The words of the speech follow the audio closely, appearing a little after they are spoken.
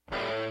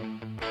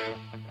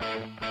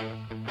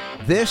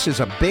This is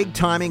a Big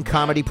Timing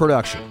Comedy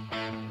production.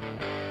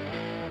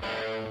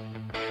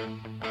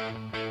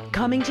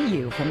 Coming to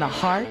you from the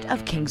heart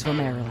of Kingsville,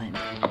 Maryland.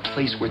 A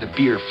place where the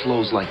beer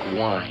flows like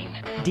wine.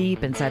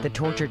 Deep inside the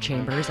torture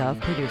chambers of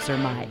producer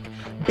Mike,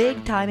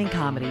 Big Timing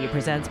Comedy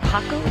presents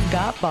Paco's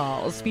Got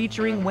Balls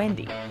featuring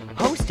Wendy,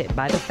 hosted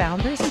by the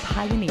founders and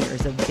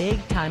pioneers of Big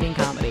Timing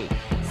Comedy,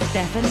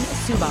 Stefan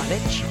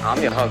Subotic.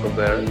 I'm your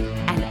Huckleberry.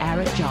 And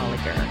Eric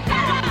Jolliger.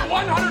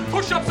 100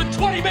 push-ups in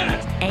 20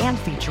 minutes! And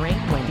featuring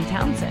Wendy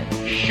Townsend.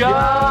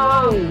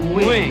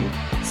 Showing.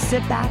 Sit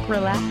back,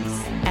 relax,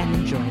 and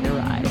enjoy the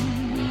ride.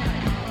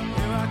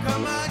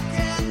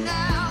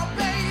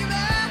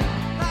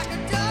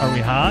 Are we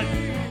hot?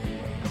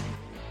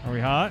 Are we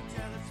hot?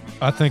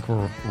 I think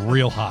we're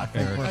real hot,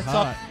 Eric.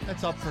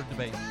 That's up for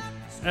debate.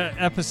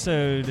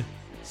 Episode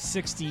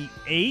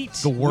 68.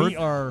 The word? We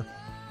are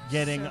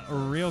getting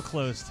real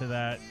close to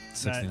that.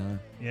 69.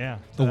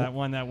 That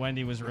one that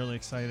Wendy was really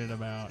excited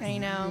about. I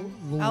know.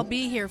 I'll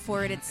be here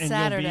for it. It's And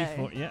Saturday.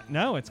 You'll be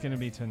no, it's going to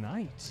be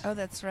tonight. Oh,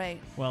 that's right.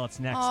 Well,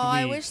 it's next week.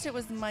 I wished it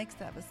was Mike's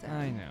episode.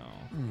 I know.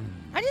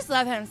 I just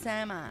love him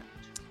so much.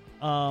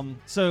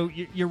 So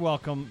you're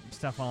welcome,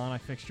 Stefan. I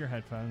fixed your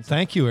headphones.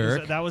 Thank you,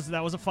 Eric. That was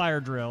a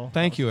fire drill.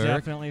 Thank you, Eric.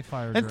 Definitely a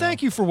fire drill. And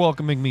thank you for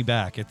welcoming me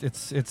back.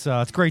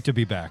 It's great to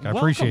be back. I Welcome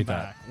appreciate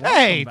back. that. Welcome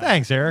Hey, back.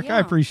 thanks, Eric. Yeah. I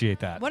appreciate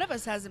that. One of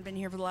us hasn't been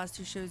here for the last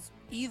two shows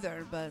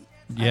either, but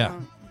I Yeah.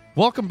 don't-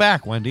 Welcome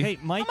back, Wendy. Hey,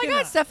 Mike. Oh my and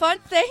God, Stefan,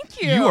 thank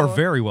you. You are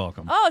very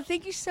welcome. Oh,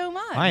 thank you so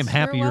much. I am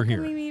happy for you're here.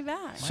 welcoming me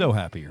back. So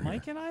happy you're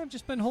Mike here. and I have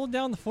just been holding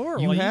down the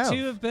fort. You while have.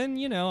 You two have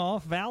been,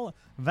 off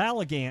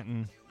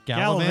Gallivanting.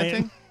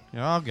 Gallivanting?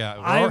 Oh,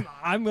 God.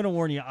 I'm going to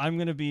warn you. I'm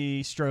going to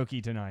be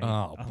strokey tonight.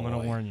 Oh, I'm going to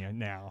boy. warn you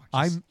now.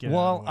 Just get out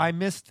of the way. I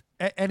missed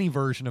any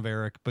version of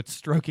Eric, but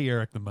Strokey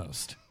Eric the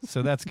most.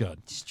 So that's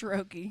good.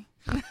 Strokey.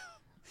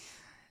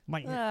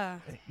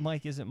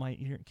 Mike, is it my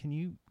ear? Can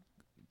you?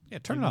 Yeah,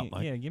 turn it up,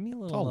 Mike. Yeah, give me a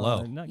little. all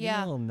low. Give me Yeah.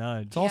 a little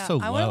nudge. It's also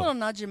I want a low. little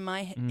nudge in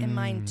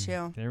mine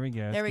too. There we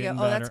go. There It's we go. getting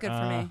Oh, that's better. good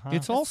for me. Uh-huh.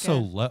 It's That's also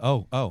good.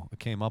 low. Oh, it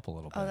came up a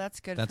little bit. Oh, that's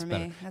good That's for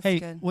better. me. That's hey,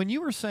 good. when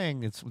you were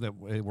saying that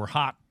we're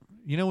hot,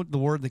 you know what the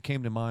word that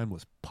came to mind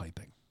was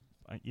piping.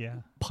 Yeah.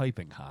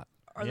 Piping hot.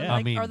 Are Yeah. the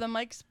I mean- are the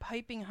mics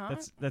piping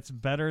hot? That's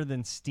better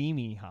than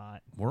steamy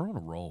hot. We're on a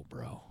roll,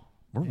 bro.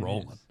 We're It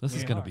rolling. is. This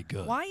is We going to are. be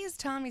good. Why is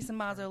Tommy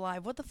Sambazo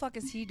live? What the fuck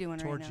is he doing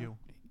Towards right now?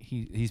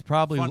 you. He's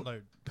probably Front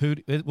load.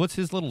 Pooty. What's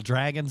his little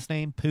dragon's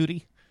name?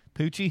 Pooty?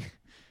 Poochie?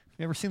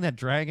 You ever seen that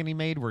dragon he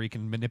made where he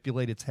can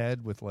manipulate its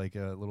head with like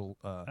a little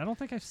I don't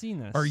think I've seen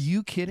this. Are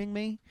you kidding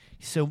me?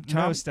 So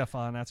No,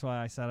 Stefan. That's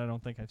why I said I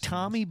don't think I've seen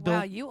Tommy this. built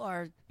Wow, you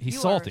are He's you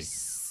salty. Are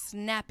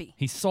snappy.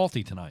 He's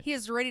salty tonight. He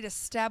is ready to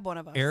stab one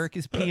of us. Eric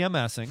is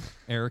PMSing.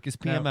 Eric is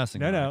PMSing.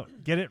 No.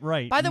 Get it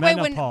right. By the way,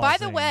 when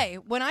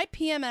Menopausing. I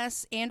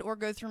PMS and or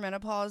go through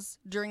menopause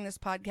during this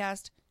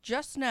podcast,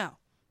 just know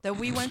that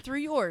we went through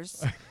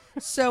yours.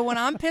 So when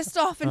I'm pissed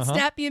off and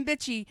snappy and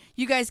bitchy,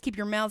 you guys keep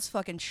your mouths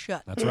fucking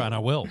shut. That's right. And I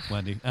will,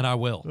 Wendy. And I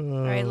will.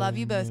 All right, love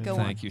you both. Go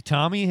on. Thank you.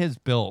 Tommy has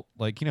built,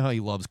 like, you know how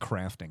he loves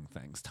crafting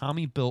things.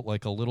 Tommy built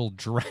like a little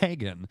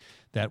dragon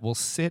that will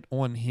sit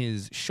on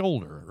his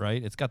shoulder,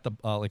 right? It's got the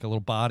like a little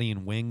body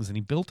and wings, and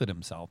he built it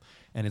himself,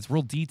 and it's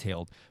real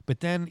detailed. But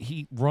then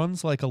he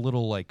runs like a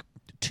little like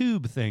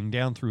tube thing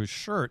down through his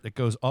shirt that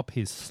goes up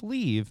his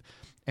sleeve,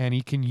 and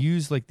he can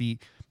use like the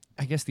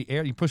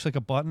air. You push like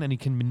a button, and he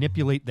can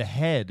manipulate the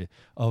head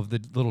of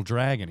the little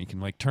dragon. He can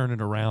like turn it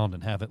around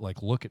and have it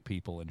like look at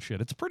people and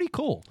shit. It's pretty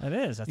cool. It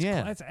is. That's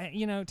Yeah. cool.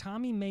 It's,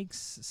 Tommy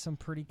makes some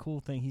pretty cool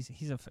things.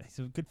 He's a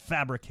good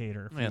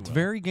fabricator. if Yeah, you it's will.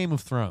 very Game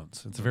of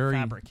Thrones. It's very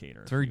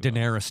fabricator. It's very if you will.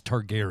 Daenerys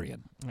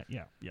Targaryen.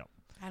 Yeah.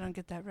 I don't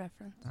get that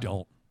reference.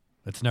 Don't.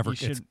 It's never. You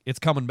should- It's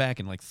coming back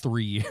in like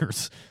 3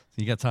 years.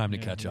 You got time to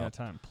Yeah, catch you got up.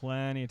 time.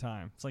 Plenty of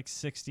time. It's like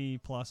 60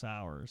 plus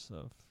hours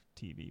of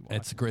TV watching.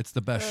 It's great. It's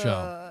the best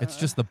show. It's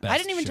just the best. I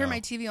didn't even turn show. my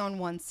TV on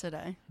once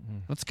today.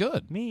 That's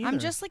good. Me either. I'm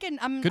just like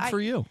Good for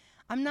you.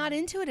 I'm not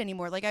into it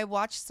anymore. Like I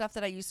watch stuff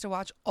that I used to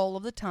watch all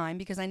of the time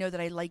because I know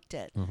that I liked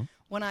it. Mm-hmm.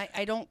 When I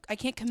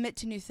can't commit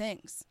to new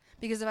things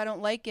because if I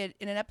don't like it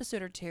in an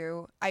episode or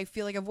two, I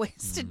feel like I've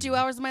wasted 2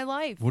 hours of my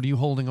life. What are you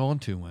holding on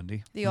to,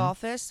 Wendy? The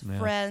Office, Yeah.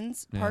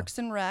 Friends, Yeah. Parks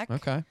and Rec.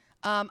 Okay.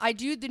 I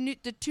do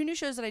the two new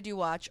shows that I do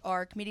watch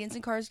are Comedians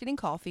in Cars Getting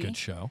Coffee. Good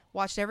show.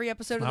 Watched every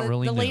episode Not of the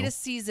really new.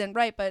 latest season,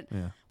 right? But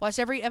Yeah. watched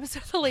every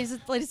episode of the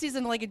latest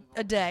season like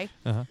a day.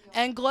 Uh-huh.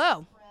 And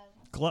Glow,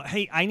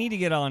 Hey, I need to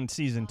get on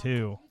season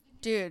 2.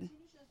 dude,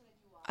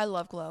 I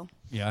love Glow.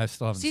 Yeah, I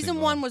still haven't Season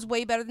seen 1 Glow. was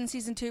way better than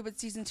season 2, but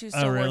season 2 is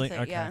still Oh, really? worth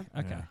it. Okay. Yeah.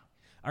 Okay. Yeah.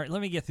 All right,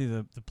 let me get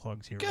through the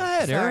plugs here. Go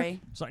ahead, Eric.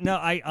 Sorry. No,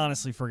 I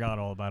honestly forgot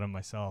all about them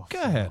myself.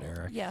 Go ahead,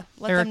 Eric. Yeah.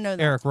 Let Eric, them know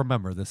that. Eric,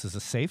 remember, this is a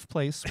safe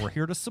place. We're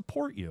here to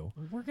support you.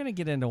 We're going to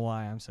get into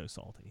why I'm so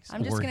salty. So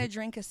I'm just We're gonna he-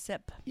 drink a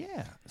sip.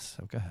 Yeah.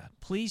 So go ahead.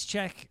 please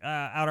check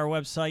out our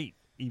website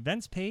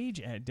events page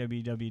at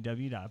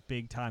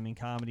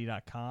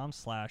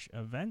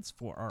www.bigtimingcomedy.com/events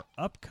for our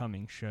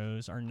upcoming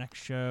shows. Our next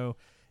show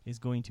is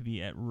going to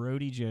be at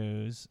Roadie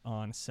Joe's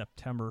on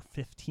September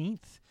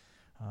 15th.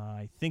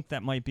 I think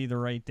that might be the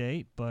right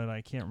date, but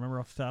I can't remember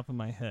off the top of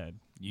my head.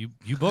 You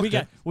booked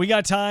it. We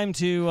got time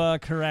to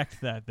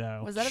correct that,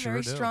 though. Was that a Sure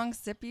very do. strong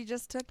sip you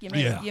just took? You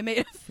Yeah.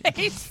 made a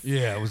face.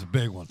 Yeah, it was a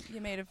big one.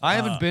 You made a face. I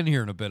haven't been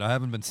here in a bit. I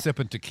haven't been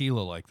sipping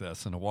tequila like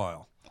this in a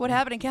while. What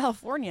happened in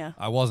California?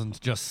 I wasn't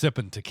just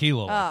sipping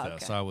tequila like Oh,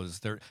 this. okay. I was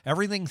there.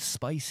 Everything's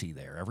spicy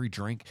there. Every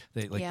drink,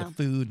 they like Yeah. the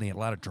food, and they had a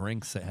lot of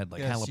drinks that had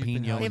like Yes, you've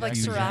been jalapeno. They have like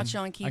infusion.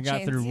 siracha and keychains. I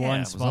got through Yeah. one It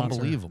was sponsor.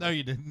 unbelievable. No,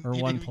 you didn't. Or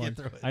You one didn't even plug.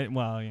 get through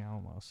it.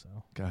 Almost.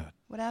 So. God,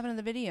 What happened in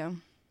the video?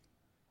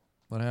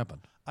 what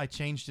happened? I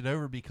changed it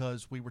over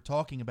because we were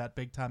talking about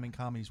Big Time in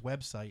Comedy's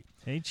website,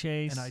 Hey,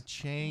 Chase. and I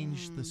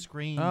changed the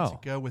screen Oh. to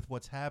go with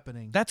what's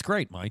happening. That's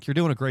great, Mike. You're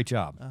doing a great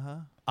job. Uh-huh.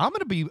 I'm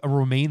going to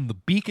remain the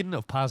beacon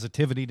of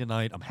positivity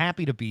tonight. I'm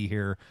happy to be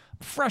here,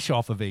 fresh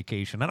off a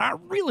vacation, and I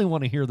really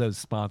want to hear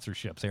those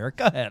sponsorships, Eric.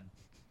 Go ahead.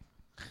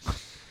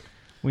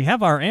 We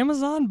have our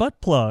Amazon butt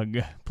plug.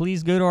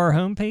 Please go to our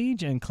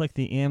homepage and click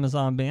the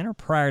Amazon banner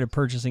prior to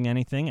purchasing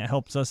anything. It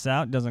helps us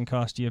out. Doesn't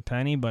cost you a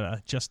penny,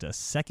 but just a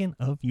second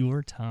of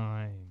your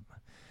time.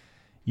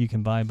 You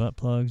can buy butt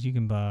plugs. You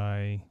can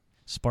buy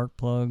spark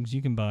plugs.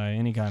 You can buy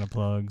any kind of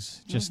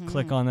plugs. Just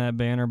click on that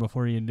banner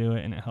before you do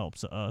it, and it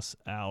helps us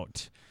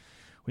out.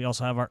 We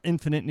also have our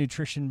Infinite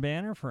Nutrition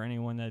banner for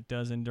anyone that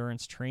does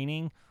endurance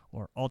training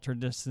or ultra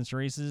distance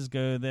races.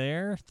 Go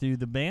there through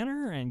the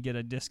banner and get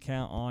a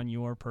discount on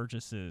your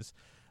purchases.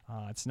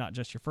 It's not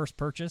just your first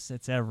purchase,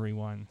 it's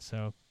everyone.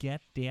 So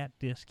get that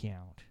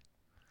discount.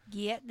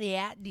 Get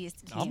that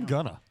discount. I'm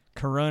gonna.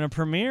 Corona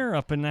Premier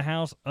up in the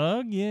house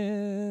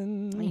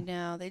again. I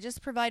know. They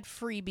just provide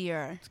free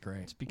beer. It's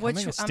great. It's becoming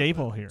Which, a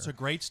staple here. It's a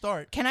great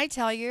start. Can I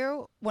tell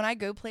you, when I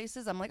go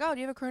places, I'm like, oh, do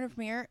you have a Corona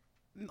Premier?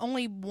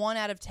 Only 1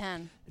 out of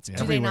 10. It's Do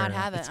they everywhere not now.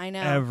 have it? It's I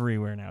know.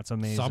 everywhere now. It's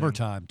amazing.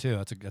 Summertime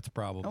too. That's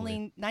probably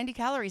Only 90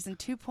 calories and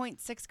 2.6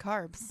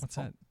 carbs. What's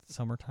that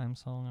summertime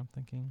song I'm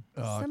thinking?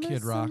 Summer,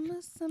 Kid Rock.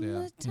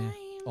 Summer, summertime.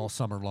 All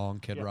summer long,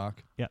 Kid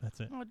Rock. Yeah, that's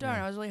it. Oh, darn.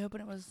 I was really hoping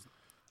it was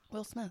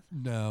Will Smith.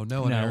 No,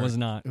 No, it Eric. was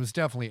not. It was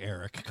definitely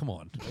Eric. Come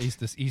on,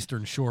 this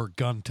Eastern Shore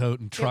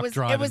gun-toting, truck it was,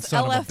 driving it was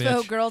son of a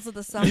LFO, bitch. Girls of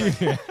the Summer.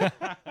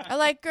 I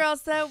like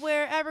girls that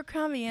wear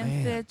Abercrombie and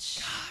Man.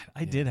 Fitch.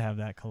 I did have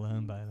that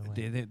cologne, by the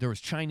way. There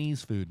was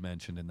Chinese food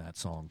mentioned in that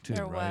song too,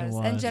 There right? was.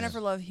 It And was.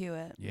 Jennifer Love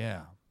Hewitt.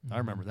 Yeah, I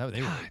remember that.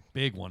 They were a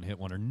big one-hit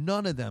wonder.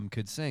 None of them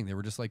could sing. They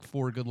were just like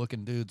 4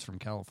 good-looking dudes from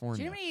Do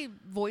California. you know how many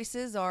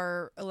voices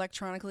are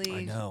electronically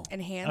I know.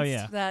 enhanced? Oh,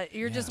 yeah. That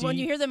you're just, Do when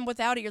you- you hear them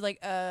without it, you're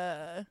like,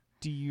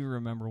 Do you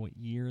remember what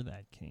year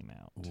that came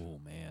out? Oh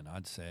man,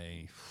 I'd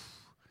say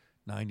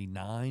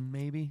 99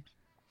 maybe.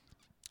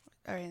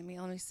 All right, let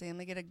me see. Let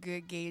me get a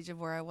good gauge of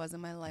where I was in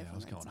my life. Yeah, I when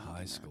was that going song high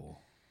came out.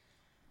 school.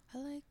 I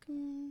like.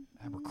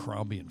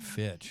 Abercrombie and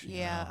Fitch. you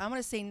Yeah, know. I'm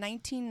gonna say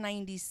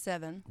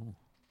 1997.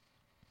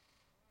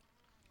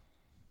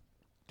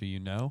 Do you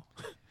know?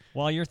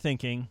 While you're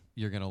thinking,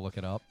 You're gonna look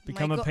it up.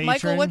 become a Michael, patron.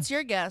 Michael, what's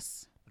your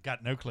guess?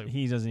 Got no clue.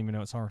 He doesn't even know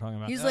what song we're talking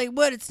about. He's like,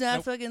 what? It's not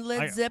Nope. fucking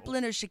Led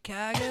Zeppelin or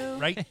Chicago.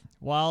 Right?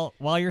 While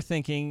you're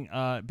thinking,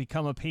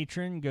 become a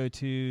patron. Go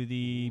to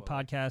the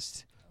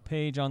podcast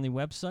page on the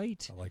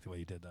website. I like the way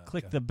you did that.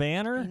 Click Okay. the I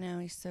banner know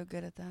he's so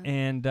good at that.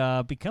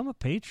 and become a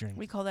patron.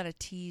 We call that a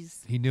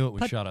tease. He knew it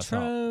would shut us up.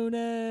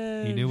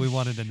 Patronage. He knew we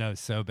wanted to know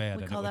so bad,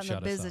 We and call it would that in the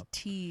shut biz us a up.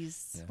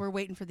 tease. Yeah. We're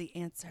waiting for the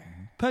answer.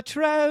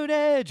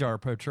 Patronage, our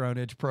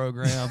patronage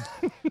program,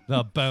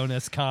 the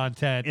bonus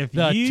content, If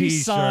the you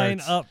t-shirts.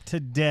 sign up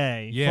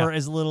today Yeah. for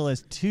as little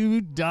as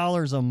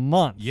 $2 a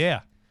month,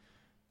 Yeah.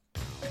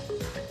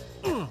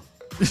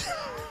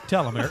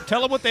 Tell them, Eric.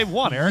 Tell them what they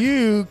want, Eric.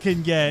 you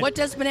can get What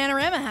does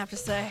Bananarama have to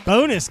say?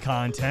 bonus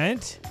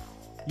content.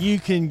 You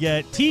can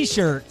get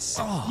T-shirts.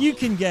 You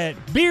can get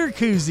beer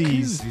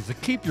koozies. Koozies to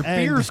keep your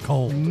And beers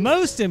cold.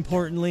 Most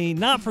importantly,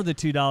 not for the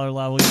 $2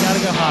 level. You got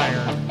to go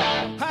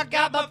higher. I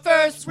got my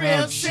first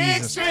Oh,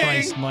 Jesus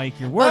Christ, Mike,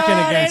 you're working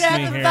against me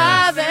here.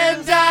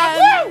 and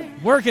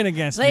dime. Working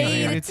against me Laid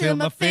here. it till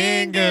my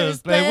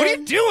fingers bleed. What are you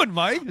bled. doing,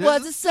 Mike?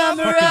 Was the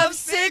summer of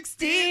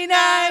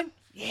 '69.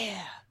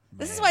 Yeah.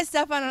 This is why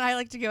Stefan and I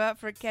like to go out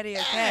for karaoke.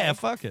 Yeah,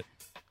 fuck it.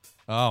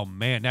 Oh,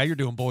 man. Now you're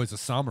doing Boys of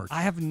Summer.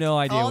 I have no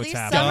idea all what's these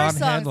happening. summer Don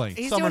songs. Henley.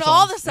 He's Summer doing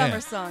all the songs. summer Yeah.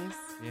 songs.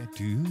 Yeah,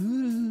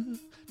 dude.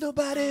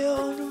 Nobody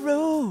on the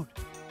road.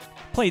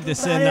 Played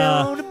this Nobody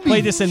on the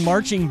beach. in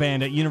marching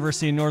band at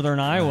University of Northern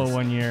Iowa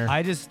one year.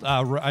 I just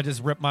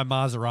ripped my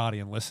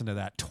Maserati and listened to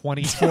that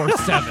 24/7.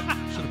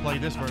 Should have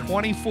played this version.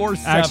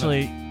 24/7.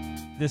 Actually,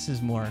 this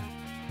is more.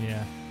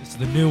 Yeah. This is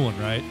the new one,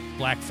 right?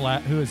 Black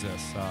Flag. Who is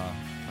this? Not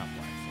Black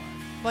Flag.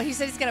 Well, he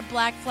said he's got a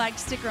black flag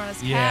sticker on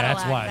his Yeah, Cadillac.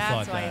 that's why I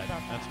thought why that. he thought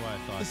that. That's why I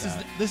thought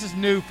This that. is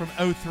new from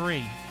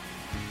 03.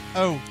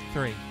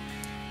 03.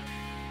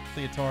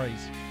 The Ataris.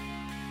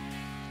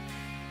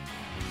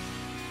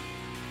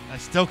 I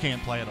still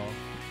can't play it all.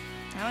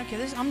 I don't care.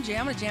 I'm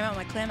gonna jam out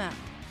my clam out.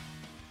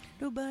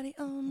 Nobody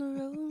on the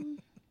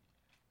road.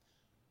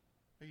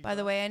 By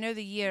the way, I know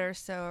the year,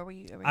 so are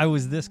we I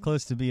was this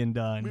close to being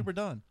done. We were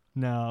done.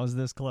 No, I was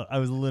this close. I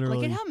was Look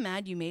literally at how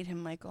mad you made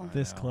him, Michael.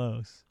 this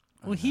close.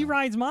 Well, he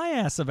rides my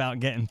ass about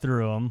getting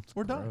through them.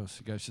 We're done. Gross.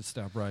 You guys should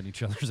stop riding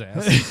each other's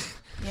ass.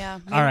 Yeah.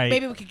 All right.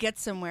 Maybe we could get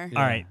somewhere.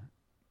 All right.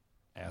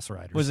 Ass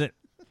riders. Was it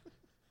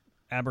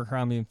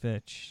Abercrombie and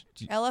Fitch?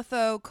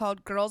 LFO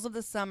called Girls of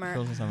the Summer.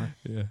 Girls of Summer.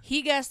 Yeah.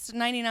 He guessed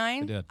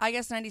 99. I did. I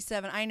guessed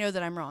 97. I know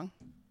that I'm wrong.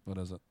 What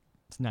is it?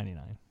 It's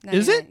 99. 99.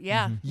 Is it?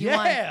 Yeah. You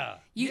won.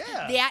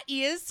 That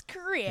is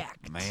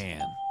correct.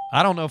 Man.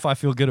 I don't know if I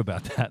feel good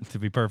about that, to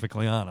be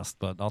perfectly honest,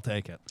 but I'll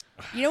take it.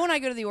 You know, when I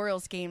go to the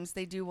Orioles games,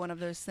 they do one of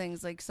those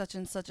things like such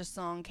and such a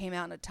song came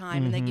out in a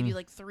time, and they give you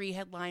like 3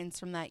 headlines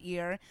from that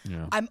year.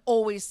 Yeah. I'm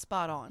always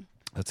spot on.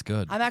 That's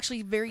good. I'm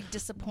actually very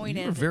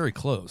disappointed. You're very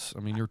close. I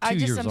mean, you're 2 I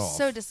years just am off.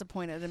 so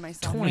disappointed in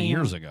myself. 20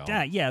 years ago.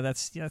 Yeah,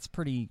 that's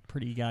pretty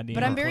goddamn.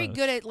 But I'm very close.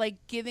 good at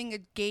like giving a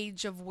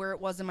gauge of where it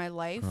was in my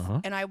life,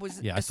 and I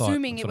was Yeah, I thought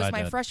assuming that's it what was I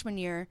my did. freshman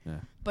year, Yeah.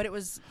 but it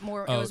was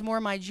more. Oh, it was more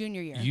my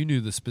junior year. You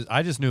knew the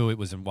I just knew it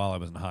was while I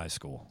was in high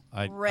school.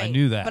 I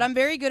knew that. But I'm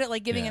very good at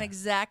like giving Yeah. an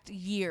exact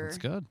year That's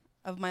good.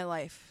 of my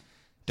life.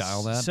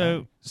 Dial that. So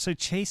down. so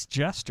Chase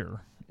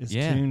Jester is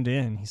Yeah. tuned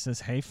in. He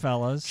says, "Hey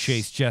fellas,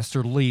 Chase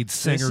Jester, lead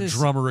singer, is-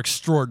 drummer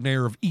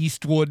extraordinaire of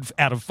Eastwood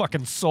out of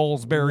fucking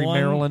Salisbury, one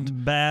Maryland.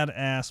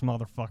 badass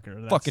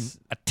motherfucker. That's, Fucking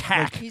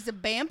attack. He's a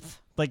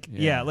Banff. like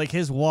Yeah. like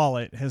his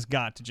wallet has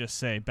got to just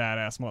say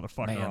badass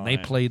motherfucker. Man, on they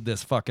it. played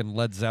this fucking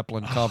Led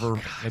Zeppelin cover.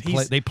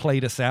 He's- They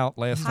played us out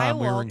last Hi, time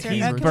we were in Walter. He's Can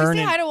Cambridge. we say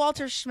burning- hi to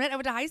Walter Schmidt? I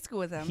went to high school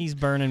with him. He's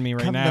burning me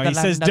right Come now. to He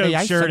the says land of the dope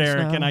ice shirt, and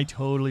Eric, snow. and I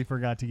totally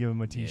forgot to give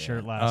him a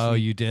t-shirt last Oh,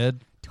 week. you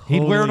did? He'd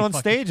wear it Totally on fucking-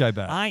 stage, I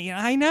bet.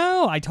 I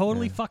know. I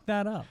totally fucked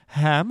that up.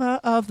 Hammer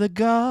of the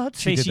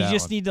gods. He Chase, did you that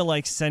just one. need to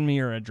like send me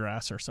your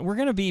address or something. We're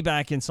gonna be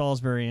back in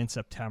Salisbury in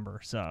September,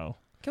 so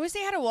Can we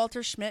say hi to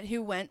Walter Schmidt,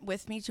 who went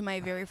with me to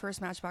my very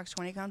first Matchbox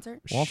 20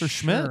 concert? Walter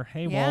Schmidt? Sure.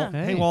 Hey Yeah. Walt.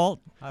 Hey, Hey. Walt.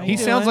 He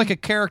sounds like a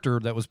character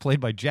that was played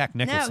by Jack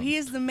Nicholson. No, he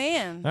is the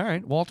man. All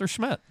right, Walter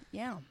Schmidt.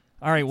 Yeah.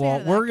 All right,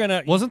 Walt. that. We're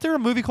gonna. Wasn't there a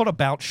movie called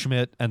About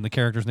Schmidt and the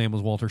character's name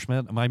was Walter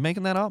Schmidt? Am I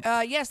making that up?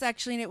 Yes,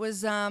 actually, and it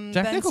was Ben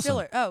Nicholson.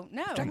 Stiller. Oh,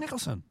 no. Jack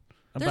Nicholson.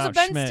 There's a about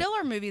Ben Schmidt.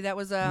 Stiller movie that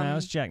was, No,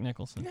 it's Jack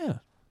Nicholson. Yeah.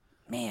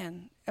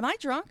 man, am I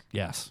drunk?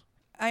 Yes.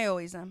 I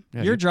always am.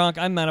 Yeah, You're drunk.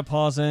 I'm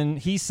menopausing.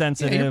 He's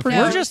sensitive. pretty-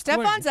 No, we're just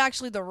Stefan's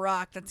actually the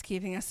rock that's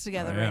keeping us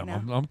together I right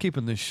am. now. I'm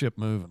keeping this ship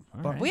moving.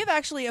 right. We have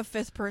actually a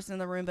 5th person in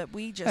the room, but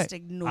we just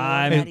ignore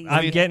I'm that easy.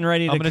 I'm getting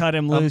ready to I'm gonna- cut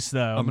him I'm- loose,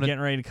 though. I'm I'm gonna-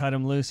 getting ready to cut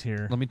him loose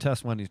here. Let me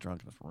test Wendy's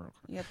drunkenness real quick.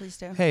 Yeah, please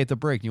do. Hey, at the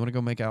break, you want to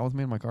go make out with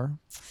me in my car?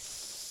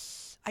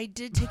 I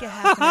did take a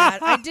half an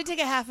ad. I did take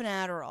a half an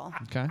Adderall.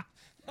 Okay.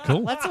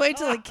 Cool. Let's wait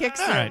till it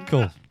kicks in. All right,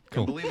 cool.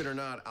 Cool. Believe it or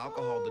not,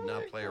 alcohol did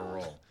not play a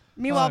role.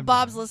 Meanwhile,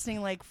 Bob's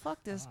listening like,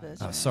 fuck this bitch.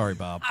 Oh, sorry,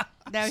 Bob.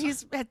 No,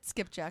 he's at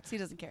skipjacks. He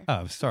doesn't care.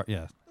 Oh, sorry.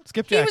 Yeah.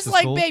 Skip He Jacks was is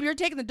like, cool. babe, you're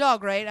taking the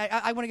dog, right?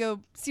 I want to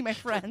go see my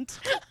friend.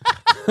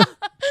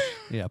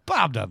 Yeah,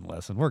 Bob doesn't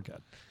listen. We're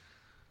good.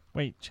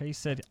 Wait, Chase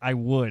said I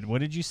would.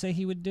 What did you say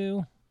he would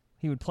do?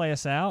 He would play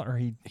us out, or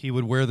he? He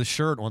would wear the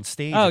shirt on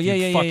stage. Oh if yeah,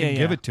 you'd yeah, fucking yeah, yeah.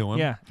 give it to him.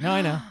 Yeah. No,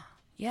 I know.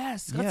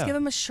 Yes, let's Yeah. give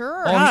him a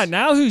shirt. Ah,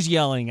 now who's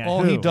yelling at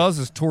All who? he does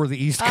is tour the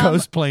East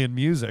Coast playing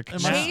music.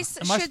 Am I- Chase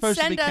Am I should supposed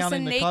to be send us a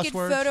counting the cuss naked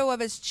words? photo of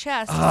his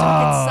chest so we Oh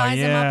can size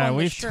him yeah, up on the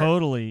we've shirt.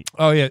 totally.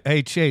 Oh yeah,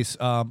 hey Chase,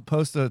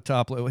 post a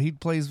top. He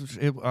plays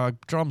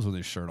drums with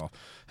his shirt off.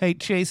 Hey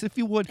Chase, if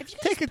you would If you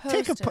take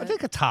just a post it.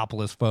 take a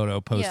topless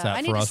photo, post Yeah, that I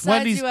for need to us.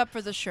 size you up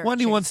for the shirt.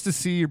 Wendy Chase. wants to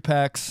see your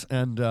pecs,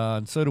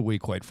 and so do we,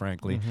 quite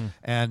frankly. Mm-hmm.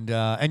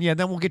 And yeah,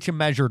 then we'll get you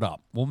measured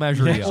up. We'll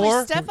measure you Actually, up.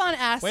 Or- Stefan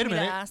asked Wait a me to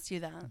minute. ask you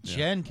that.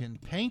 Jen can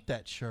paint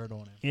that shirt on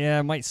him. Yeah,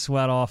 it might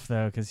sweat off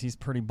though, because he's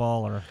pretty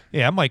baller.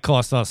 Yeah, it might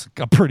cost us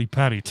a pretty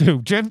penny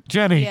too. Jen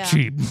ain't Yeah.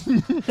 cheap.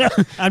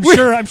 I'm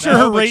sure her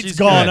No, but rate's she's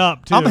gone good.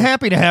 up too. I'm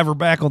happy to have her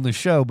back on the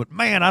show, but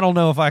man, I don't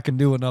know if I can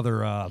do another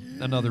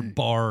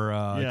bar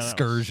that was-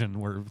 excursion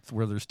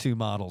where there's two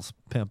models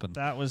pimping.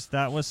 That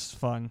was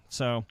fun.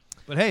 So,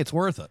 But hey, it's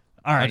worth it.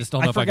 all right. I just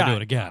don't know if I forgot. can do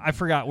it again. I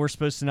forgot we're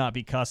supposed to not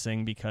be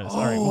cussing because.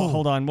 All right, well,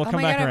 hold on. We'll Oh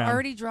come my back god, around. I've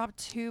already dropped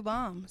 2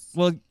 bombs.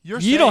 Well, You're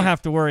you don't safe.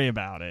 have to worry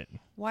about it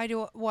Why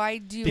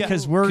do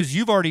because we're Because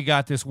you've already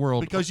got this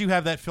world Because you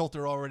have that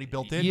filter already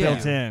built in. Yeah.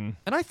 built in.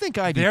 and I think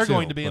I do They're too,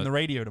 going to be in but- the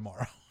radio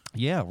tomorrow.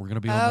 Yeah, we're going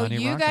to be on Oh,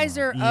 98 you Rock guys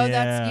tomorrow. are. Oh,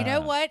 that's. You Yeah.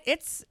 know what?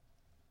 It's.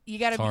 You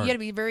gotta. hard. You gotta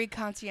be very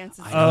conscientious.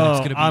 I know, it's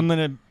Oh, gonna be- I'm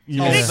gonna.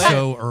 Yeah. It's How many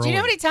so times- early. Do you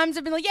know how many times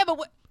I've been like, yeah, but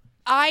what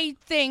I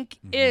think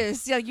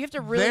is, yeah, you have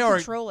to really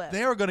control it.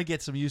 They are going to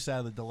get some use out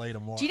of the delay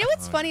tomorrow. Do you know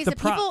what's funny is The that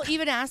pro- people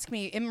even ask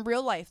me in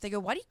real life, they go,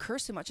 why do you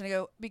curse so much? And I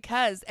go,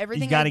 because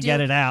everything gotta I do,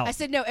 get it out. I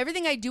said, no,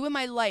 everything I do in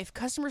my life,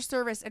 customer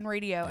service and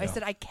radio, I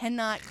said, I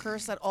cannot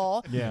curse at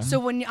all. Yeah. So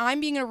when I'm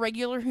being a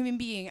regular human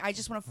being, I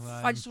just want to,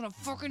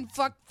 fucking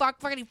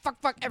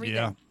fuck everything.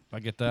 Yeah, I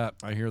get that.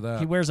 I hear that.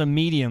 He wears a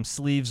medium,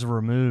 sleeves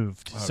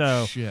removed. Oh,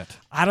 so shit.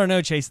 I don't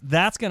know, Chase.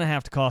 That's gonna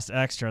have to cost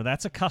extra.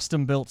 That's a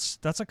custom built.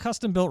 That's a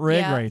custom built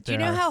rig Yeah. right Do there.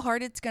 you know how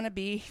hard it's going to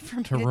be for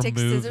me To to take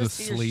remove the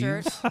scissors to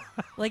your shirt? sleeves?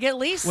 Like at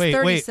least Wait,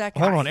 30 wait.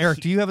 seconds. Hold on, Eric.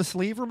 Do you have a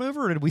sleeve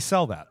remover, or did we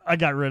sell that? I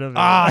got rid of it.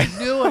 I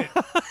knew it.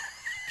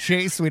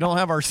 Chase, we don't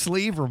have our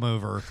sleeve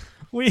remover.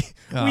 We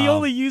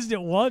only used it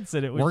once,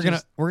 and it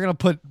was we're gonna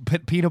put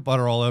peanut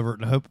butter all over it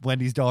and hope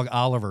Wendy's dog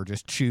Oliver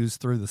just chews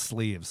through the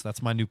sleeves.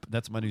 That's my new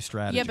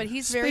strategy. Yeah, but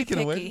he's very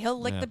Speaking of picky. which- He'll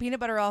lick the peanut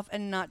butter off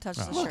and not touch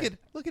the shirt.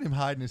 Look at him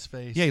hiding his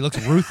face. yeah, he looks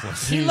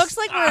ruthless. He looks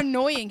like we're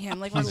annoying him,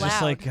 like we're He's loud.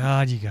 just like,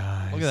 God, you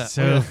guys, Look at that.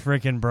 so Look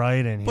freaking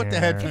bright in Put the here.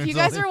 headphones if you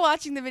guys are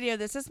watching the video,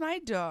 this is my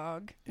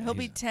dog. He'll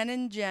be 10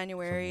 in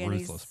January, and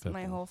he's ruthless pit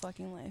my bull. whole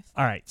fucking life.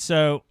 All right,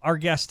 so our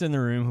guest in the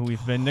room, who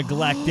we've been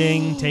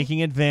neglecting,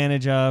 taking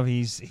advantage of,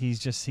 he's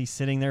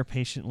sitting there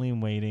patiently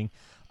and waiting.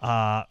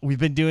 We've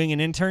been doing an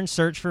intern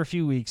search for a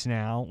few weeks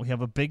now. We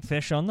have a big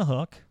fish on the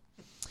hook.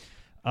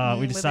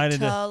 We decided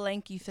with a tall,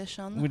 lanky fish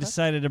on the we hook.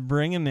 decided to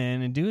bring him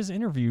in and do his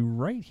interview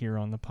right here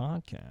on the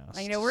podcast.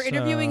 I know we're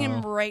interviewing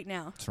him right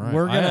now. That's right.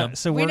 We're I gonna. am.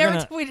 So We we're never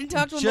gonna. we didn't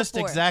talk to him Just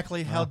before.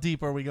 exactly how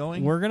deep are we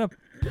going? We're gonna.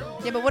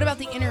 Yeah, but what about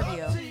the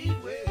interview?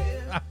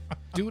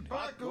 Dude,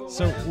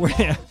 So we're.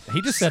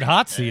 he just said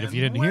hot seat. If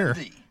you didn't hear,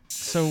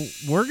 So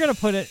we're gonna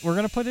put it. We're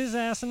gonna put his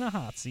ass in the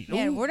hot seat.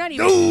 Man, Ooh. we're not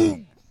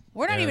even.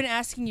 We're not Yeah. even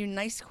asking you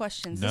nice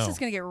questions. No. This is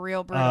gonna get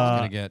real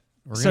brutal.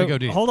 we're So gonna go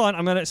deep. hold on.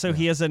 I'm gonna. So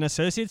he has an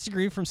associate's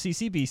degree from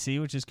CCBC,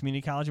 which is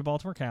Community College of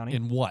Baltimore County.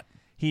 In what?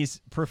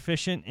 He's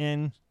proficient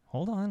in.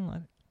 Hold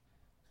on.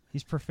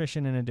 He's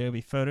proficient in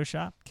Adobe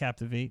Photoshop,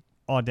 Captivate,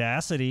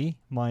 Audacity.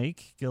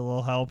 Mike, get a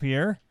little help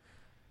here.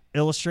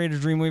 Illustrator,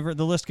 Dreamweaver.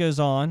 The list goes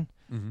on.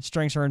 Mm-hmm.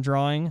 Strengths are in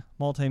drawing,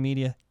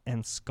 multimedia,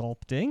 and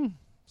sculpting.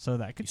 So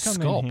that could come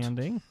Sculpt. in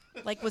handy.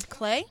 Like with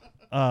clay,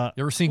 You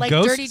ever seen like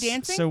Ghosts? Dirty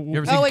Dancing. So You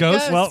ever Oh, seen it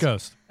Ghosts? goes.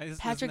 Ghost.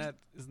 Patrick-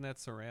 Isn't that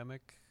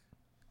ceramic?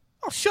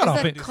 Oh, shut Is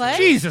up! that clay?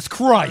 Jesus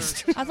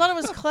Christ! I thought it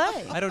was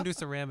clay. I don't do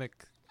ceramic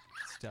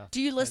stuff. Do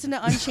you listen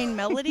to Unchained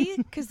Melody?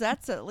 Because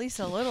that's at least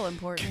a little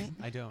important.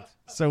 I don't.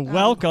 So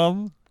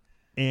welcome,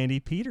 Andy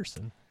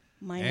Peterson.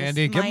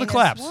 Andy, give him the minus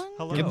claps. one?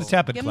 Hello. Give him the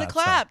tapping Give him the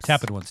claps. claps.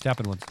 Tapping ones.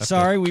 Tapping ones. That's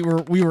Sorry, we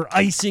were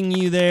icing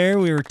you there.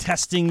 We were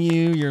testing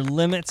your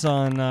limits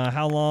on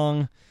how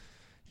long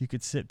you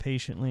could sit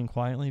patiently and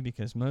quietly,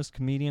 because most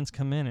comedians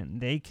come in and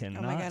they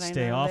cannot God, I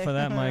stay know. off They- of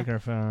that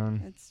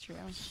microphone. It's true.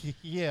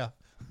 yeah.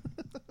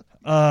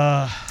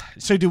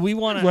 So do we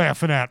want good. to?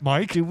 Laughing at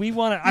Mike. Do we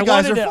want to? I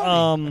guys wanted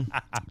are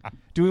to.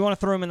 Do we want to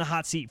throw him in the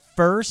hot seat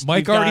first?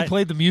 Mike We've already got-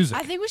 played the music.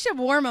 I think we should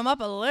warm him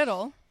up a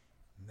little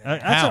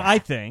That's How? what I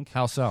think.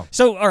 How so?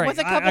 So all right, with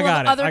a I couple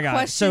got of it. other I got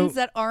questions it. So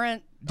that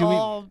aren't do we-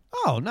 all.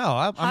 Oh no!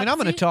 I mean, Hot I'm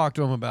going to seat? talk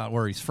to him about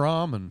where he's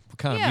from and what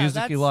kind of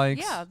music he that's-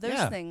 likes. Yeah,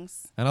 there's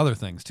things. and other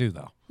things too,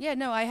 though. Yeah,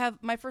 no, I have.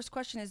 My first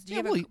question is, do you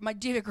Yeah, have well,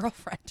 do you have a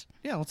girlfriend?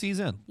 Yeah, let's ease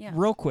in. Yeah.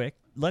 real quick,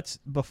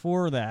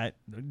 before that,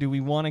 do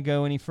we want to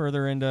go any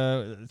further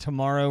into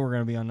tomorrow? We're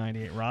going to be on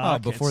 98 Rock. Oh,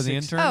 at before the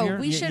 6. intern Oh, here?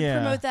 we should yeah.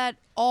 promote that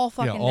all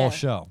fucking all day.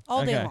 show.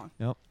 All day Okay. long.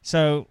 Yep.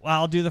 So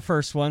I'll do the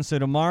first one. So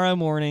tomorrow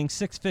morning,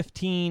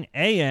 6:15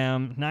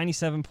 a.m.,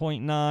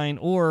 97.9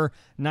 or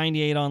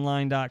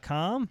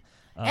 98online.com.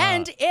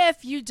 And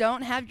if you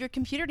don't have your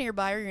computer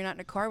nearby or you're not in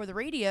a car with a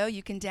radio,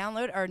 you can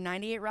download our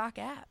 98 Rock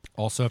app.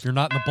 Also, if you're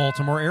not in the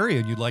Baltimore area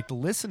and you'd like to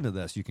listen to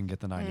this, you can get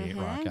the 98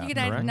 Rock app. You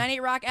can correct? 98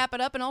 Rock app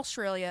it up in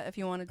Australia if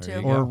you wanted There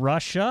to. you or go.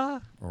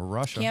 Russia. Or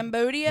Russia.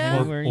 Cambodia.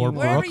 Or where you or want.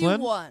 Wherever you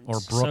Brooklyn. want. Or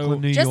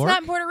Brooklyn, New Just York.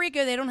 not in Puerto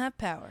Rico. They don't have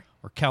power.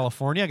 Or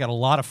California. I got a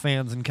lot of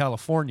fans in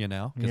California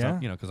now because Yeah.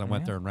 I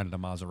went there and rented a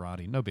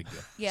Maserati. No big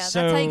deal. Yeah,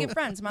 So- that's how you get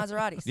friends.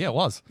 Maseratis. Yeah, it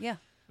was. Yeah.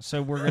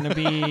 So we're gonna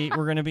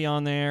be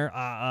on there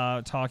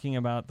talking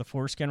about the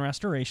foreskin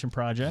restoration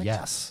project.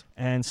 Yes.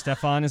 And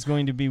Stefan is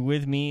going to be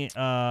with me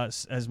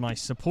as my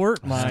support,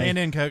 Stand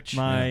in, coach.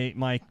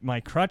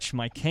 my crutch,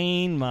 my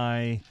cane,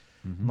 my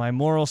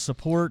moral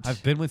support.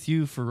 I've been with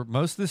you for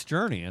most of this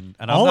journey, and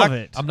All I'm of not,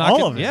 it. I'm not All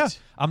gonna, of it. Yeah,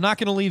 I'm not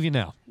going to leave you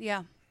now.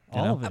 Yeah.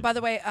 all of it. By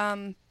the way,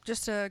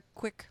 just a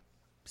quick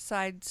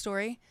side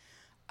story.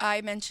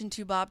 I mentioned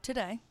to Bob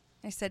today.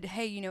 I said,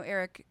 "Hey,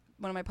 Eric,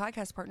 one of my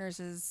podcast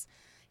partners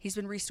he's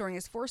been restoring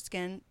his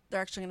foreskin. They're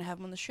actually going to have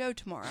him on the show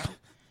tomorrow."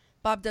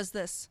 Bob does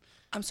this.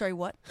 I'm sorry,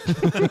 what?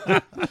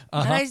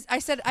 And I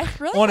said, I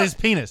really On thought- his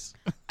penis.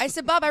 I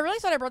said, Bob, I really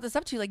thought I brought this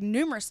up to you like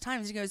numerous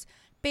times. He goes,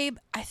 babe,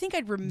 I think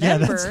I'd Yeah,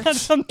 remember that's not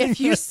something if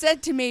you that-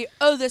 said to me,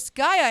 oh, this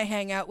guy I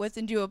hang out with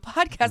and do a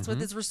podcast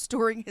with is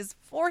restoring his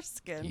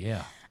foreskin.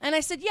 Yeah. And I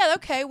said, yeah,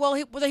 okay. Well,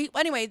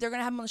 anyway, they're going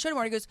to have him on the show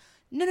tomorrow. He goes,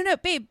 no,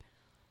 babe.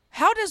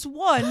 How does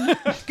one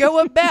go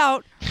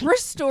about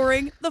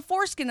restoring the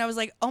foreskin? I was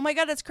like, oh my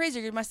God, that's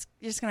crazy. You're just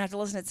going to have to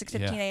listen at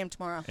 6:15 a.m.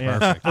 tomorrow. Yeah.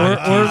 Perfect. I or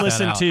teased that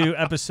listen out. to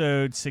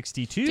episode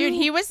 62. Dude,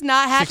 he was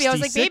not happy. I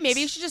was like, 66? babe, maybe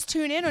you should just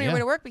tune in on your Yeah. way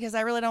to work because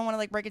I really don't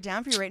want to break it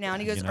down for you right now.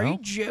 And he goes, are you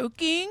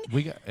joking?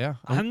 We got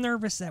I'm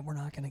nervous that we're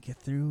not going to get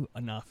through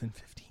enough in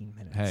 15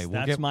 minutes. Hey,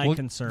 that's my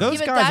concern. Those Yeah,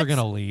 but guys are that's- going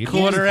to lead.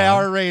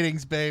 Quarter-hour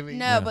ratings, baby.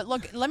 No, but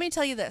look, let me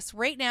tell you this.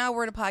 Right now,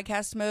 we're in a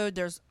podcast mode.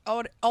 There's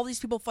all these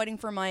people fighting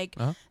for Mike.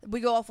 We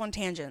go off on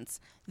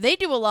tangents. They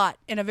do a lot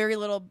in a very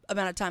little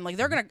amount of time. Like,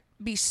 they're going to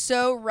be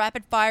so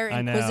rapid fire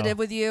I know. inquisitive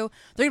with you.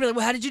 They're going to be like,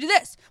 well, how did you do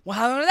this? Well,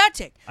 how long did that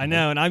take? I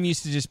know, and I'm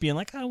used to just being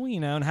like, oh, well,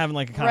 and having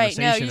like a Right.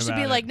 conversation No, you should about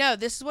be it. like, no,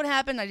 this is what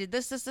happened. I did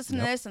this, and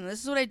this, and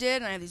this is what I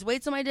did, and I have these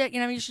weights on my dick.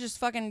 You should just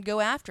fucking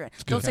go after it.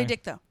 Don't say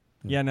dick, though.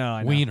 Yeah, no,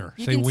 I know. Wiener.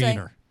 You Say can say-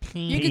 wiener.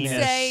 You could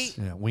say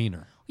Yeah,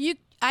 wiener.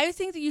 I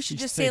think that you should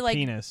You just say say like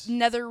penis.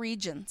 nether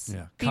regions.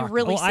 Yeah, Be cock.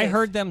 really Well, I safe.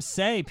 heard them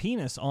say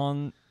penis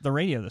on the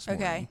radio this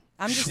morning. Okay,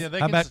 I'm just Yeah, they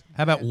How can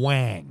about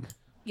wang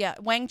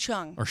Wang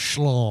Chung or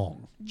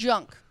schlong?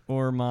 junk.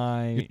 Or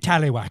my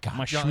Tallywhacker.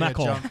 my Junk,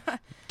 schmeckle. junk.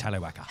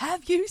 Tallywhacker.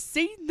 Have you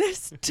seen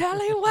this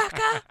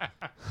tallywhacker?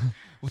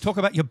 We'll talk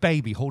about your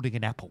baby holding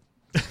an apple.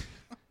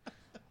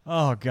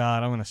 Oh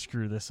God, I'm gonna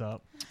screw this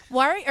up.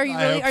 Why are you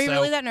I really hope are you so.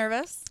 really that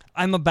nervous?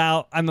 I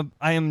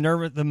am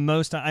nervous the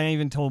most. I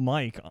even told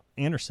Mike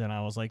Anderson,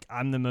 I was like,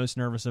 I'm the most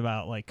nervous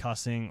about like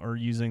cussing or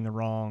using the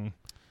wrong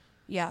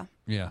Yeah,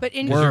 Yeah. But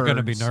in You're going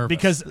to be words. nervous.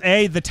 because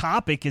the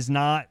topic is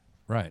not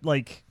right.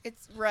 like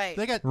it's right.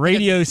 They got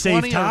Radio they got safe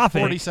 20 or topic.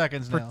 40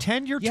 seconds now.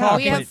 Pretend you're Yeah,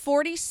 talking. we have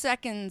 40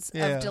 seconds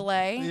Yeah. of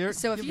delay, You're-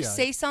 so if you'll you be all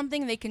say right.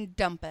 something, they can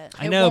dump it.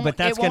 I It know, won't- but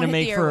that's it won't gonna hit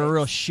make the for a airwaves.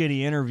 real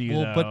shitty interview.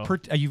 well, though.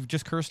 but you've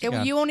just cursed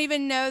again. You won't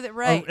even know that, Or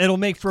right? it'll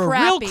make for a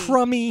Crappy. real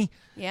crummy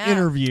Yeah.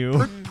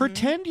 interview.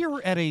 Pretend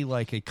you're at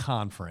a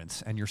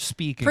conference and you're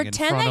speaking in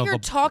Pretend front that of you're a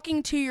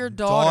talking to your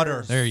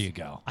daughters. There you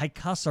go. I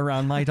cuss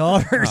around my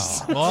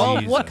daughters. Well,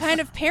 Jesus. what kind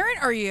of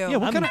parent are you? Yeah,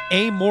 what kind of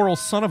amoral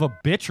son of a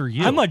bitch are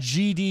you? I'm a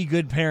GD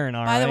good parent.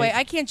 All right. By the way,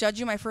 I can't judge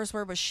you. My first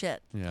word was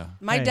shit. Yeah.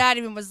 My Hey. dad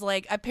even was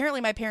like,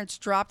 apparently my parents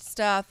dropped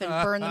stuff and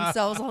burned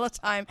themselves all the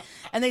time,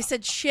 and they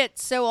said shit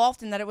so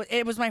often that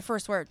it was my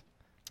first word.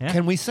 Yeah.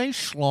 Can we say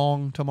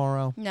schlong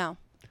tomorrow? No.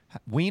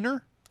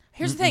 Wiener?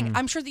 Here's the thing.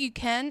 I'm sure that you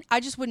can. I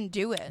just wouldn't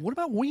do it. What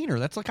about wiener?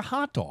 That's like a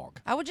hot dog.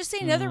 I would just say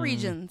nether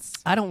regions.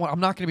 I'm not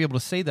going to be able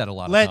to say that a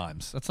lot Let- of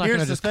times. That's not here's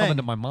going to the just come thing.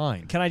 into my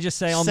mind. Can I just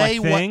say on say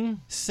my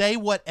thing? say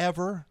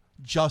whatever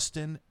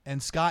Justin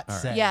and Scott All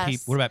right. say.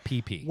 Yes. What about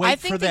PP? Wait I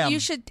for think that them. you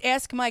should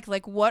ask Mike,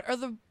 like, what are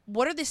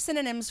the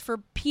synonyms for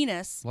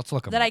penis Let's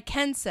look 'em that up. I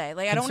can say?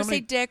 Like, I Can don't want to say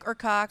somebody- dick or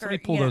cock Somebody or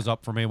pull you know. those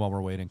up for me while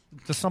we're waiting.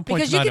 To some point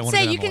Because you tonight, I can wanna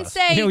say get on you the can list.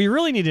 say We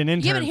really need an but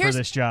intern for here's-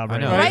 this job I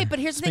right know. now. right, but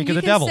here's the thing. Speak of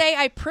You the can devil. say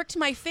I pricked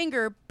my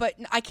finger, but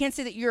I can't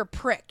say that you're a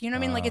prick. You know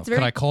what I mean? Like it's very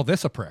Can I call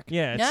this a prick?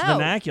 Yeah, it's No.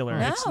 vernacular.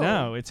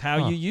 No. It's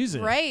how you use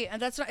it. right,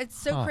 and that's not, it's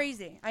so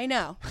crazy. I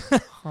know.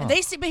 And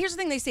they say, but here's the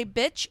thing: they say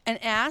bitch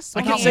and ass.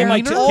 I on can the say air my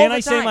all can the I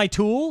say time. my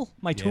tool?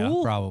 My Yeah,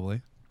 tool?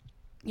 probably.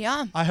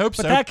 Yeah. I hope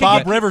But so. that could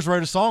Bob get- Rivers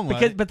wrote a song like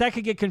Because, it. but that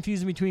could get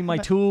confusing between my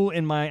tool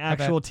and my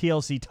actual about-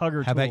 TLC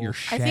Tugger How tool. about your I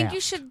shaft? think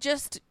you should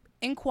just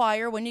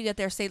inquire when you get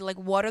there. Say like,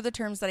 what are the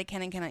terms that I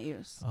can and cannot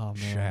use? Oh man.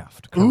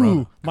 shaft. Ooh,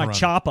 Corona. my Corona.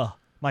 choppa.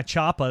 My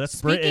choppa. That's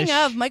Speaking British.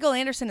 of, Michael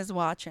Anderson is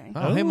watching.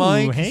 Oh, hey, Ooh,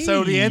 Mike. hey.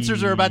 So the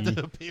answers are about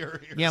to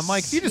appear here. Yeah,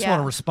 Mike, if you just Yeah.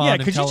 want to respond Yeah,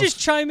 and could you tell just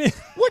us, chime in?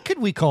 what could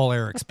we call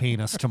Eric's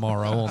penis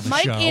tomorrow on the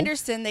Mike show?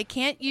 Anderson, they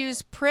can't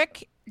use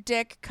prick,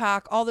 dick,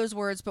 cock, all those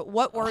words, but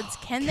what words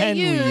can Can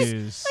they we use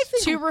use?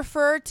 to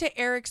refer to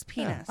Eric's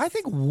penis? I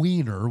think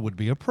wiener would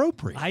be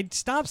appropriate. I'd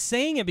stop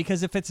saying it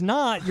because if it's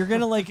not, you're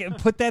gonna like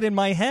put that in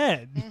my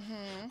head.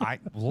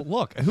 Well,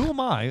 look, who am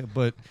I?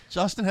 But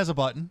Justin has a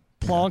button.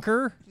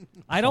 Plonker.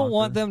 I don't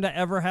want Plonker. them to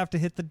ever have to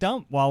hit the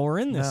dump while we're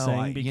in this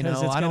No, thing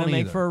because it's I gonna don't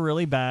make either. for a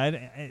really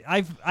bad.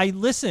 I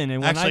listen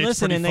and when Actually, I it's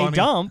listen pretty and they funny.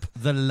 dump,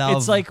 the love,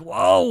 it's like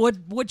whoa,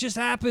 what just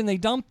happened? They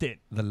dumped it.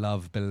 the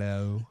love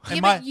below. yeah,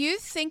 And but you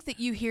think that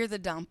you hear the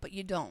dump, but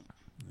you don't.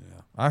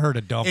 I heard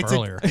a dump It's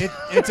earlier.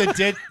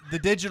 the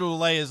digital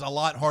delay is a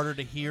lot harder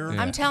to hear.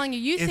 Yeah. I'm telling you,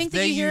 you If think that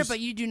they you hear use- it, but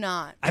you do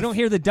not. I don't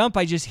hear the dump.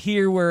 I just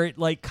hear where it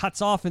like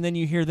cuts off, and then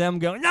you hear them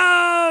go,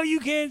 "No, you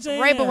can't say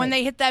Right, that." but when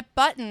they hit that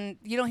button,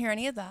 you don't hear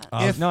any of that.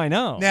 If- no, I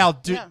know. Now,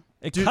 Yeah.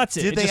 It cuts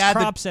it. Did It they just add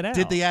crops it out.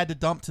 Did they add the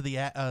dump to the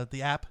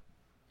app?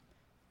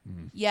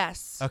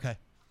 Yes. Okay.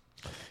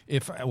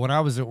 When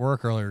I was at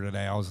work earlier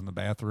today, I was in the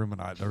bathroom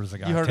and there was a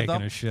You guy heard a taking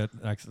dump? a shit,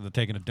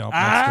 taking a dump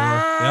next door.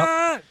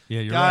 Ah! Yep. Yeah,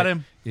 you're Got right.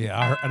 him.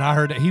 Yeah, I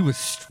heard that he was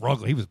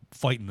struggling. He was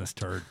fighting this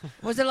turd.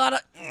 Was it a lot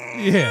of?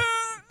 Yeah.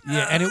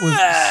 Yeah, and it was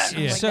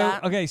Like So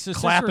that? okay, so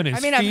clapping his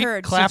I mean, I've feet,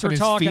 heard. clapping Since his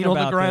we're talking feet on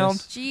the about ground.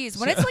 this- Jeez,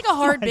 when it's like a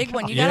hard big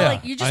one, you God. gotta Yeah,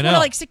 like you just I want to know.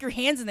 like stick your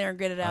hands in there and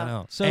get it out. I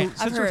know. So And-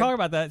 since we're heard. talking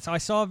about that, so I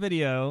saw a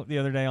video the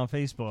other day on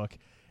Facebook,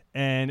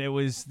 and it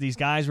was these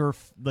guys were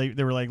they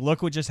were like,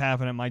 "Look what just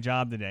happened at my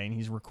job today," and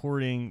he's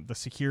recording the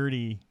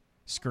security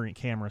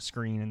camera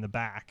screen in the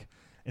back.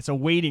 It's a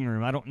waiting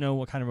room. I don't know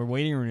what kind of a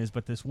waiting room it is,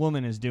 but this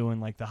woman is doing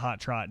like the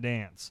hot trot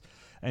dance,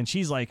 and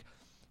she's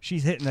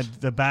hitting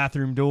the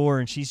bathroom door,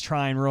 and she's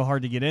trying real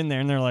hard to get in there,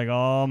 and they're like,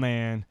 "Oh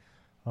man."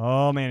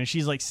 And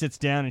she's like sits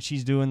down and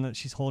she's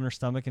holding her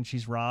stomach and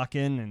she's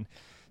rocking, and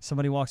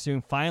somebody walks through,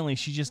 and finally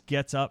she just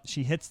gets up.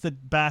 She hits the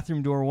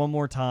bathroom door one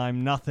more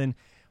time, nothing.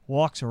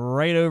 Walks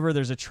right over.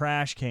 There's a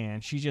trash can.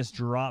 She just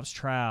drops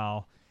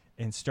trowel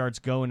and starts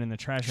going in the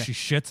trash can. She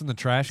shits in the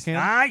trash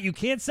can. You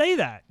can't say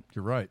that.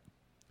 You're right.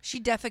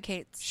 She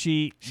defecates.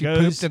 She pooped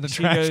goes in the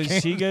she trash goes,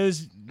 can. She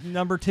goes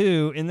number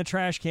 2 in the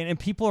trash can, and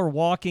people are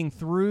walking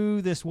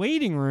through this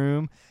waiting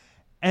room,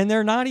 and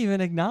they're not even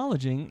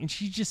acknowledging. And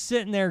she's just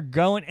sitting there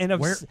going. And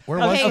Where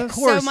was Okay, of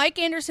course, so Mike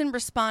Anderson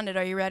responded.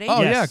 Are you ready?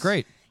 Oh Yes. yeah,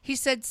 great. He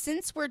said,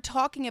 since we're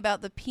talking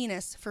about the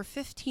penis for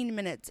 15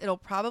 minutes, it'll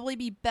probably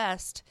be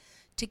best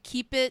to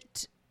keep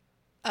it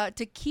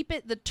to keep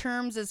the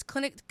terms as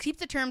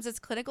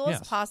clinical as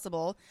Yes.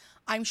 possible.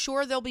 I'm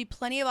sure there'll be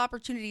plenty of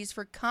opportunities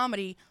for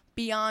comedy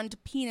beyond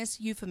penis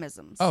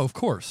euphemisms. Oh, of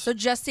course. So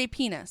just say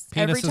penis,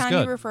 Penis every is time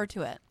good. you refer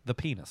to it. The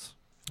penis.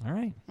 All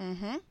right.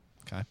 Mm-hmm.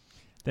 Okay.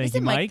 Thank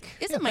you, Mike.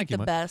 Isn't Mike you, the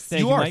Mike. best?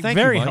 Thank You you, are. Mike. Thank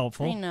you, Very Mike.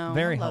 helpful. I know.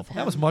 Very I love helpful. him.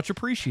 That was much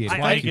appreciated.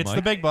 I- Thank you, It's Mike.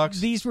 the big bucks.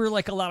 These were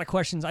like a lot of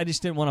questions. I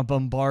just didn't want to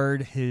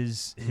bombard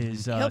his.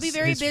 He'll be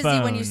very his busy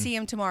phone. when you see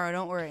him tomorrow.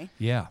 Don't worry.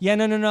 Yeah. Yeah,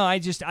 no.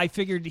 I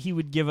figured he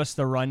would give us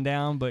the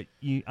rundown, but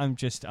yeah. Let me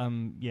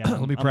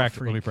I'm a practice.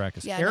 Let me freak.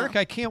 practice. Yeah, Eric,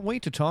 no. I can't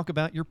wait to talk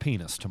about your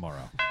penis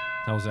tomorrow.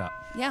 How was that?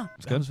 Yeah.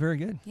 That was very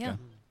good. Yeah.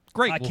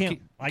 Great. I We'll can't-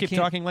 keep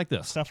talking like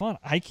this. Stefan,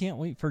 I can't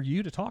wait for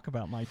you to talk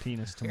about my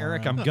penis tomorrow.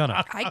 Eric, I'm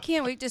gonna. I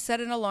can't wait to set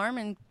an alarm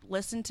and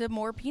listen to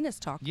more penis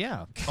talk.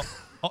 Yeah.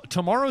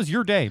 Tomorrow's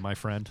your day, my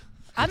friend.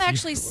 I'm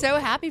actually so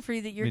happy for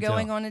you that you're Me too.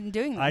 going on and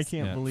doing this. I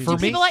can't Yeah. believe For Do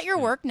it. me- people at your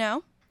work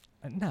know?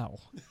 No.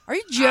 Are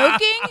you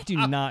joking? Do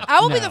not. I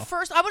will be no. the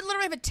first. I would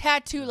literally have a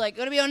tattoo like,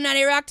 going to be on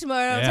 90 Rock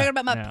tomorrow. Yeah. Talking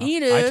about my No.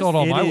 penis. I told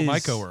all It my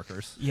is-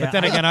 coworkers. Yeah. But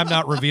then again, I'm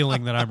not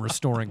revealing that I'm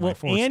restoring my Well,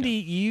 foreskin. Andy,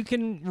 you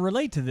can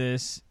relate to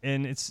this,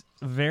 and it's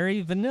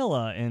very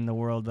vanilla in the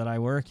world that I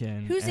work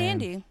in. Who's and-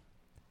 Andy?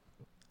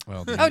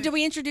 Well, Oh, did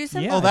we introduce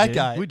him? Yeah, Oh, I that did.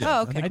 guy. we did.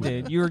 Oh, okay. I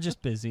did. You were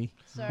just busy.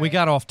 Sorry. We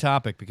got off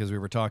topic because we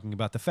were talking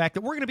about the fact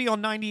that we're going to be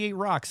on 98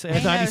 Rocks at I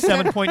know.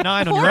 97.9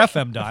 on your Poor-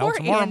 FM dial poor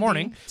tomorrow Andy.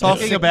 morning.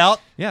 Talking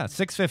about Yeah,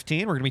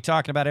 6:15. We're going to be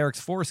talking about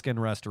Eric's foreskin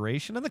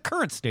restoration and the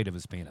current state of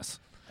his penis.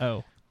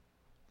 Oh,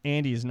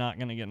 Andy is not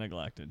going to get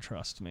neglected.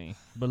 Trust me.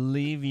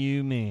 Believe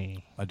you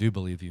me. I do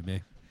believe you,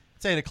 me.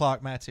 it's 8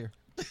 o'clock. Matt's here.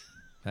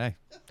 Hey.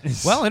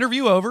 Well,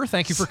 interview over.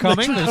 Thank you for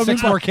coming. There's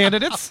 6 more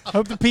candidates.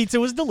 Hope the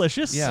pizza was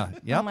delicious. Yeah.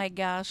 Yep. Oh my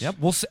gosh. Yep.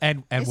 We'll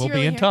and Is we'll he be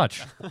really in here?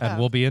 touch. And Oh.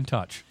 we'll be in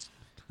touch.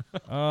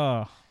 Oh.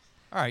 All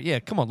right. Yeah.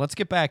 Come on. Let's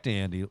get back to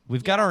Andy.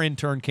 We've got our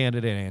intern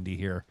candidate Andy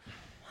here.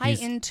 Hi, He's-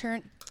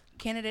 intern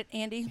candidate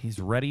Andy. He's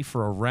ready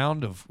for a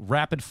round of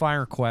rapid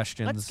fire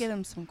questions. Let's give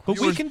him some But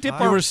questions. we can dip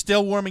We our were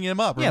still warming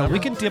him up. yeah. Remember? We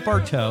can dip our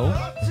toe.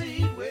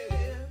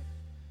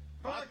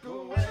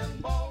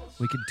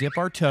 We can dip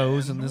our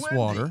toes in this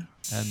water.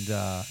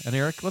 And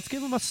Eric, let's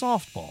give him a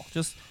softball.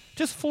 Just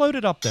float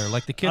it up there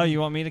like the kid. Oh, you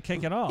want me to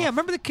kick it off? Yeah,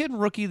 remember the kid in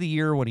Rookie of the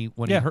Year when he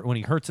Yeah.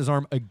 hurts his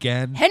arm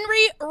again?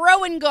 Henry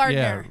Rowan Yeah,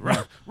 Gardner.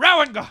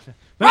 Rowan Gardner.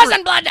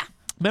 Rosenblatt.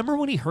 Remember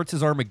when he hurts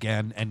his arm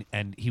again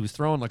and he was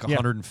throwing like Yeah.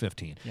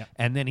 115, Yeah.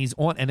 and then he's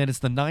on, and then it's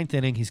the 9th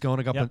inning. He's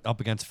going up Yep. up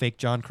against fake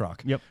John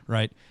Kruk. Yep.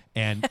 Right.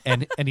 And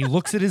he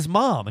looks at his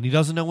mom and he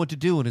doesn't know what to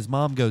do. And his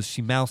mom goes,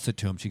 she mouths it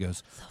to him. She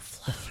goes,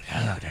 the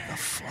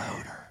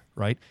floater.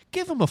 Right.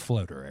 Give him a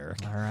floater, Eric.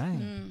 All right.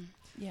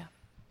 Yeah.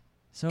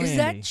 So Is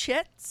Andy, that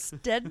Chet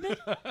Stedman?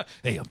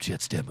 Hey, I'm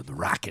Chet Stedman, the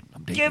Rocket.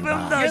 I'm dating give your him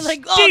mom. the You're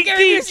like, oh, stinky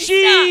Gary, you stop.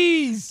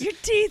 cheese. Your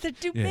teeth are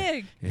too Yeah.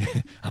 big.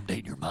 Yeah. I'm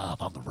dating your mom.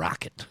 I'm the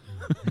Rocket.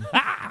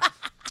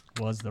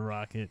 Was the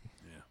rocket.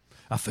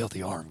 I felt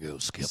the arm go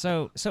skip.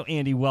 So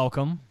Andy,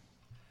 welcome.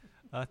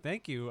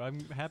 Thank you.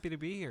 I'm happy to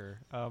be here.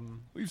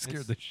 We've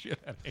scared the shit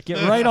out of you.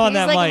 Get right on He's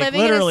that like mic. living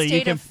Literally, in a you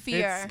state can of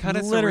fear. It's kind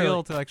of Literally.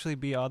 surreal to actually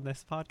be on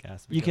this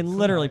podcast. you can because-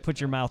 literally put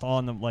your mouth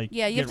on them like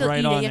Yeah, you have get to right eat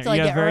it. on You have to, there. like,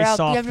 You get have very right out.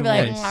 soft You have to be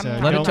like, voice, "Mwah, so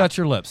mwah, Let mwah." it touch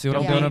your lips. See what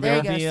I'm Yeah, doing over there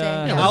here? you go, Be, say it.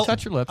 Yeah, Yeah, let I'll- it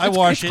touch your lips. I It's-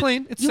 wash it's it.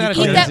 clean. It's You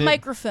sanitized. eat that it.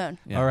 microphone.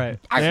 Yeah. All right,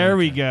 Arf. there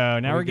we go.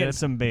 Now Are we're we getting good?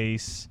 some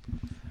bass.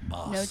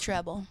 Boss. No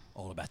trouble.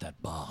 All about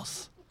that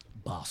boss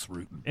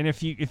rooting. And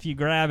if you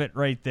grab it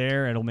right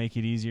there, it'll make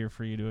it easier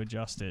for you to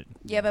adjust it.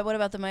 Yeah, but what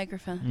about the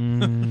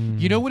microphone?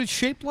 You know what it's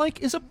shaped like?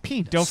 Is a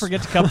penis. Don't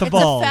forget to cup the It's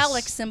balls. a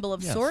phallic symbol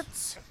of Yes.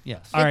 sorts.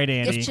 Yes. All right,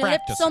 Get Andy. your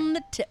lips on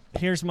the tip.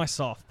 Here's my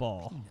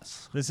softball.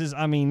 Yes.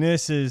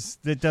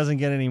 That doesn't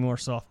get any more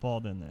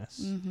softball than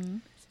this. Mm-hmm.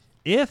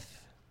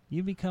 If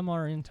you become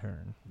our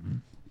intern,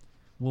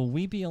 will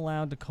we be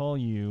allowed to call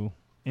you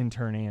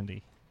Intern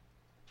Andy?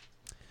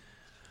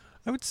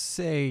 I would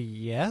say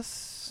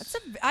yes.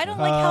 I don't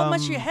like how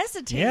much you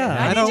hesitated. yeah.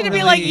 I I need don't you to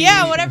be like, really-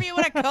 yeah, whatever you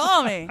want to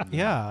call me.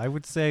 Yeah, I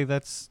would say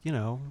that's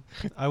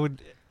I would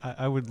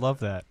love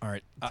that. All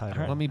right.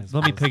 Title, Let me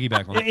I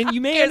piggyback on that. And you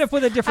may end up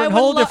with a different, I would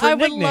whole lo- different I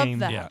would love nickname.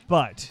 that. Yeah.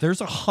 But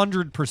There's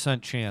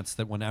 100% chance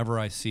that whenever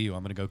I see you,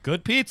 I'm going to go,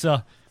 good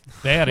pizza,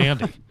 bad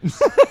Andy.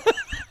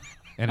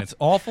 And it's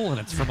awful, and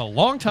it's from a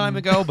long time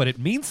ago, but it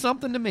means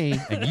something to me,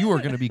 and you are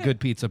going to be good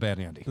pizza, bad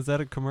Andy. Is that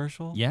a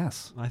commercial?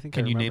 Yes. I think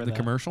Can I you name remember the that.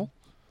 commercial?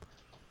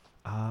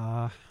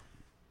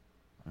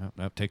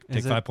 No, take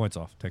Is 5 it- points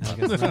off. Take I 5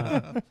 guess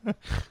points. not.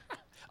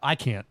 I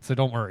can't, so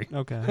don't worry.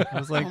 Okay. I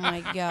was like, Oh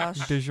my gosh.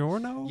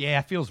 DiGiorno? Yeah,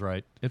 it feels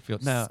right. It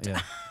feels no,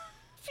 yeah,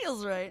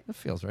 Feels right. it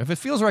feels right. If it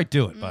feels right,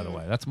 do it. By the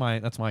way, that's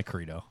my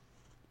credo.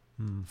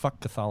 Fuck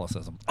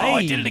Catholicism.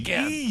 Hey,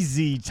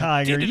 Easy,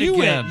 Tiger. did it You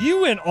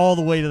again. went all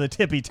the way to the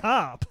tippy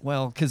top.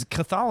 Well, because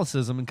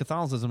Catholicism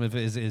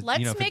is Let's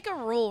you know, make a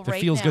rule if it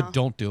right feels now. good,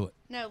 don't do it.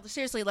 No,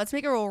 seriously, let's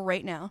make a rule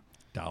right now.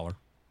 $1.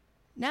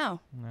 No.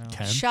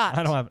 Ken? Shot.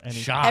 I don't have any.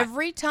 Shot.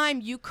 Every time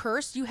you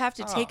curse, you have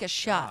to take a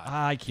shot.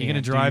 I can't. You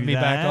gonna drive do me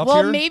back that. up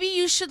Well, here? maybe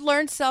you should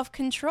learn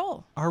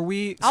self-control. Are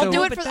we? I'll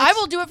do it but for. I that's-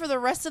 will do it for the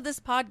rest of this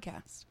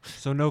podcast.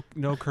 So no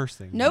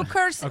cursing. No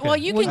curse. Okay. Well,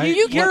 you Well, can.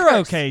 You can you're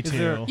curse. okay Is too.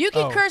 there- You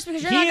can Oh. curse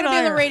because you're He not and going to be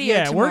on I the are- radio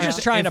Yeah, tomorrow. we're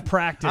just trying to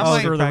practice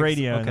might for the practice-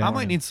 radio. okay. in the I might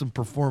morning. need some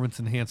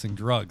performance-enhancing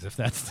drugs if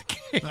that's the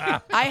case.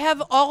 I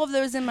have all of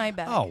those in my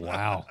bag. Oh,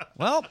 wow.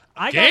 Well,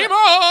 Game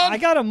on! I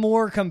got a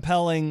more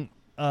compelling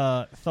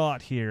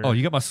thought here. Oh,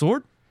 you got my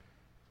sword?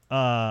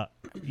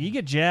 You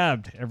get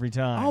jabbed every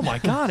time. Oh, my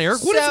God,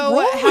 Eric. What is So,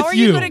 wrong how with are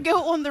you? going to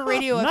go on the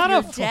radio if not you're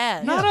a fu-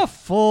 dead? Not a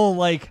full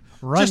run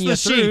Just you the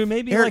through. sheep.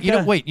 Maybe Eric, like you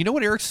a, know, wait. You know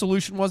what Eric's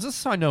solution was? This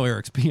is how I know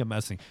Eric's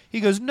PMSing. He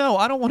goes, no,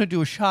 I don't want to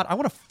do a shot. I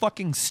want to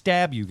fucking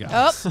stab you guys.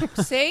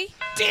 Oh, see?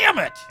 Damn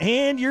it!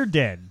 and you're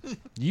dead.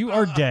 You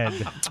are dead.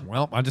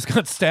 Well, I just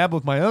got stabbed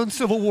with my own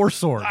Civil War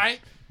sword.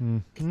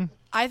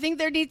 I think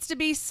there needs to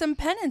be some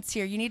penance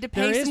here. You need to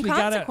There pay is. some We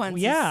gotta.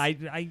 consequences. Yeah. I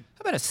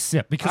How about a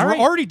sip? Because All we're right.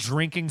 already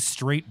drinking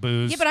straight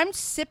booze. Yeah, but I'm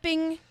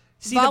sipping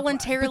See,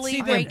 voluntarily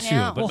but see, right too,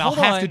 now. but Well, I'll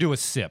hold have on. to do a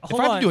sip. If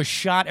Hold I have on. to do a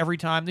shot every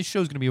time, this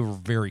show's going to be over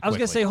very quickly. was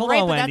gonna say, hold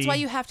right, on, but Wendy. that's why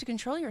you have to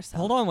control yourself.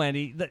 Hold on,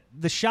 Wendy.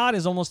 The shot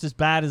is almost as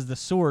bad as the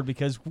sword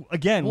because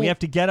again we have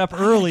to get up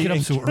early. Get up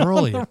and so get on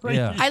early. the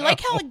radio. Yeah. I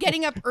like how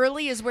getting up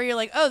early is where you're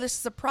like, oh, this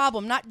is a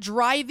problem, not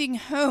driving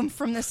home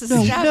from this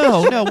No,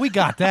 establishment. no, we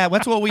got that.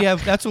 That's what we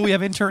have. That's what we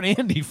have intern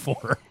Andy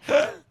for.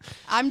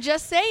 I'm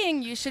just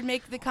saying you should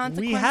make the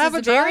consequences have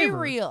a very driver.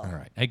 real. All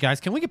right, hey guys,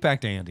 can we get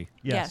back to Andy?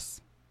 Yes.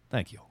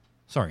 Thank you.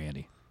 Sorry,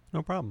 Andy.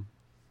 No problem.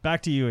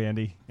 Back to you,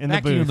 Andy. In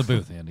Back the to booth. you in the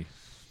booth, Andy.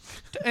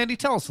 Andy,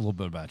 tell us a little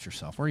bit about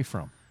yourself. Where are you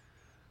from?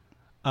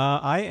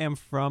 I am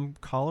from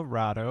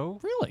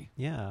Colorado. Really?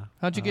 Yeah.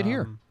 How'd you get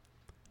here?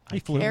 He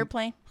flew.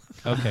 Airplane.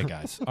 Okay,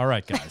 guys. All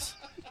right, guys.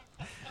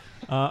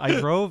 I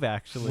drove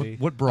actually.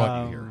 What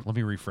brought you here? Let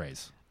me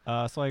rephrase.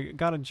 So I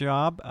got a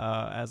job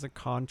as a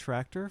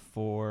contractor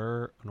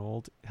for an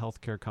old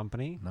healthcare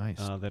company. Nice.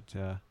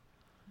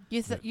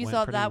 You That you went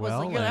thought pretty that was well,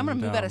 like, you're like, I'm going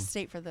to and, move out of um,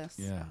 state for this.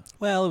 Yeah.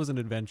 Well, it was an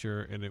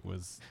adventure, and it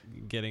was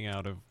getting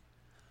out of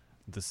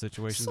the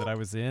situation that I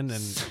was in,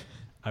 and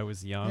I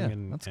was young Yeah,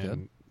 and, that's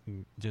and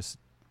just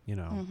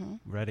Mm-hmm.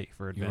 ready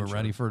for You adventure. were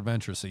ready for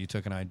adventure, so you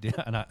took an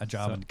idea, a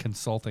job So- in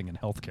consulting and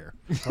healthcare.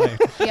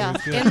 Yeah,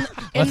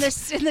 in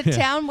the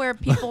town where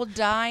people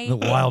die The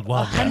wild,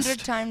 wild 100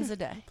 west. times a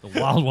day. The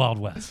wild, wild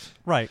west.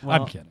 Right.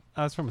 Well, I'm kidding.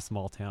 I was from a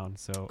small town,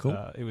 so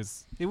Cool. it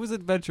was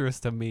adventurous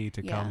to me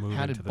to Yeah. come move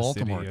How into did the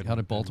Baltimore? city. How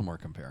did Baltimore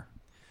compare?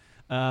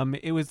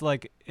 It was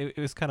like it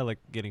was kind of like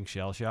getting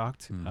shell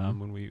shocked Mhm.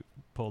 when we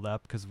pulled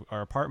up because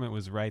our apartment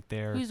was right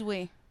there. Who's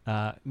we?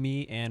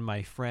 Me and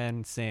my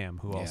friend Sam,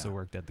 who also Yeah.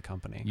 worked at the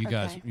company. You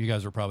Okay.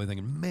 guys were probably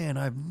thinking, "Man,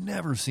 I've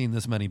never seen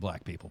this many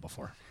black people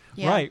before."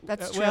 Yeah, Right.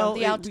 that's true. Well,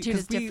 the altitude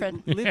is 'cause we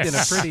different. lived in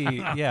a pretty,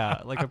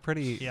 like a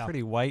pretty, Yeah.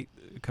 pretty white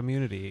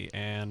community,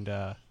 and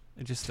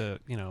just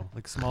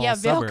like small. Yeah,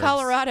 Vail, suburbs.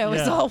 Colorado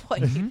is Yeah. all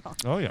white people.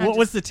 Oh yeah. What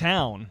was the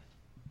town?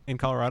 in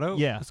Colorado.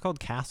 Yeah. It's called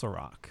Castle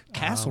Rock.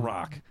 Castle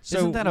Rock. so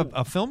Isn't that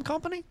a film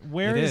company?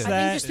 Where It is is.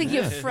 I think that?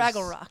 you're thinking of is.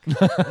 Fraggle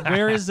Rock.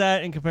 Where is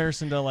that in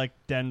comparison to like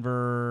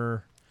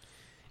Denver?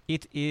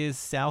 It is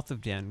south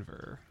of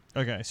Denver.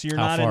 Okay, so you're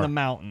How not in far? the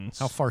mountains.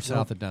 How far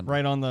south of Denver?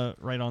 Right on the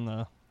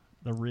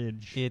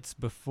ridge. It's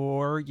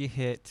before you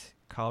hit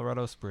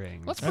Colorado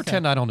Springs. Let's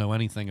pretend I don't know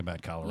anything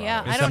about Colorado. Yeah,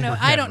 I except don't know. where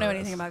I don't know Denver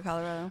anything is. about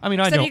Colorado. I mean,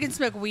 I Except know- you can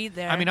smoke weed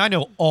there. I mean, I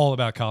know all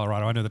about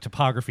Colorado. I know the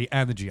topography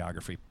and the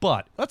geography.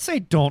 But let's say I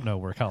don't know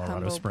where Colorado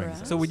Humble Springs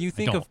brag. is. So when you I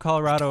think don't. of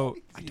Colorado,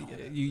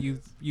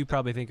 you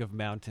probably think of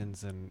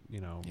mountains and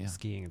Yeah.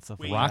 skiing and stuff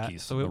The like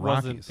Rockies, that. So the it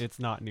wasn't. Rockies. It's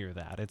not near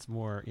that. It's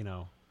more.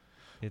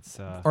 It's.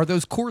 Are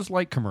those Coors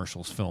Light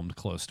commercials filmed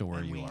close to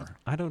where you are?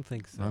 I don't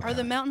think so. Are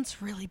the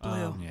mountains really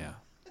blue?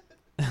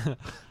 Yeah.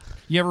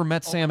 You ever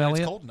met Sam It's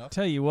Elliott? cold enough.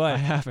 Tell you what, I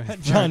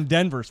haven't. John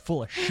Denver's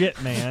full of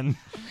shit, man.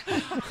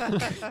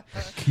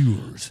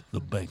 Coors, the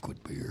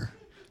banquet beer.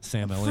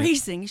 Sam Elliott.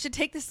 Freezing. You should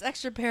take this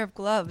extra pair of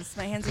gloves.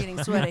 My hands are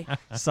getting sweaty.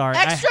 Sorry,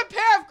 Extra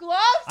pair of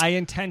gloves? I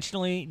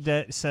intentionally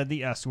said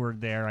the S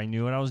word there. I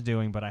knew what I was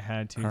doing, but I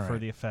had to All for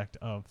right. the effect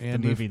of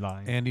Andy, the movie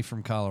line. Andy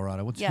from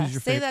Colorado. Yeah, who's your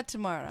say favorite? that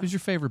tomorrow. Who's your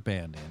favorite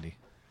band, Andy?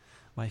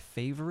 My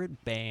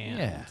favorite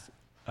band.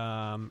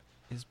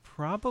 Is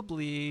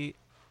probably.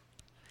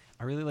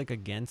 I really like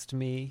Against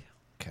Me.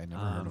 Okay,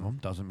 never heard of them.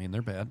 Doesn't mean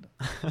they're bad.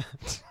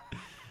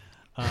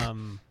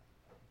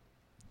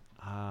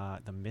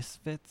 The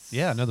Misfits.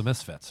 Yeah, no, the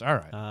Misfits. All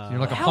right. You're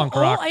like a how punk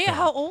old, rock yeah, fan.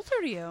 how old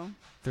are you?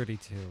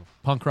 32.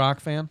 Punk rock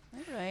fan?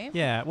 All right.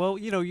 Yeah, well,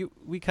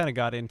 we kind of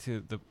got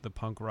into the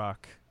punk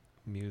rock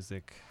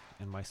music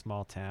in my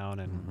small town,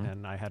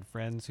 and I had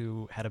friends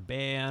who had a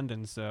band,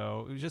 and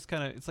so it was just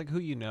kind of, it's like who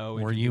you know.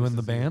 Were you in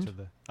the introduces band?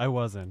 to I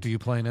wasn't. Do you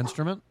play an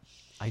instrument?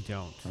 I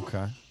don't.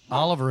 Okay.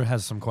 Oliver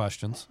has some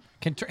questions.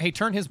 Hey,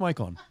 turn his mic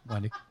on,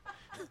 Wendy.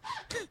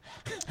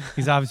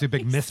 He's obviously a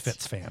big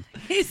Misfits fan.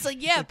 He's like,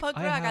 yeah, punk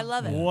I rock. I have-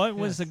 love it. What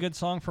was a good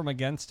song from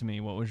Against Me?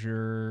 What was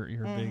your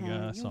big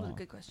Ooh, song?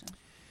 good question.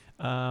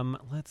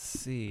 Let's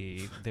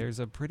see. There's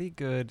a pretty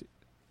good.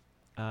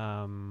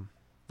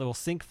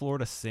 Sync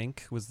Florida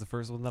Sync was the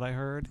first one that I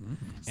heard.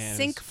 And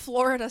Sync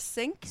Florida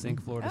Sync?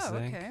 Sync Florida Oh,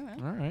 Sync. okay.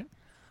 Well. All right.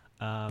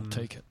 Um,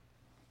 Take it.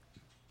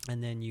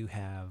 And then you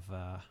have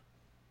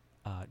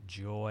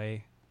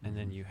Joy, and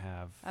then you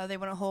have Oh, they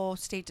want a whole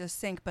state to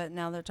sync, but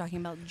now they're talking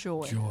about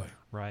joy.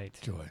 right.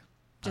 Joy.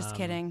 Just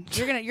kidding.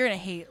 You're gonna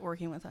hate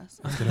working with us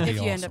It's gonna if be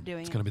you end awesome. up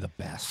doing It's it. gonna be the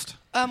best.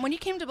 When you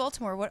came to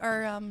Baltimore, what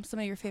are some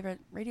of your favorite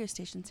radio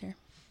stations here?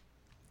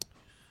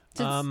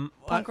 Since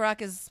punk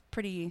rock is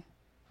pretty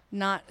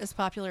not as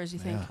popular as you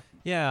think.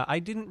 Yeah, I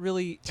didn't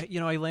really,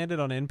 I landed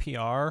on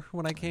NPR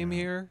when I came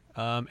here,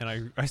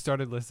 and I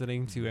started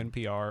listening to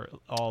NPR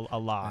a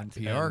lot.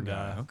 NPR and,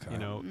 guy,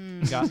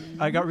 okay.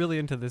 I got really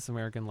into This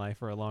American Life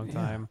for a long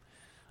time,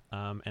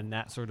 and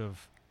that sort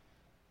of,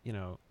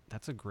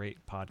 that's a great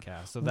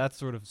podcast. So that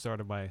sort of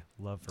started my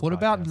love for What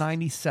about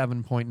podcasts.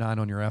 97.9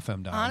 on your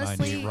FM dial?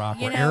 Honestly, 98 Rock,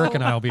 you where know- Eric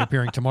and I will be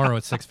appearing tomorrow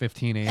at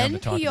 6:15 a.m. to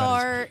talk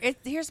about his...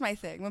 Here's my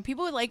thing. When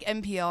people like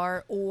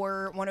NPR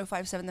or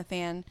 105.7 The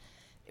Fan,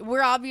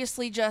 we're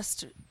obviously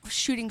just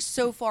shooting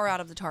so far out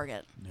of the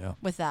target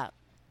with that.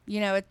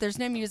 There's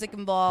no music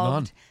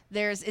involved.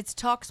 None. It's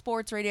talk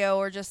sports radio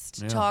or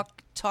just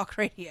talk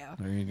radio.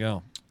 There you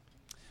go.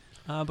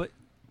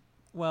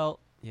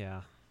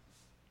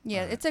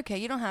 Yeah, it's okay.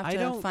 You don't have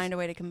to find a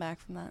way to come back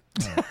from that.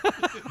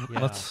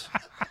 Let's.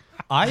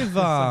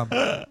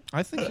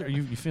 I think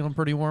you feeling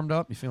pretty warmed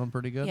up. You feeling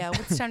pretty good? Yeah,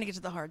 well, it's time to get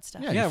to the hard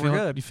stuff. Yeah, we're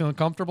good. You feeling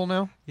comfortable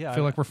now? Yeah,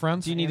 Feel like we're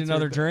friends? Do you need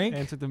another drink?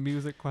 Answer the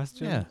music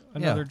question. Yeah.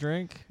 Another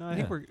drink? No, I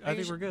think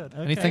we're good.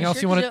 Okay. Anything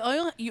else you want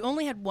to? You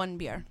only had one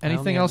beer.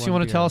 Anything else you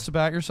want to tell us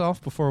about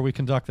yourself before we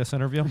conduct this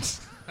interview?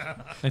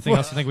 Anything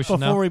else you think we should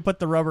know? Before we put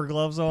the rubber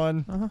gloves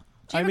on?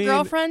 Do you have a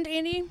girlfriend,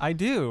 Andy? I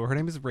do. Her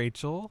name is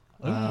Rachel.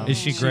 Is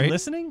she great?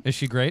 Listening? Is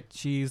she great?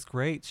 She's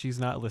great. She's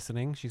not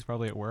listening. She's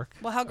probably at work.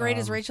 Well, how great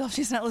is Rachel if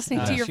she's not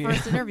listening to your she-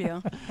 first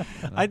interview?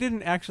 I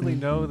didn't actually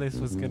know this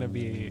was going to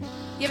be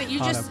Yeah, but you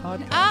on just a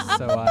podcast,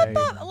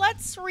 so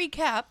let's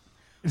recap.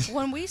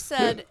 When we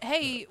said,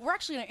 "Hey, we're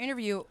actually going to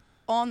interview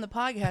on the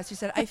podcast," you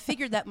said, "I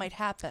figured that might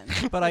happen."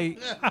 But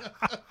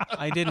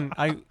I didn't.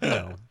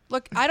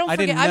 Look, I don't I forget.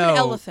 didn't I'm know, an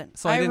elephant.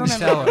 so I didn't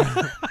remember. tell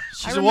her.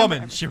 She's I a remember woman.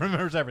 everything. She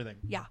remembers everything.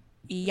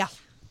 Yeah.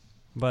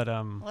 But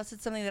Unless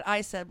it's something that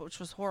I said, which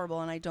was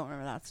horrible, and I don't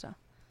remember that stuff.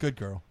 Good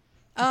girl.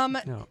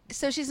 no.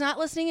 So she's not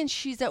listening, and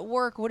she's at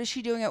work. What is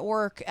she doing at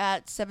work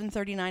at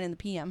 7:39 in the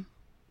p.m.?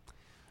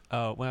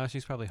 Oh well,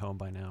 she's probably home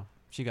by now.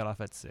 She got off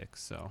at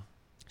 6, so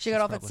She got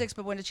She's off at probably- 6,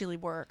 but when did she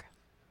leave work?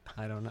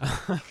 I don't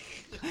know.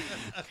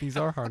 These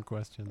are hard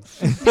questions.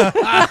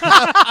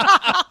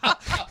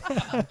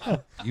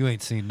 You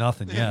ain't seen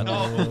nothing yet.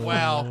 Oh,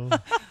 wow.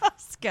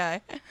 This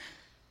guy.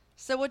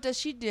 So what does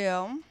she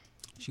do?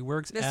 She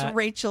works This at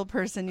Rachel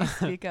person you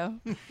speak of.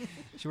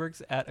 She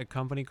works at a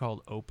company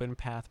called Open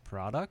Path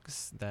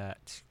Products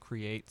that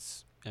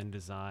creates and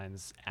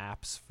designs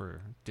apps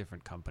for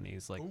different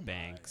companies like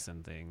banks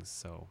and things.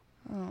 So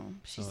Oh,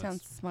 she So sounds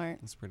it's- smart.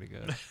 it's pretty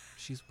good.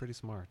 She's pretty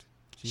smart.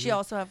 She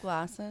also have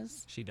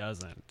glasses. She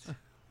doesn't.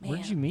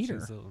 Where'd you meet her?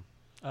 She's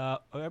I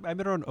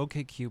met her on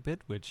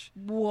OkCupid, which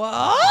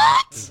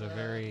What? is a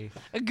very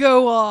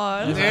Go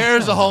on.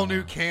 There's a whole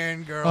new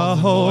Karen girl. A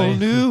whole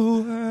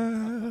new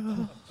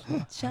world.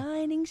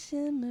 Shining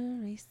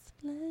shimmery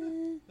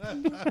splendor.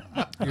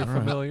 you're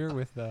familiar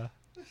with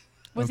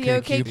With the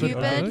OK OkCupid?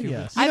 Cupid?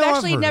 Yes. I've You know, I've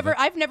actually heard of never it.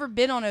 I've never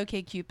been on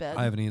OK Cupid.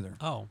 I haven't either.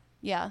 Oh,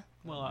 Yeah.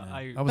 well,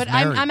 I was But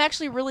married. I'm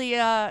actually really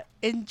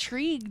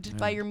intrigued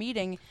by your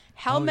meeting.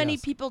 How Oh, many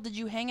yes. people did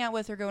you hang out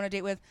with or go on a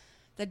date with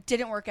that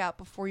didn't work out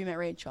before you met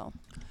Rachel?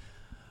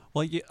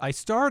 well, I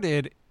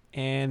started,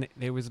 and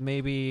there was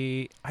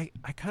maybe I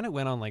kind of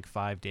went on like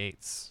 5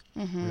 dates,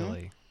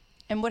 really.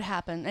 And what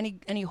happened?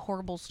 Any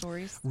horrible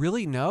stories?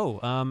 Really,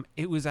 no.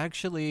 It was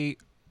actually,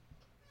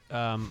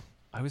 I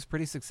was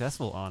pretty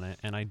successful on it,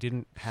 and I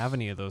didn't have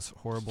any of those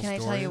horrible Can I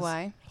stories. tell you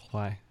why?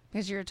 Why?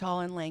 Because you're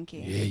tall and lanky.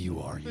 Yeah, you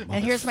are. You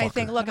And here's my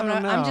thing. Look, I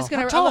I'm don't just know.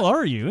 gonna. How tall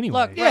are you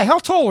anyway? Look, Yeah, how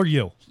tall are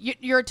you?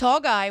 You're a tall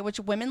guy, which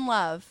women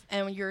love,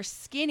 and you're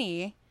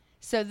skinny.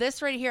 So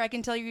this right here, I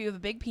can tell you have a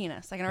big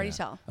penis. I can already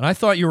tell. And I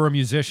thought you were a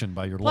musician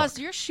by your Plus,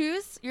 look. your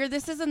shoes.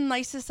 This is the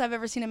nicest I've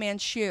ever seen a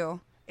man's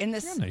shoe. In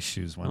this. You got nice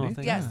shoes, Wendy.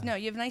 thank Yes. No,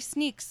 you have nice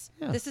sneaks.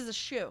 Yeah. This is a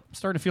shoe. I'm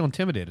starting to feel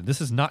intimidated. This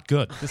is not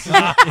good.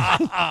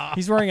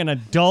 He's wearing an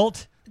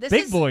adult This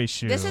big is, boy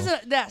shoe. This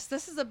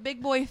is a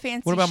big boy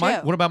fancy What about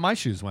shoe. my my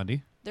shoes,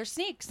 Wendy? They're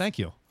sneaks. Thank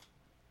you.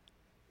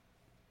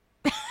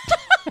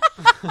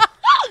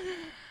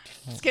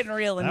 It's getting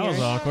real in that here. was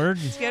awkward.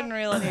 It's getting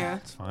real in here.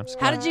 It's fine. I'm just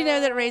How kidding. did you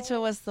know that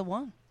Rachel was the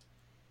one?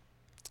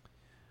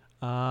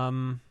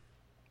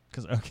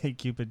 Because OK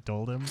Cupid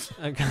told him.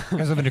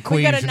 Because of an We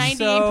equation. got a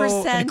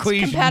 98%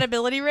 equation.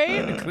 compatibility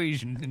rate.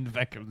 equation in the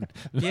back of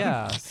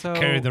Yeah. So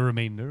carry the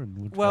remainder. And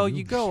we'll well, try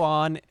you to- go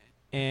on,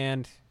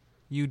 and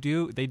they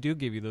do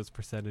give you those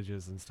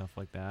percentages and stuff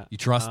like that. You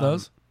trust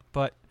those?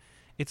 But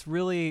it's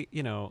really,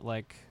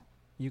 like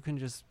you can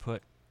just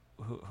put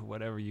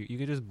whatever you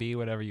can just be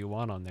whatever you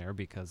want on there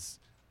because,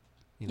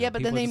 Yeah, but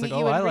people then are they just meet like,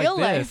 you oh, in I like real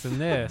this life.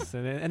 and this,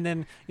 and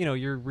then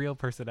your real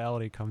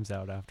personality comes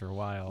out after a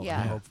while.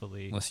 Yeah. And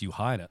hopefully, Unless you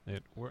hide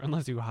it.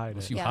 unless you hide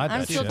Unless it. you Yeah, hide I'm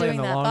that still shit. doing In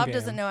the that. long Bob game.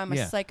 doesn't know I'm a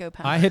Yeah.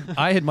 psychopath.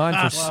 I hid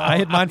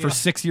mine for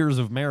 6 years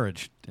of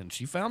marriage, and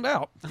she found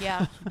out.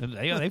 Yeah, And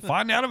they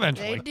find out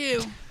eventually. they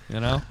do. You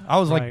know, I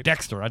was like Right.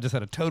 Dexter. I just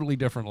had a totally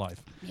different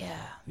life. Yeah.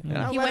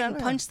 Yeah. He went and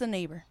punched the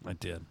neighbor. I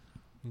did.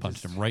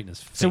 Punched him right in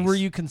his face. So were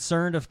you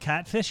concerned of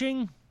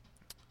catfishing?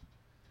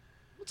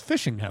 What's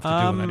fishing have to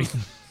do with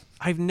anything?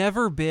 I've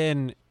never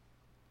been.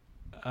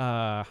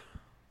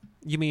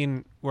 You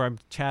mean where I'm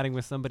chatting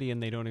with somebody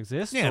and they don't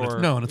exist? Yeah, or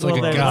no, and it's Well, like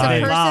a they- It's guy.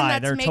 a person lie.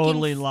 that's They're making,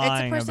 totally lying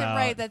It's a person, about-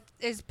 right, that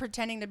is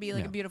pretending to be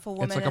like Yeah. a beautiful It's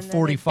woman. like a and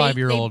then they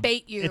 45-year-old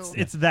bait you.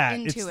 It's that.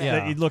 into It's it.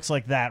 it looks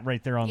like that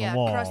right there on Yeah, the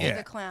wall. Krusty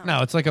the Clown.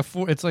 No, it's like a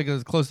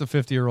close to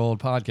 50-year-old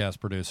podcast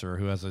producer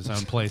who has his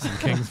own place in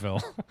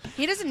Kingsville.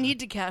 He doesn't need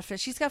to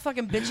catfish. He's got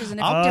fucking bitches in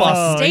I'm different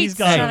busting- he's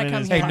states got trying him to in come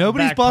his here. Hey,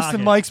 nobody's back busting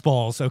pocket. Mike's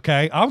balls,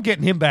 okay? I'm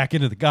getting him back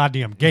into the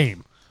goddamn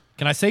game.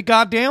 Can I say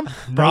goddamn?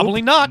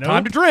 Probably not. Nope.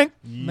 Time to drink.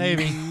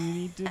 Maybe. You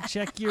need to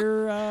check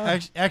your.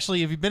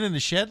 Actually, have you been in the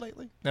shed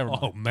lately? Never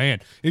mind. Oh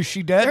man, is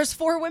she dead? There's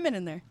 4 women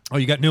in there. Oh,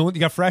 you got new ones? You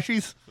got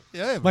freshies?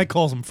 Yeah. Mike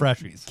calls them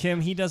freshies. Kim,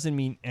 he doesn't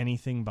mean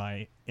anything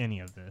by any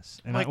of this.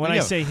 And Mike, when I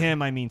yeah. say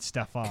him, I mean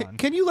Stefan.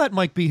 Can you let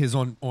Mike be his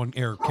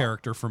on-air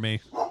character for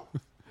me?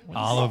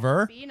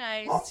 Oliver. Be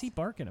nice. What's he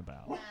barking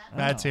about?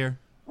 Matt's here.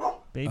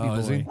 Baby Oh,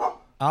 is boy. he?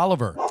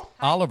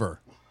 Oliver.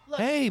 Look,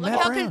 Hey, look Matt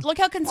how Brown. look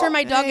how concerned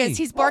my dog Hey. is.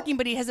 He's barking,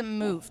 but he hasn't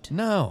moved.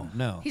 No.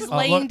 He's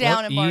laying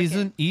down and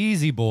barking.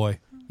 Easy boy.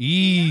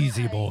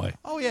 Easy boy.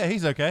 Oh yeah,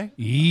 he's okay.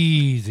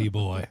 Easy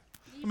boy.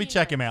 Let me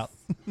check him out.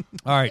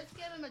 All right. Let's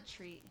give him a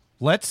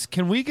treat.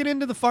 Can we get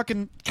into the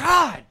fucking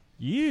God?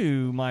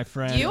 You, my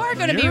friend. You are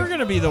gonna be- You're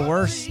gonna be the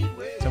worst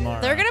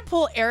tomorrow. They're gonna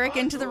pull Eric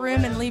into the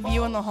room and leave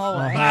you in the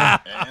hallway.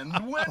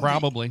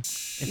 Probably.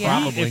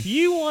 Yeah. If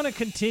you want to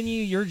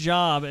continue your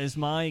job as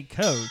my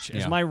coach,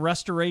 as Yeah. my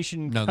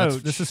restoration No,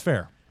 coach, this is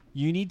fair.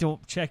 you need to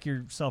check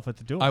yourself at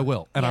the door. I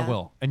will, and I Yeah.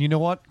 will. And you know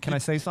what? Can I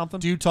say something?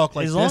 Do you talk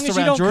like As long this as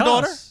you around don't your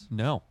daughter? cuss.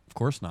 No, of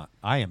course not.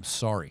 I am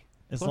sorry.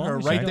 As Put long her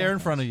as you right don't there in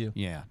cuss. front of you.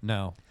 Yeah,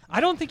 no. I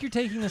don't think you're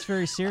taking this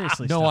very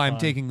seriously. No, I'm Stefan.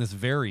 taking this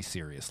very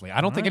seriously.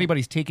 I don't think right.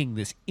 anybody's taking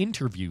this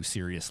interview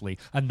seriously.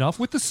 Enough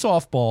with the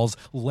softballs.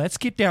 Let's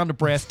get down to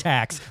brass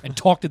tacks and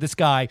talk to this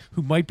guy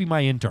who might be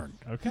my intern.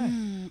 Okay.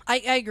 I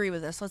agree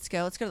with this. Let's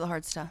go. Let's go to the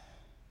hard stuff.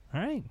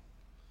 All right.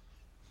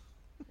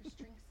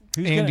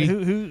 Who's Andy.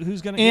 Gonna,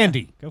 who's gonna? Andy.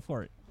 Yeah, go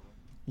for it.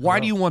 Why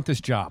do you want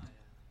this job?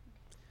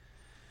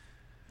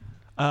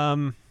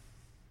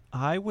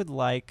 I would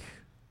like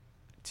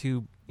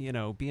to,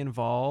 be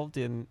involved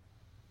in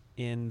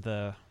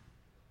the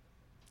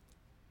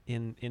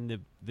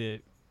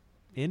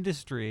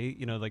industry,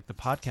 like the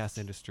podcast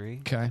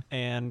industry. Okay.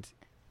 And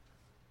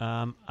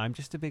I'm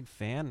just a big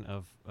fan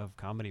of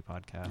comedy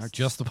podcasts.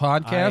 Just the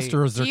podcast,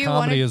 or is there Do you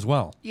comedy wanna- as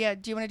well? Yeah.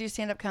 Do you want to do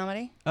stand-up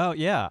comedy? Oh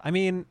yeah, I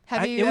mean,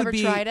 Have it you would ever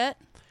be- tried it?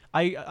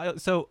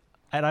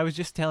 And I was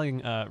just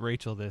telling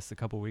Rachel this a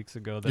couple weeks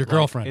ago. That Your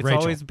girlfriend, it's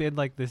Rachel. always been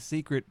like this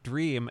secret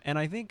dream, and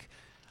I think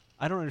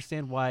I don't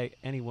understand why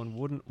anyone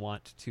wouldn't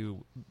want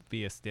to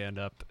be a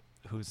stand-up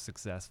who's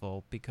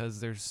successful,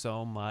 because there's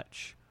so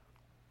much.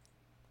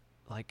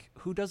 Like,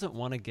 who doesn't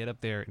want to get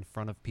up there in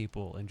front of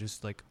people and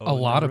just like A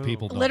lot of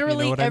people don't.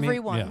 Literally what I mean?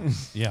 everyone.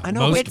 Yeah, yeah. I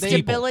know, Most It's people.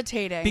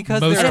 debilitating. Because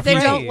Most they're and if they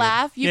don't afraid.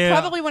 laugh, you Yeah.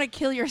 probably want to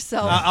kill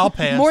yourself I'll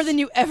pass. more than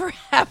you ever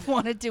have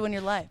wanted to in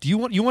your life. Do you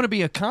want to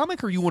be a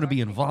comic, or you want to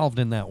be involved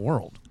in that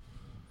world?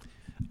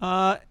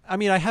 I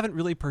mean, I haven't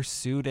really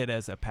pursued it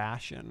as a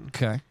passion.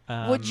 Okay.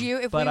 Would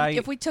you, but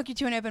if we took you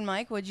to an open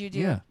mic, would you do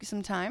Yeah.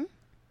 some time?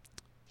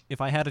 if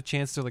I had a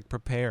chance to like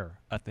prepare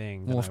a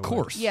thing, then Well, I of would.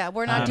 course. Yeah,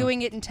 we're not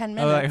doing it in 10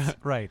 Oh, minutes.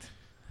 right.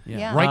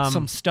 Yeah. Write Um,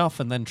 some stuff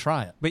and then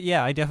try it. But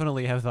yeah, I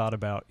definitely have thought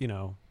about,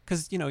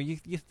 because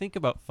you think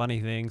about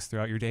funny things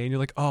throughout your day, and you're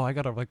like, oh, I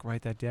gotta like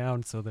write that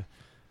down,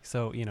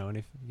 and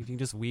if you can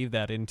just weave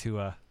that into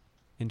a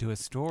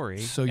story.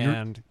 So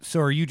and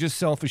are you just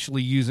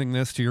selfishly using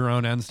this to your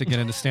own ends to get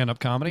into stand-up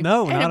comedy?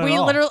 no, not And at we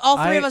all. literally,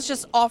 all three of us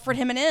just offered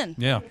him an in.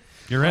 Yeah,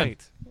 you're in.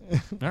 right.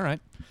 All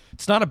right.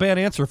 It's not a bad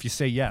answer if you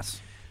say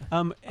yes.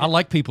 I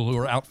like people who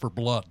are out for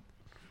blood.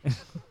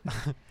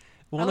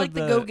 I like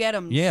the go get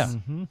 'em. Yeah.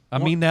 I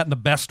mean that in the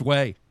best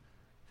way.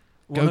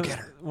 Go get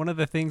her. One of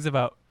the things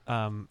about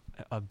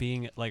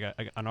being like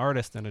an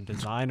artist and a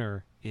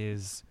designer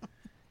is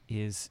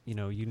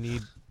you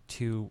need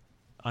to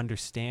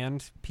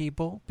understand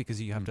people, because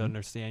you have to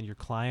understand your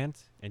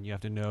client, and you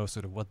have to know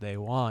sort of what they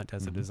want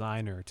as a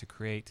designer to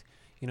create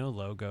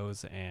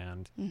logos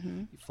and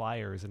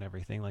flyers and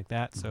everything like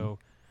that. So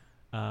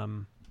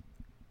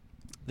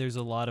there's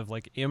a lot of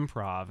like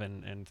improv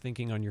and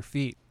thinking on your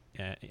feet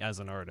as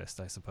an artist,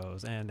 I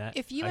suppose, and that,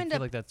 If you I end feel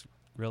up- like that's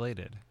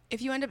related.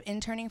 If you end up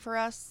interning for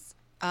us,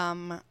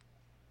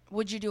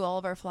 would you do all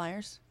of our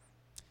flyers?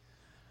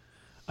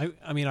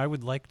 I mean, I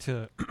would like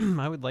to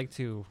I would like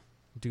to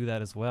do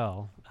that as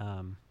well. So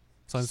I'm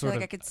I feel sort like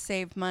of I could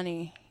save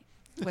money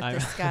with I'm-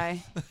 this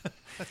guy.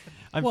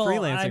 I'm Well,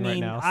 freelancing I right mean,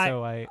 now, I-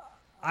 so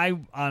I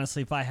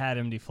honestly, if I had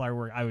MD Flyer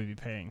work, I would be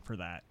paying for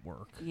that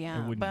work. Yeah,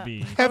 it wouldn't but-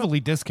 be. Heavily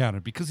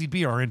discounted because he'd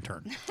be our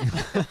intern.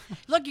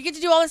 Look, you get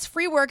to do all this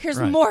free work. Here's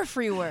Right. more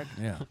free work.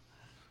 Yeah.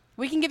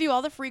 We can give you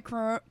all the free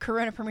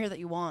Corona Premier that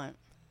you want.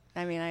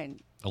 I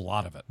mean, A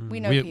lot of it. We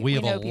know we, peop- we we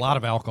have know a people. lot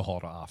of alcohol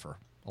to offer.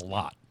 A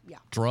lot. Yeah.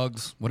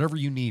 Drugs, whatever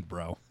you need,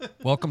 bro.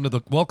 welcome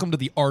to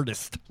the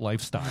artist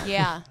lifestyle.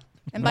 yeah.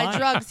 And by My-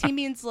 drugs, he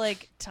means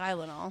like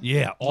Tylenol.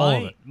 Yeah, all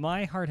of it.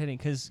 My hard hitting,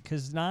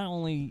 because not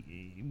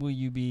only will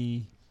you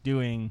be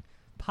doing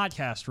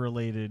podcast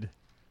related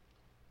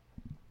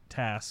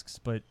tasks,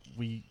 but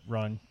we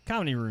run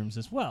comedy rooms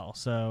as well.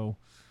 So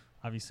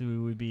obviously we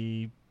would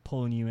be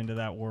pulling you into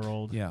that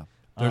world. Yeah.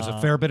 There's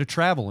a fair bit of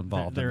travel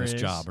involved in there this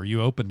is. job. Are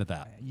you open to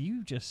that?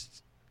 You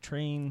just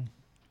train.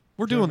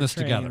 We're doing this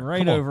train together. right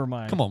Come on. over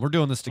my. Come on, we're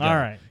doing this together. All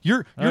right.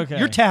 You're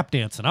Okay. tap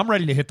dancing. I'm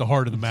ready to hit the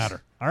heart of the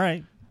matter. All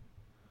right.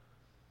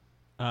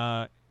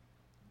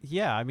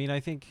 Yeah, I mean, I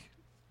think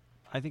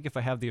if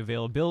I have the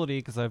availability,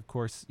 because I of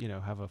course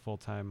have a full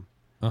time.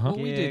 Uh-huh. Well,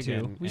 we do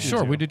too. We do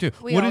Sure, too. we do too.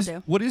 We What all is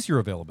do. what is your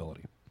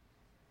availability?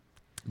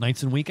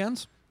 Nights and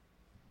weekends?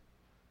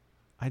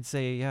 I'd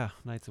say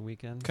nights and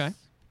weekends. Okay.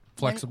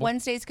 Flexible.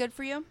 Wednesday's good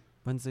for you?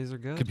 Wednesdays are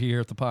good. Could be here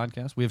at the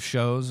podcast. We have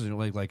shows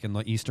like in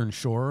the Eastern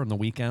Shore on the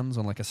weekends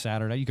on like a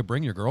Saturday. You could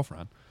bring your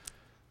girlfriend.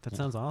 That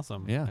sounds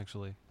awesome. Yeah.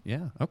 actually.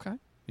 Yeah. Okay.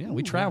 Yeah,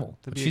 we Ooh, travel.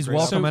 that'd But be a she's great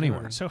welcome option.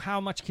 anywhere. So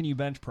how much can you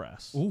bench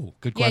press? Ooh,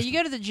 good Yeah, question. you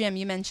go to the gym.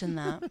 You mentioned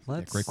that.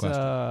 Let's. great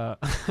question.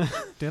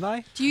 Did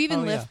I? Do you even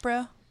Oh, yeah. lift,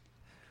 bro?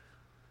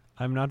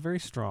 I'm not very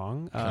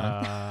strong.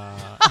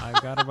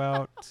 I've got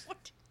about.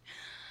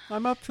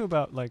 I'm up to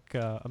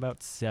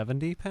about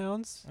 70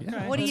 pounds.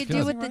 Yeah, What do you that's do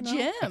good. with the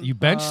Right now? gym? You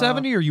bench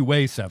 70 or you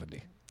weigh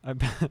 70?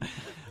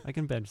 I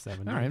can bench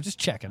 70. All right, I'm just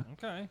checking.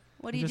 Okay.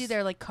 What do you do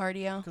there, like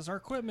cardio? Because our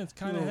equipment's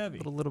kind of heavy.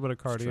 A little bit of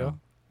cardio.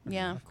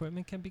 Yeah.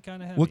 Equipment can be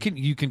kind of heavy. What can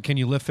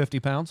you lift 50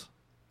 pounds?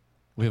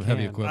 We have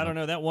heavy can. equipment. I don't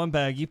know. That one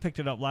bag, you picked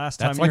it up last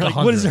That's time. You're like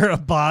like, what is 100. there,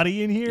 a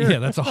body in here? Yeah,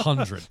 that's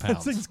 100 pounds.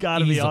 That thing's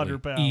gotta be Easily,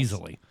 100 pounds.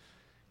 Easily.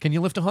 Can you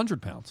lift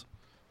 100 pounds?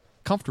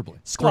 Comfortably. Throw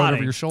it Squatting.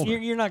 over your shoulder.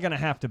 You're not going to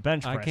have to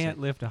bench press I can't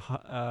it. lift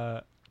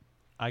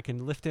I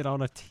can lift it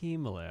on a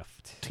team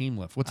lift. Team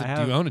lift. What's I it? Do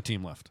have- you own a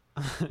team lift?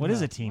 What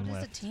is a team What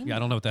is lift? a team? Yeah, I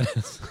don't know what that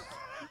is.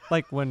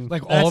 Like when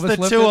Like all That's of us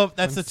the lift two it? of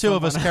that's the two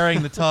of us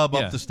carrying the tub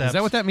Yeah. up the steps. Is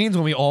that what that means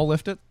when we all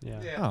lift it? yeah.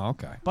 Oh,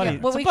 okay. Buddy, Yeah,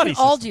 well, it's a we buddy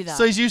can all system. do that.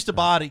 So he's used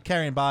to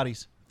carrying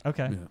bodies.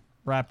 Okay. Yeah.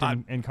 Wrapped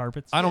in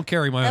carpets. I don't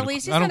carry my At own.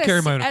 least he's I don't not a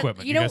carry my se- own at-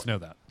 equipment. you You know- guys know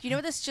that. You know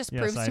what this just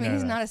Yes, proves I to me? know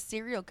He's that. not a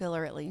serial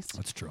killer, at least.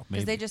 That's true.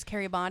 Because they Maybe. just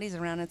carry bodies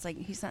around. It's like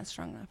he's not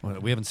strong enough. Well,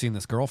 we haven't seen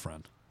this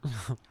girlfriend.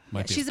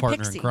 Might be she's his a partner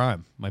pixie. in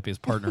crime. Might be his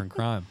partner in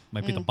crime.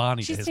 Might be the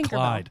Bonnie to She's his Tinkerbell.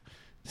 Clyde.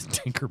 His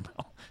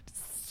Tinkerbell.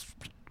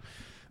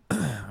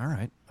 All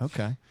right.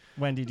 Okay.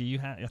 Wendy, do you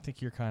have? I think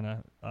you're kind of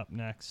up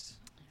next.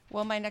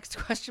 Well, my next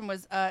question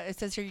was, it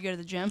says here you go to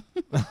the gym.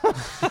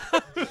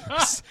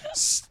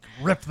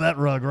 Rip that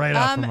rug right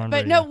out from under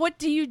but you. no, what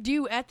do you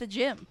do at the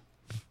gym?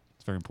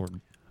 It's very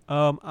important.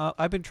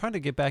 I've been trying to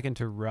get back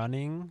into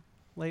running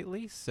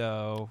lately,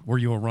 so Were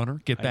you a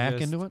runner? Get I back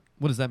just- into it?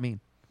 What does that mean?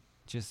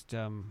 just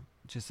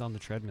on the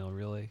treadmill,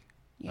 really.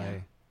 Yeah.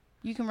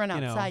 You can run you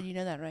know, outside. You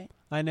know that, right?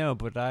 I know,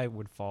 but I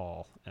would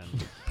fall, and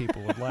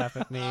people would laugh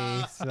at me.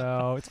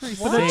 So it's pretty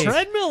But the safe.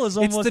 treadmill is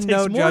It's almost the takes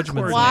no more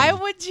judgment coordination. Why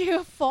would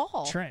you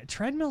fall?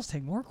 Treadmills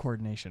take more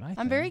coordination. I think.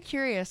 I'm very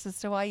curious as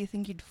to why you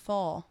think you'd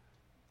fall.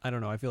 I don't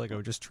know. I feel like I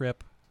would just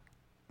trip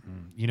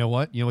You know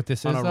what? You know what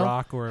this on is, a though?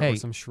 rock or Hey,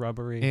 some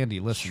shrubbery. Andy,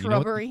 listen.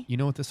 Shrubbery. You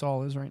know what this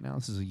all is right now?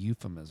 This is a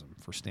euphemism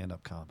for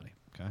stand-up comedy.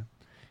 Okay,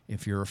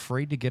 if you're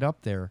afraid to get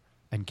up there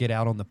and get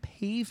out on the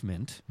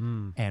pavement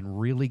and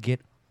really get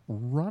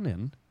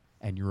running,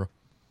 and you're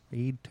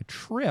afraid to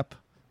trip,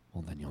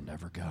 well, then you'll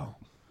never go.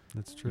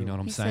 That's true. You know what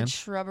I'm He saying? said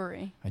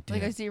shrubbery. I Like,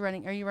 did. I see you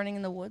running. Are you running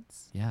in the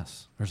woods?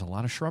 Yes, there's a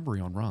lot of shrubbery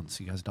on runs.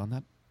 You guys done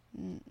that?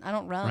 I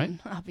don't run,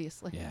 Right?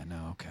 obviously. Yeah.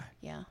 No. Okay.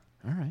 Yeah.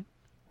 All right.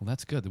 Well,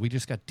 that's good. We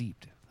just got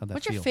deep. How'd that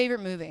What's feel? your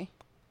favorite movie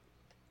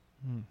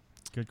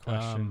Good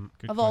question.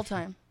 Good of all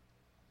question.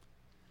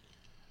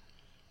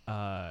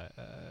 time?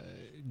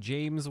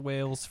 James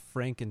Whale's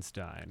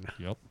Frankenstein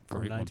Yep. from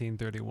Great one.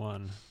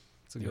 1931.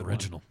 It's a The good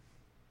original.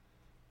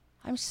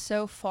 I'm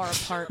so far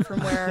apart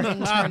from where our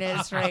intern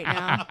is right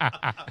now.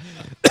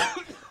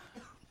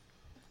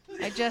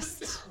 I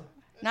just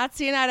not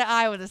seeing eye to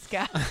eye with this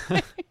guy.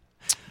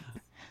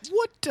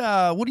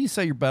 What do you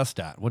say you're best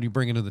at? What are you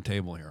bringing to the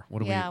table here?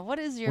 What do Yeah, we? what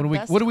is your What do we?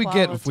 best What do we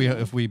get quality?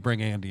 if we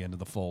bring Andy into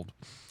the fold?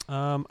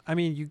 one. I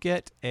mean, you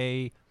get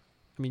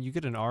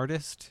an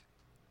artist,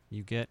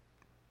 you get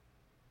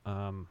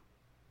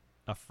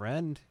a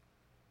friend,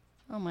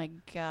 Oh my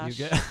gosh.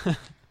 you get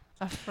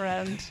a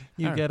friend.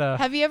 you All get a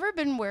Have you ever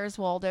been Where's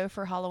Waldo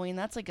for Halloween?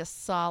 That's like a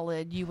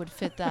solid. You would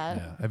fit that.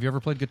 Yeah. Have you ever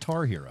played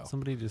Guitar Hero?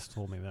 Somebody just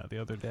told me that the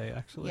other day,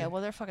 actually. Yeah,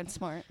 well, they're fucking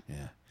smart.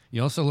 Yeah.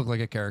 You also look like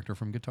a character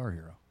from Guitar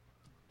Hero.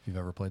 If you've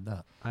ever played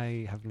that.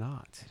 I have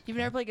not. You've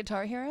never played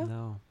Guitar Hero?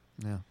 No.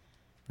 Yeah.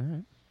 All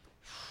right.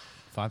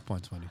 5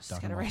 points, Wendy.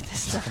 Just gotta write this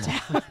stuff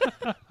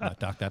down.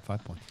 Dock that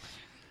 5 points.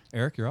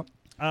 Eric, you're up.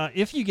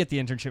 if you get the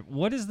internship,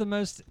 what is the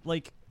most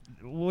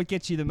what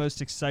gets you the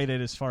most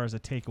excited as far as a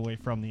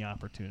takeaway from the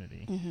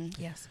opportunity?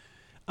 Yes.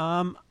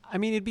 I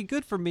mean, it'd be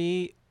good for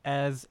me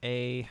as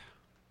a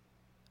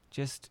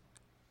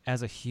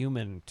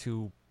human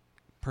to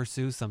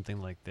pursue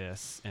something like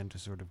this and to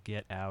sort of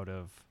get out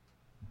of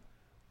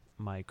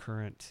my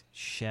current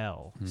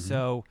shell.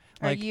 So,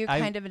 Are you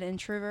kind of an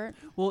introvert?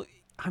 Well,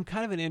 I'm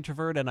kind of an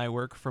introvert, and I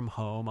work from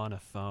home on a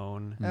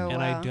phone, Oh, and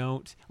wow. I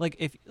don't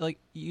if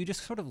you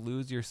just sort of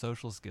lose your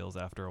social skills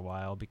after a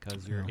while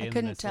because you're in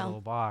couldn't this tell.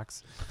 little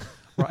box,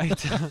 right?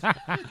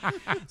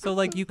 So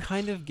you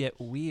kind of get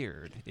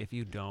weird if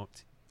you don't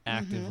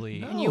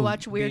actively And you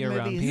watch be weird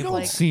around movies You people. don't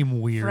like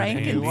seem weird,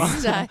 Andy.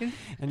 Frankenstein.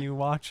 And you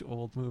watch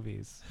old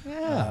movies.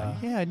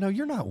 Yeah, no,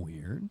 you're not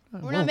weird.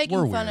 We're not making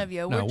fun weird. of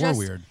you. No, We're just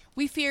weird.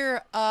 we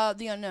fear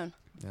the unknown.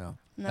 Yeah,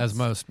 That's- as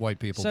most white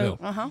people So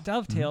do.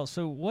 Dovetail.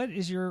 So what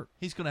is your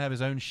He's going to have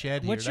his own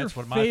shed here. what's your That's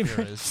what my fear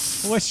favorite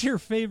is. what's your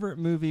favorite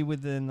movie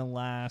within the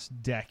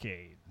last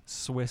decade?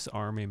 Swiss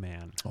Army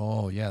Man.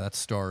 Oh yeah, that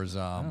stars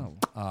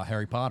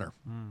Harry Potter.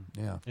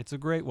 Yeah, It's a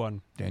great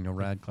one. Daniel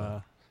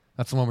Radcliffe.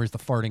 That's the one where he's the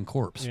farting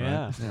corpse,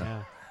 Yeah, right?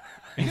 yeah.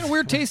 You got a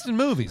weird taste in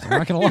movies. I'm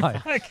not gonna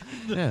lie.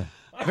 Yeah,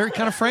 very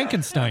kind of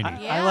Frankenstein-y.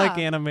 Yeah. I like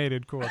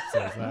animated corpses.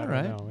 All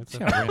right. It's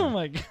Oh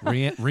my god!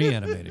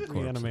 Reanimated corpses.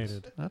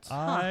 Reanimated. That's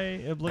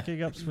I am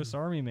looking up Swiss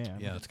Army Man.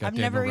 yeah. It's got I've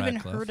Daniel never even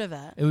Radcliffe. heard of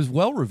it. It was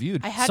well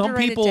reviewed. I had some to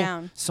write it people,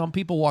 down. Some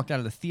people walked out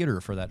of the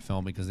theater for that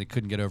film because they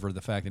couldn't get over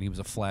the fact that he was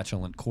a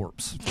flatulent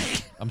corpse.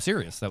 I'm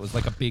serious. That was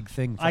like a big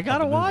thing. I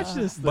gotta of the movie. watch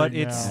this. But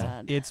thing it's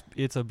now.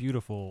 it's a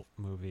beautiful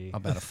movie.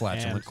 About a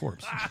flatulent And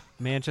corpse.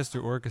 Manchester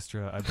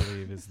Orchestra, I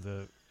believe, is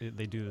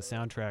they do the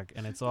soundtrack,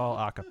 and it's all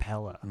a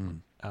cappella.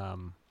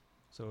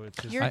 So it's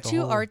just You're like a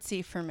too whole-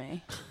 artsy for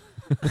me.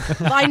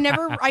 Well, I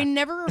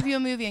never review a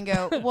movie and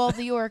go, well,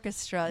 the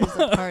orchestra is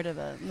a part of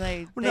it.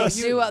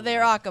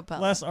 They're a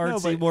cappella. Less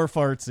artsy, but more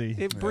fartsy.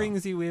 It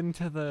brings you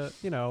into the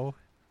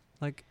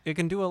it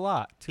can do a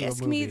lot to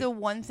Ask a movie. me the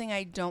one thing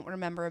I don't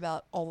remember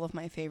about all of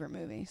my favorite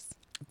movies.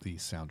 The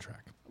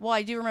soundtrack. Well,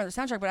 I do remember the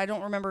soundtrack, but I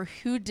don't remember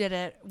who did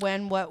it,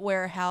 when, what,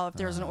 where, how, if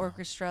there was an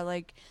orchestra.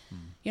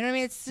 You know what I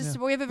mean? It's just,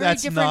 we have a very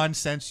That's different...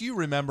 nonsense. You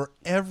remember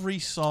every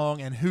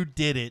song and who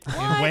did it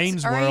What in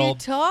Wayne's are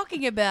World. you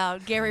talking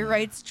about? Gary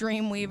Wright's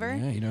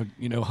Dreamweaver? Yeah,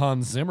 you know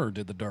Hans Zimmer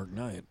did The Dark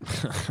Knight.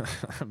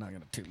 I'm not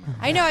gonna toot my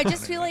I know. I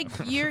just feel like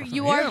you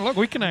Yeah, are... look,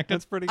 we connected.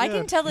 That's pretty I good.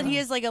 can tell that he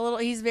is like a little...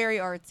 He's very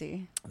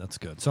artsy. That's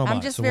good. So am I.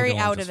 I'm just So we'll very go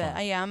on out just of it. fine.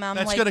 I am. I'm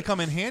That's like... going to come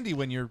in handy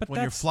when your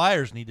that's-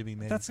 flyers need to be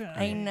made. That's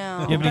I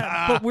know.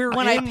 but we're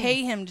when in, I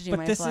pay him to do but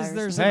my this flyers. is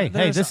there's Hey,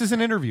 there's this is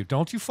an interview.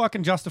 Don't you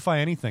fucking justify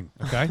anything,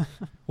 okay?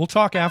 We'll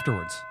talk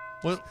afterwards.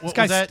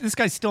 This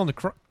guy's still in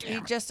the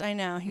I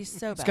know. He's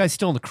so bad. this guy's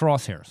still in the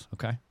crosshairs,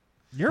 okay?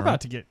 You're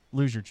about to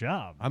lose your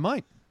job. I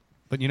might.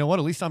 But you know what?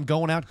 At least I'm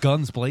going out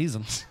guns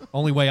blazing.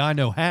 Only way I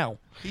know how.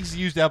 He's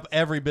used up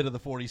every bit of the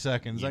 40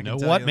 seconds. You I know can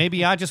tell what? you.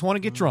 Maybe I just want to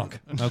get drunk,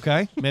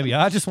 okay? Maybe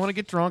I just want to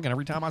get drunk, and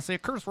every time I say a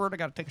curse word, I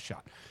got to take a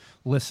shot.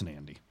 Listen,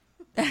 Andy.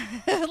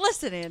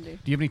 Listen, Andy.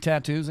 Do you have any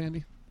tattoos,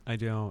 Andy? I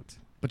don't.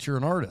 But you're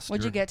an artist.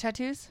 Would you get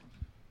tattoos?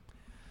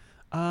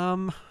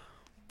 I've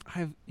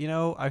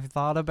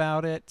thought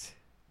about it,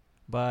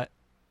 but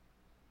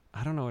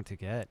I don't know what to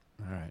get.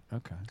 All right,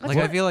 okay.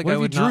 I feel like what I if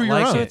you would drew not your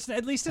like own? it. It's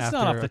at least it's after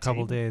not off the a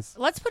couple table. days.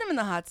 Let's put him in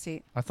the hot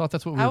seat. I thought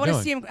that's what we I were want to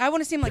doing. see him. I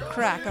want to see him like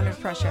crack under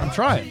pressure. I'm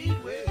trying.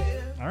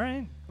 All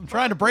right. I'm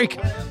trying to break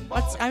him.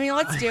 Let's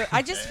do it.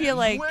 I just feel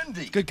like,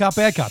 Good cop,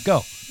 bad cop.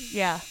 Go.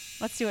 yeah.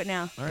 Let's do it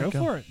now. All Go right,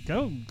 for it.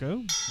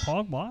 Go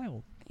hog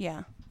wild.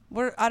 Yeah.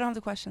 I don't have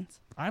the questions.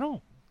 I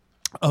don't.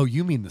 Oh,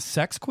 you mean the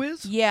sex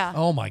quiz? Yeah.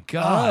 Oh my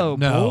God. Oh,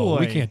 no,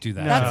 we boy. can't do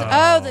that.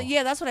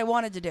 That's what I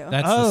wanted to do.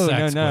 That's Oh, the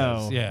sex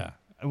no. quiz. Yeah.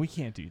 We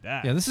can't do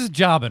that. Yeah, this is a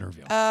job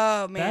interview.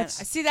 Oh man. That's-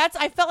 See, I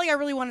felt like I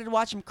really wanted to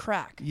watch him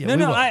crack. yeah, no, we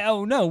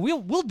no.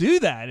 will. We'll do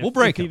that. We'll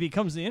break if he him.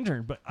 becomes the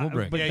intern. But We'll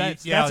break but him. Yeah,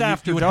 that's you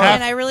after would dark. have-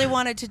 And I really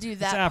wanted to do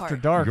That's that after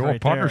part. dark.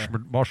 right there.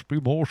 must be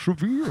more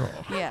severe.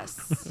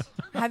 Yes.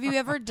 Have you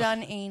ever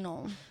done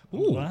anal?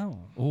 Ooh. Wow.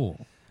 Ooh.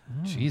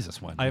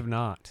 Jesus, Wendy. I have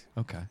not.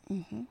 Okay.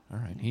 Mm-hmm. All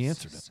right. He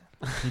answered it.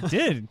 He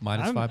did.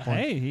 Minus I'm- 5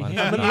 points. Hey, he Minus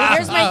handed 5 it out.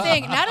 Here's my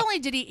thing. Not only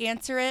did he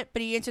answer it,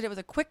 but he answered it with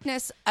a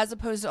quickness as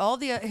opposed to all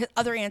the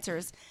other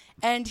answers.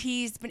 And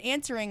he's been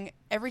answering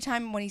every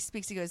time when he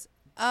speaks, he goes,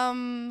 He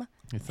thought.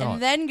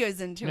 and then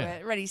goes into Yeah.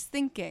 it. Right, he's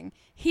thinking.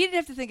 He didn't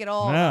have to think at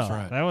all. No,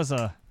 right. that was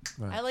a.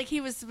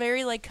 He was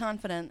very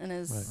confident in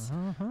his.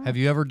 Have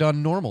you ever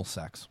done normal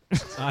sex?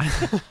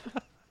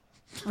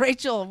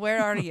 Rachel,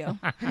 where are you?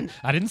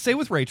 I didn't say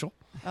with Rachel.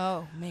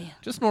 Oh man.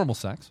 Just normal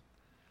sex.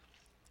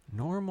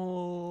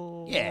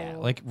 Normal. Yeah,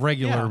 like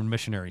regular Yeah.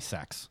 missionary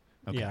sex.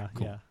 Okay, Yeah,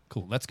 cool, yeah.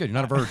 cool. That's good.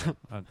 You're not a virgin.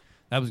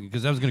 That was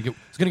because it's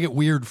gonna get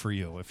weird for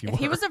you if you If were.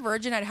 he was a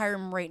virgin, I'd hire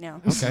him right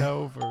now. okay.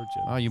 No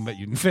virgin. Oh,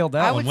 you failed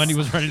that I one. would Wendy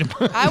was ready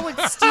to. I would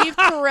Steve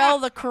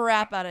Carell the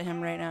crap out of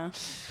him right now.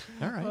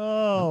 All right.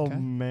 Oh Okay.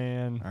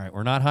 man. All right.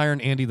 We're not hiring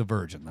Andy the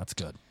Virgin. That's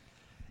good.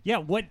 Yeah.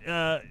 What?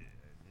 I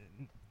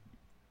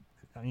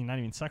mean, not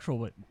even sexual,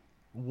 but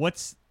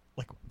what's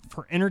like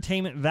for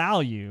entertainment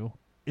value?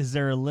 is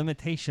there a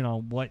limitation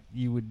on what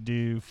you would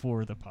do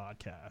for the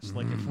podcast?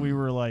 Like if we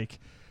were like,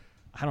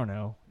 I don't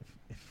know,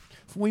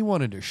 If we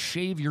wanted to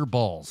shave your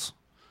balls.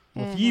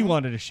 if you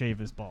wanted to shave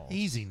his balls.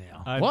 Easy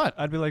now.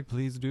 I'd be like,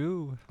 please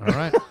do. All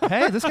right.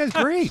 Hey, this guy's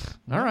great.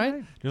 All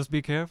right. Just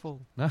be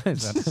careful.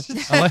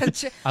 Nice. I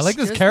like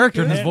this Just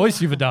character and be this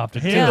voice you've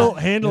adopted. too.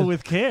 Handle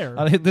with care.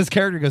 This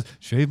character goes,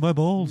 shave my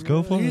balls.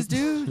 Go for Please it.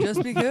 do.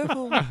 Just be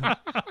careful.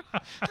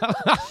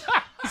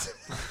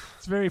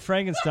 It's very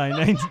Frankenstein,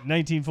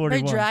 1941.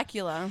 Very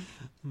Dracula.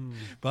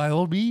 By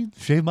all means,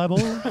 shave my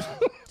balls.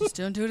 Just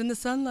don't do it in the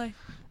sunlight.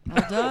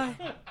 I'll die.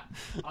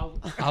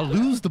 I'll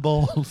lose the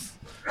balls.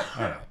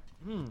 All right.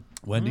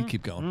 Wendy,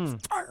 keep going.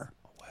 Fire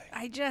away.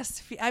 I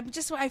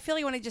feel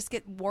like I want to just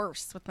get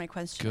worse with my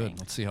questioning. Good.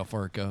 Let's see how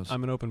far it goes.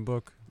 I'm an open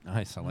book.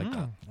 Nice. I like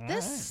that.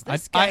 This I-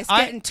 guy's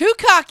I- getting too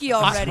cocky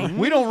already.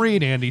 We don't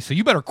read, Andy, so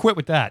you better quit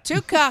with that.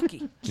 Too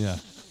cocky. Yeah.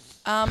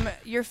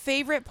 Your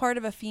favorite part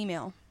of a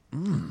female?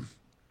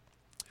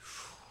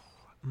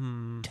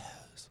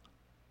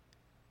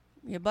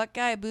 You a butt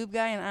guy, a boob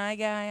guy, an eye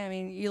guy? I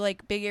mean, you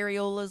like big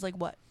areolas, like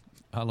what?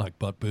 I like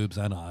butt, boobs,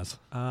 and eyes.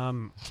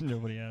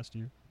 Nobody asked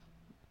you.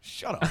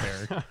 Shut up,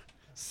 Eric.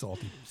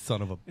 Salty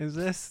son of a...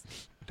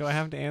 Do I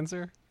have to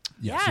answer?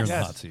 Yes, you're in the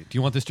Yes. hot seat. Do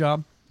you want this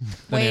job?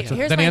 Wait,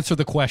 here's then my- answer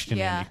the question,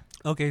 Yeah. Andy.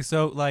 Okay,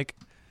 so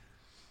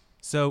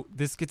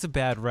this gets a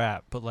bad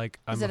rap, but like,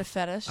 Is it a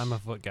fetish? I'm a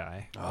foot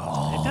guy.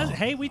 It does.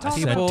 Hey, we talk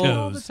said about it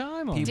all toes. the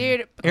time. On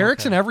Dude,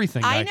 Eric's in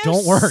everything, I guy. know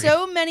Don't worry.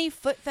 so many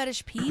foot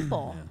fetish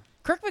people.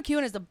 Kirk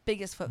McEwen is the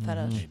biggest foot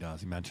fetish. He does.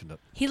 He mentioned it.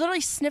 He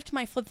literally sniffed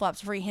my flip flops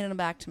before he handed them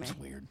back to me. It's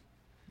weird.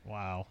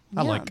 Wow.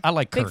 I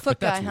like Big Kirk, foot but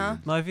that's guy, huh?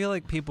 weird. Well, I feel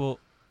like people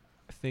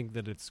think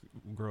that it's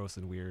gross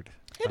and weird.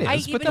 It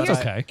is, but that's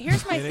okay.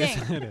 Here's my It thing.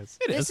 is. It is.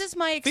 It This is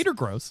my Feet are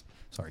gross.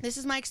 Sorry. This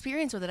is my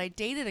experience with it. I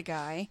dated a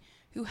guy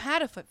who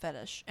had a foot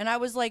fetish, and I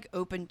was like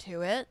open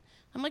to it.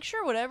 I'm like,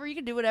 sure, whatever. You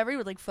can do whatever. He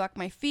would like fuck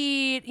my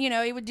feet. You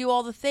know, he would do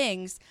all the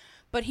things,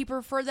 but he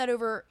preferred that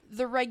over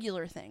the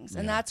regular things,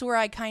 and that's where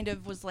I kind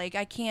of was like,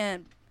 I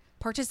can't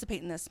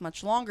participate in this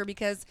much longer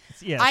because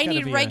Yeah, it's I gotta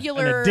need be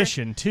regular an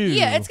addition too.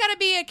 Yeah, it's got to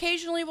be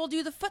occasionally we'll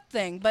do the foot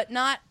thing, but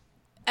not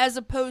as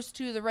opposed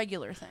to the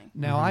regular thing.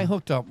 Now I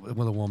hooked up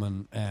with a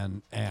woman,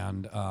 and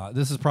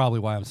this is probably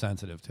why I'm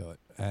sensitive to it.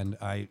 And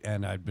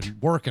I'd been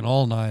working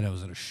all night. I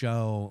was at a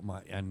show, I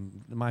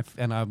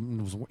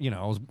was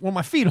I was on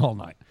my feet all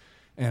night.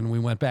 And we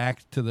went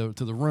back to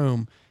the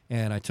room,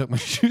 and I took my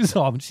shoes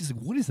off, and she's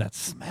like, "What is that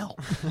smell?"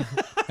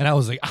 And I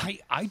was like,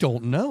 "I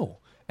don't know."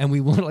 And we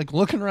were like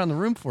looking around the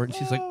room for it, and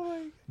she's like,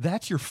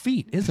 "That's your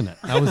feet, isn't it?"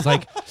 And I was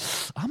like,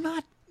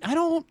 I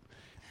don't.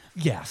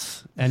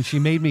 Yes. And she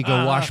made me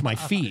go wash my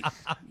feet.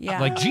 Yeah.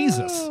 Like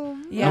Jesus.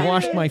 Yeah. I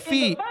washed my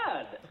feet.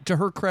 To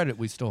her credit,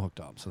 we still hooked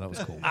up, so that was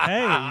cool.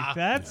 Hey,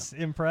 that's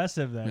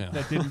impressive.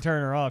 That didn't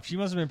turn her off. She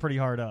must have been pretty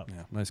hard up.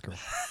 Yeah, nice girl.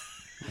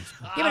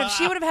 Yeah, but if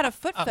she would have had a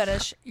foot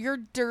fetish, your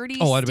dirty,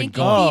 Oh, I'd have been stinky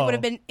gone. feet would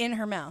have been in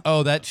her mouth.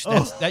 Oh, that's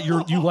that.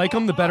 You like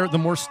them?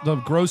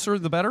 The grosser,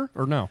 the better,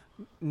 or no?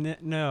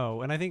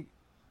 No, and I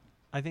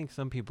think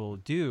some people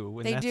do.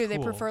 And They that's do. They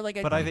cool. prefer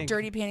like But I think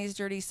dirty panties,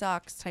 dirty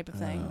socks type of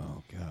thing.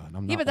 Oh God,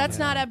 I'm not. Yeah, but that's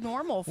one of not them.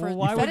 abnormal for Well,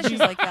 why would fetishes you-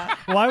 like that.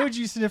 Why would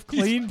you sniff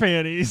clean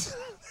panties?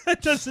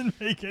 That doesn't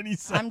make any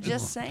sense. I'm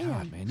just saying.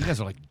 God, man, you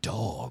guys are like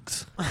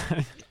dogs.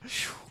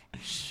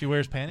 She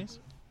wears panties?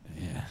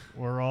 Yeah.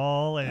 We're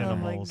all Oh my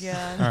animals.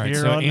 god. All right, Here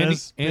so on Andy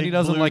this big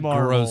doesn't blue like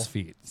marble. gross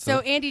feet. So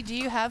Andy, do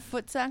you have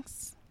foot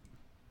sex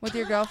with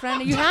your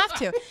girlfriend? You have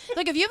to.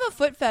 Like if you have a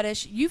foot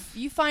fetish, you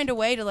find a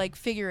way to like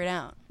figure it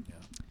out.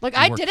 Like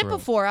I work did it through it.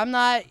 before. I'm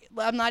not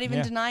even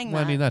Yeah. denying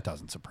Well, that. I mean, that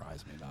doesn't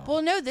surprise me, though.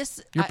 Well, no,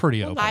 You're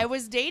pretty open. I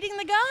was dating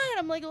the guy, and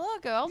I'm like,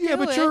 look, I'll do Yeah,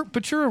 but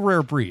it. you're a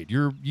rare breed.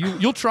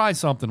 You'll try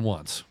something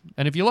once,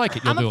 and if you like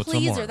it, you'll I'm do a it some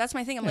more. pleaser. That's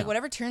my thing. I'm like,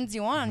 whatever turns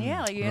you on.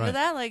 Yeah, like you into Right.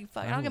 that? Like,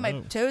 fuck, I'll get my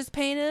toes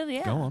painted.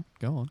 Yeah. Go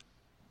on.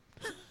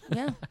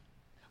 Yeah.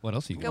 What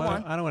else you Go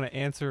got? on. I don't want to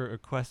answer a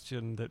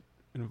question that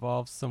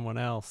involves someone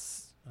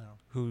else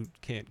who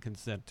can't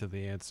consent to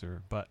the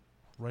answer, but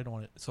Right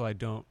on it. so I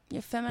don't, You're you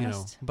know,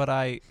 feminist. but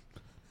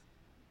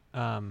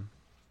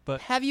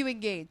but Have you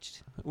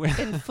engaged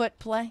in foot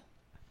play?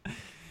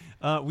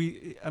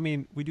 we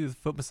do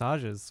foot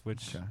massages,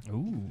 which Ooh.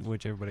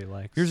 which everybody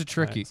likes. Here's a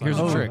tricky. right? So Here's I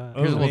a don't trick. know that.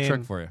 Here's a I little trick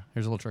mean,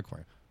 for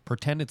you.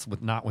 Pretend it's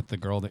not with the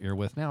girl that you're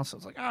with now. So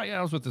it's like, oh yeah,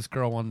 I was with this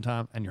girl one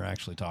time, and you're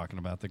actually talking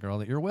about the girl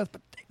that you're with,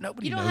 but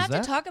nobody You don't knows have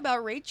that. to talk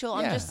about Rachel.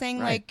 I'm Yeah, just saying,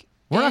 right. like,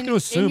 We're not gonna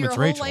assume in your it's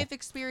whole Rachel. life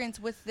experience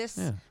with this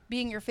Yeah.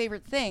 being your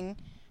favorite thing,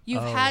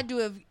 you've Oh. had to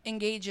have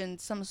engaged in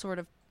some sort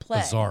of play.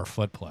 Bizarre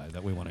foot play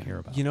that we want to hear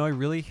about. You know, I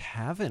really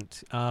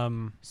haven't.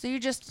 So you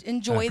just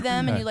enjoy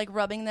them and you like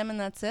rubbing them, and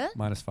that's it.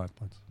 -5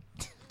 points.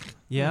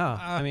 Yeah,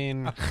 I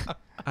mean,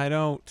 I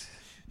don't.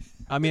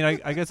 I mean,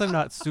 I guess I'm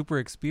not super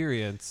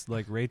experienced.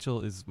 Like Rachel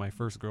is my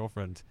first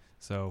girlfriend,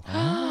 so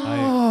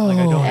I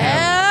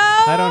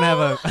don't have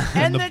a.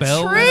 And the the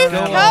bell truth is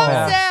comes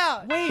gone.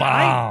 out. Wait,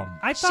 Bomb.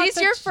 I thought She's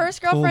that your sh-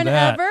 first girlfriend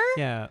that. ever.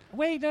 Yeah.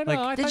 Wait, no, Like,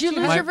 I Did thought you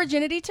lose my- your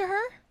virginity to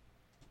her?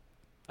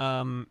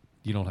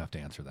 You don't have to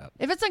answer that.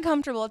 If it's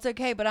uncomfortable, it's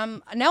okay. But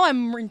I'm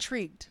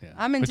intrigued. Yeah.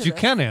 I'm into But you this.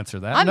 can answer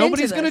that. I'm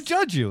Nobody's into going to this.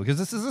 judge you because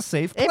this is a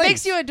safe place. It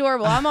makes you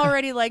adorable. I'm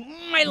already like,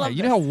 I love You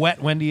this. know how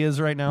wet Wendy is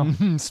right now?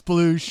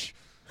 Sploosh.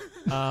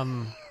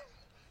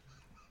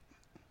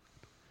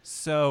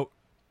 So,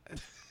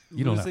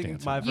 You don't have to losing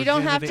answer. my You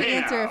don't have to virginity-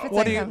 answer if it's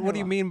What do uncomfortable.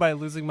 you mean by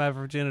losing my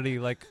virginity?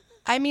 Like,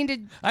 I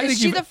mean, I is think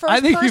she you've- the I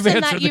first think you've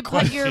person that answered you the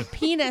put your question.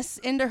 penis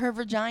into her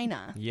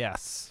vagina?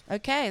 yes.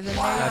 Okay, then there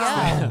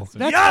you go.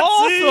 That's Yahtzee!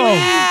 awesome.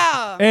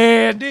 Yeah.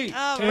 Andy.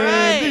 All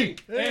Andy.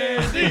 right.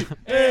 Andy.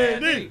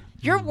 Andy.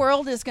 Your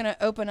world is going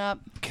to open up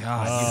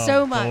God.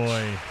 so much.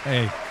 Boy.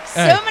 Hey.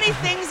 So many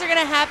things are going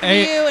to happen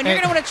Hey, to you, and you're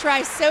hey. going to want to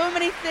try so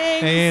many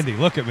things. Hey, Andy,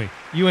 look at me.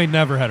 You ain't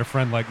never had a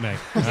friend like me.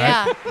 all right?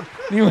 Yeah,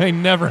 You ain't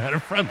never had a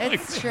friend like me.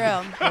 it's true.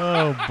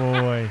 Oh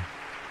boy.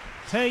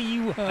 Tell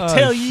you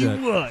Oh, you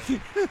shit. what.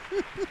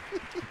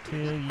 Tell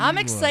you I'm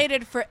what.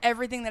 excited for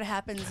everything that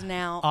happens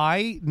now.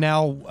 I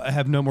now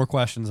have no more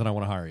questions and I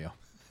want to hire you.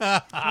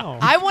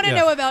 I want to Yeah.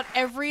 know about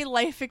every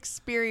life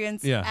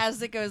experience Yeah.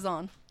 as it goes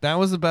on. That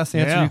was the best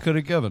answer Yeah. you could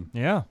have given.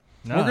 Yeah.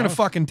 No, We're gonna that was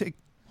fucking take.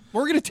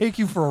 We're gonna take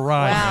you for a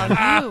ride. man.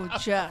 Wow, you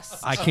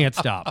just. I can't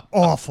stop.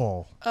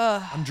 awful.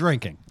 I'm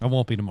drinking. I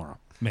won't be tomorrow.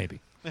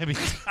 Maybe.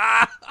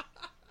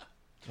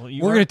 Well,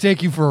 you We're are- gonna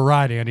take you for a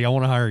ride, Andy. I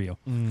want to hire you.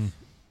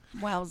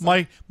 Wow.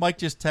 Mike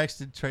just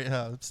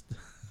texted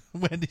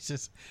Wendy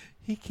says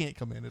he can't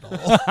come in at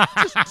all.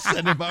 Just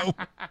send him home.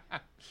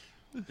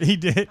 He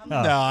did. Oh.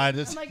 No, I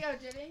just. I'm like, oh,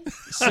 did he?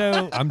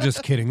 So I'm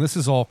just kidding. This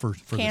is all for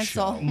the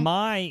Cancel. show.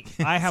 I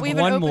have We have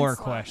an one open more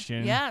slot.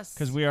 question. Yes.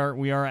 Because we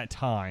are at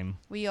time.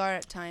 We are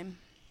at time.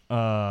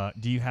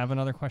 Do you have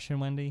another question,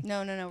 Wendy?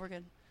 No, we're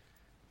good.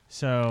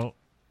 So,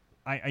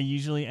 I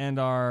usually end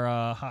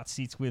our hot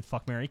seats with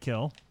fuck, marry,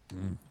 kill.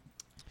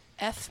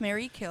 F,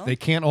 marry, kill. They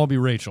can't all be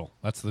Rachel.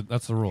 That's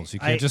the rules. You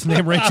can't I- just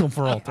name Rachel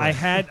for all three.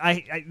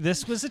 I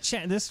this was a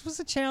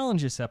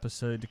challenge this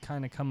episode to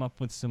kind of come up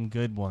with some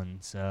good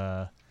ones.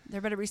 There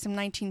better be some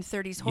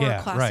 1930s horror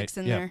classics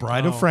in there.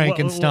 Bride of Oh.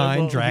 Frankenstein,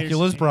 Well,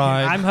 Dracula's here's-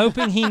 Bride. I'm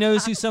hoping he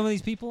knows who some of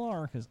these people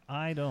are because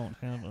I don't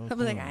have a I'll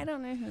be like, clue. I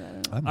don't know who that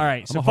is. I'm- All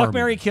right, I'm so a fuck, horror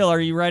marry, movie. kill. Are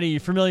you ready?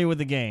 You familiar with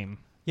the game?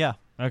 Yeah.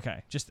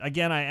 Okay. Just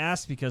again, I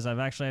asked because I've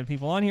actually had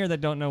people on here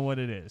that don't know what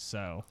it is,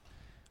 so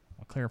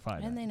I'll clarify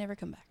And that. they never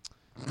come back.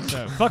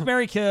 So, fuck,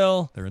 marry,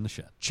 kill. They're in the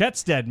shed. Chet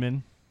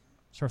Stedman.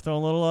 So we're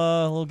throwing a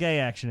little gay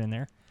action in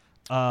there.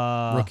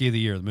 Rookie of the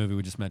Year, the movie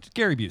we just mentioned.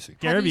 Gary Busey.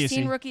 Gary Have you Busey.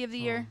 seen Rookie of the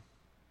Year?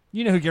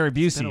 You know who Gary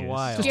Busey been a is.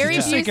 while. Gary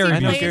just say Busey Gary I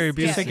know plays, Gary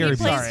Busey. yeah, Say he Gary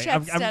plays Busey.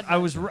 Chet Sorry,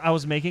 Stedman. I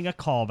was making a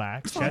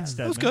callback. Chet Stedman.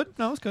 That was good.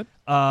 No, it was good.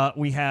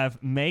 We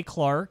have Mae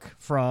Clark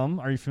from.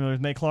 Are you familiar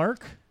with Mae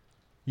Clark?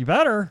 You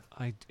better.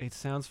 It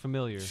sounds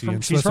familiar. She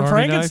in She's Swiss from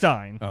Army Knife?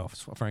 Frankenstein. Oh,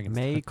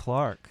 Frankenstein. May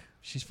Clark.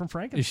 She's from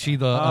Frankenstein. Is she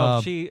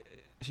the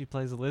She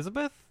plays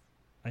Elizabeth?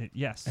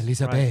 Yes.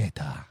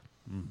 Elisabetta?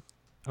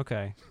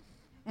 Okay.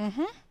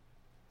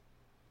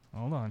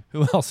 Hold on.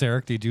 Who else,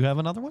 Eric? Did you have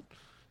another one?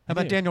 How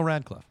about do. Daniel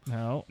Radcliffe?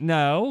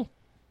 No.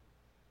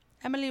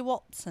 Emily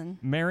Watson.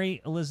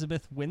 Mary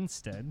Elizabeth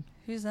Winstead.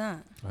 Who's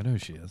that? I know who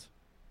she is.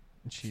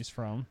 And she's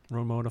from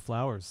Ramona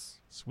Flowers.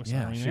 Swiss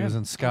Yeah, Army she Man. was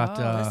in Scott.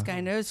 this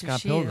guy knows who Scott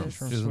she Pilgrim. is. She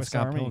From was in Swiss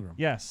Scott Army. Pilgrim.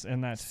 Yes,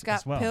 and that's Scott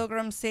as well.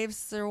 Pilgrim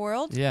Saves the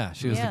World. Yeah,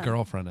 she was Yeah. the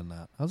girlfriend in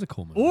that. That was a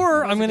cool movie. Or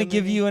That was I'm a going to good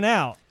give movie. you an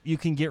out. You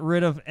can get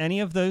rid of any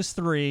of those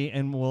three,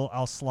 and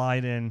I'll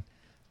slide in.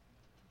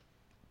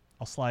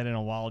 I'll slide in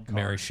a wild card.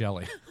 Mary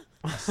Shelley.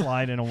 I'll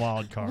slide in a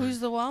wild card.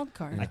 Who's the wild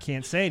card? I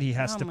can't say it. He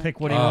has Oh to my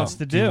pick what he God. wants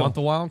to Do you do. want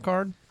the wild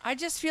card? I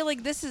just feel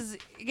like this is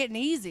getting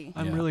easy.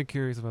 I'm Yeah. really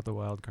curious about the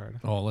wild card.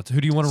 Oh,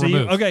 who do you want to So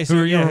remove? who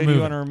are you Who do you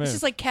want to It's remove?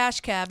 just like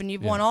Cash Cab, and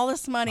you've won Yeah. all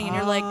this money, and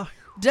you're like,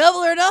 double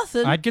or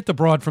nothing. I'd get the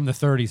broad from the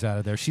 30s out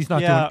of there. She's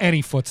not Yeah. doing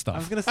any foot I stuff.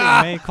 was going to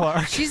say May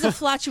Clark. She's a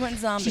flatulent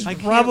zombie. She's I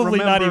can't probably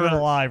not even remember-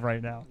 alive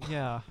right now.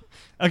 Yeah.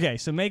 Okay,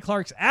 so Mae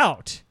Clark's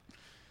out.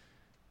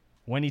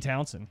 Wendy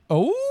Townsend.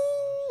 Oh,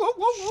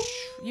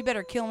 You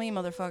better kill me,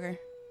 motherfucker.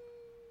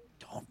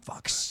 don't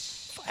fuck.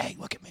 Hey,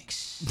 look at me.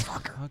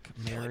 Fucker. Fuck,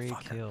 Mary,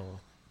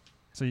 kill.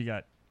 So you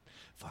got.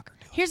 Fucker.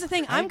 Do it. Here's the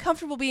thing. I'm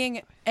comfortable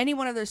being any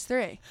one of those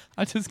three.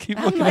 I just keep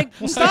I'm looking. like,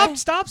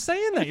 Stop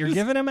saying that. You're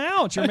giving him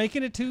out. You're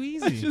making it too I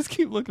easy. just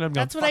keep looking. I'm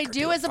going, That's what I "Fucker,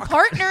 do it, as a fucker,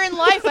 partner in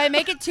life. I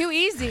make it too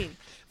easy.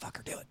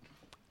 Fucker, do it.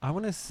 I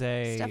want to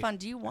say. Stefan,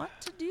 do you want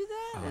to do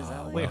that? Is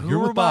that wait, like, who You're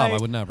were with Bob. my- I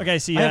would never. Okay,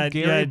 so you I have had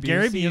Gary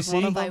Gary Busey as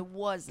one of Busey, if I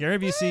was. Gary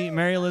Busey,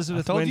 Mary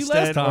Elizabeth I told you last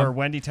Winstead, time. or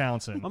Wendy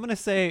Townsend. I'm going to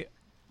say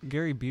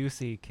Gary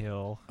Busey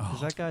kill.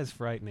 Because that guy's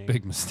frightening.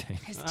 Big mistake.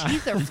 His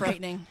teeth are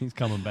frightening. He's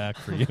coming back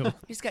for you.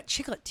 He's got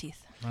chiclet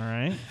teeth. All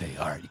right. Hey,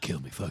 all right, you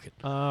killed me. Fuck it.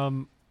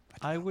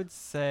 I would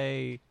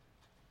say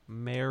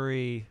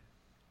Mary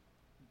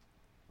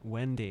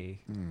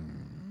Wendy.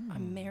 A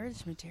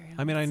marriage material.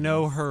 I mean, I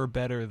know her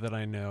better than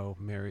I know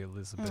Mary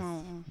Elizabeth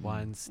Oh.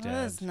 Winstead.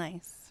 Well, that's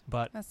nice.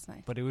 But That's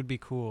nice. but it would be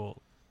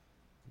cool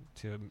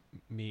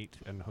meet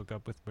and hook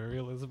up with Mary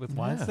Elizabeth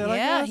Winstead. I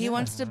Yeah, guess? he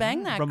wants to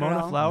bang that Ramona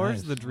girl. Flowers,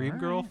 Nice. the dream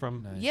girl Alright.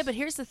 from. Nice. Yeah, but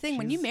here's the thing: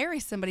 when you marry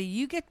somebody,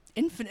 you get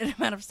infinite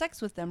amount of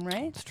sex with them,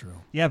 right? It's true.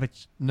 Yeah, but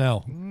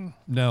No.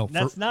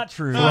 that's not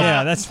true.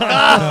 Yeah, that's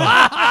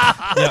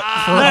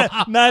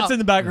not. Matt's in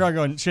the background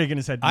going, shaking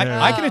his head. No.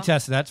 I can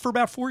attest to that. It's for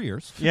about 4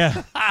 years.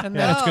 Yeah. And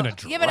then it's going to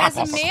drop Yeah, but as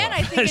a off a man, cliff.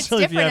 I think it's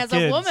Especially if you different. have As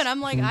a kids. woman,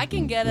 I'm like, I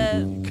can get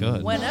it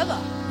Could.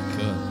 whenever.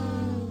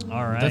 Could.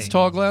 All right. That's a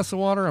tall glass of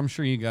water. I'm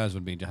sure you guys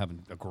would be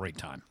having a great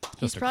time.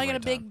 He's probably got a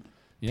big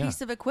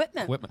piece of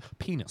equipment.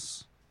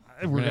 Penis.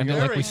 We're We're gonna going to go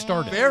like we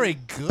started. Very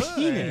good.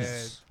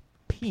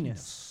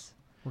 Penis.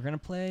 We're gonna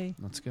play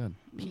That's good.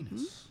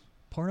 Penis.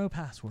 porno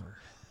password.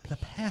 The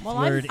password. Well,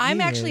 I'm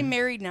is- actually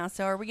married now,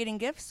 so are we getting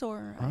gifts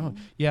or? Oh.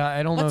 Yeah,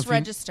 I don't know Let's if you-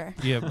 register.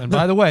 Yeah, and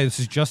by the way, this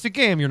is just a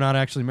game. You're not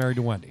actually married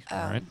to Wendy. All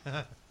right.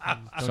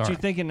 Don't Sorry. you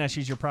thinking that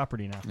she's your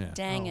property now? Yeah.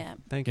 Dang it.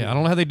 Thank you. Yeah, I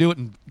don't know how they do it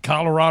in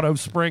Colorado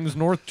Springs,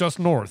 just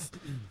north.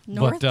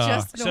 North, But,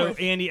 just So north.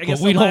 Andy, I But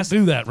guess we the don't last,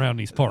 do that around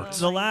these parts.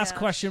 the Oh my last gosh.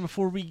 question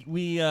before we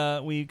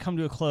come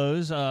to a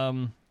close.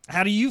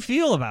 How do you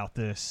feel about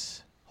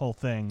this whole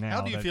thing now?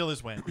 How do you that- feel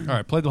this went? All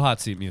right, play the hot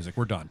seat music.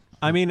 We're done.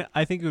 I mean,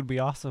 I think it would be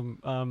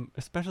awesome,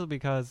 especially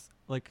because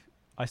like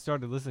I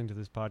started listening to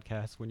this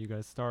podcast when you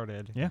guys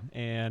started, Yeah.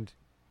 and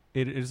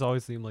it has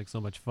always seemed like so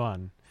much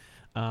fun,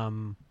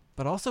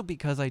 but also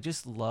because I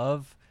just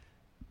love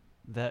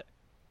that,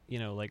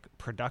 like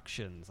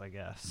productions, I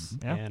guess,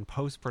 Yeah. and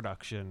post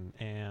production,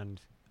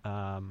 and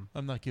I'm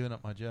not giving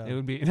up my job. it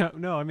would be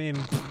no. I mean,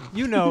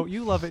 you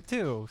love it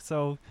too,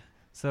 so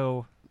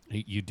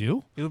You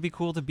do? it would be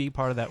cool to be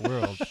part of that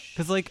world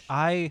because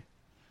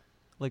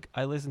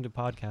I listen to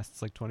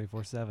podcasts like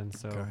 24/7,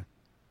 so Okay.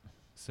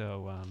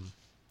 so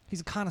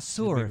He's a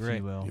connoisseur, It'd be if great.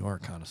 you will. You are a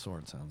connoisseur,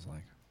 it sounds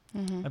like.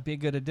 Mhm. That'd be a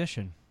good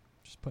addition.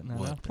 Just putting that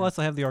out there. plus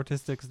I have the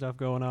artistic stuff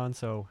going on,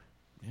 so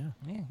Yeah.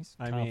 Yeah, he's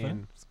I confident.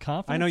 mean, He's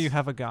confident. I know you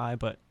have a guy,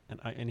 but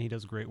and he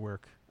does great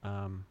work.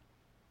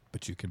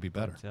 But you could be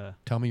better. But,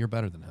 Tell me you're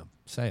better than him.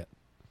 Say it.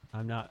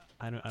 I'm not.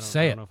 I don't.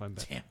 Say I it. don't know if I'm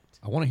better.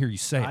 I want to hear you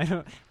say I it.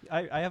 don't.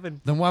 I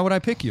haven't. Then why would I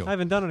pick you? I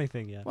haven't done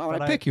anything yet. Why would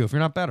but I pick you if you're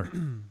not better?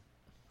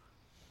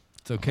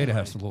 It's okay to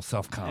have some little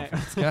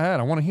self-confidence. Go ahead.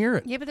 I want to hear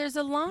it. Yeah, but there's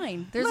a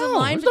line. There's a No,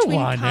 line there's no between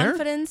line there.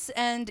 confidence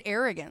and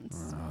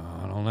arrogance.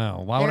 I don't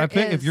know. Why would There I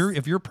pick is.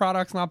 if your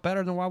product's not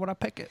better? Then why would I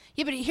pick it?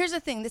 Yeah, but here's the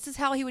thing. This is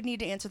how he would need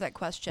to answer that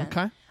question.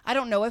 Okay. I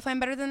don't know if I'm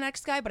better than the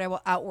next guy, but I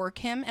will outwork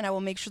him, and I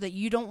will make sure that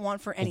you don't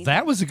want for anything.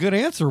 That was a good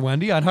answer,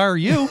 Wendy. I'd hire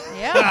you.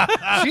 Yeah.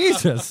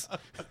 Jesus.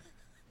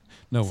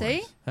 No See?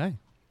 worries. Hey,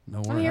 no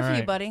I'm worries. here for you,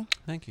 Alright. buddy.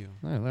 Thank you.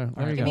 There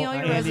you Give go. me all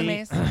your Andy,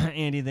 resumes.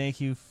 Andy,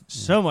 thank you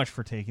so much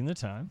for taking the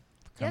time.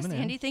 for Yes, coming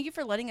in. Andy, thank you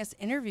for letting us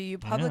interview you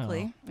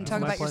publicly and It's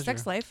talk my about your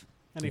sex pleasure. life.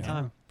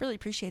 Anytime. Really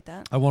appreciate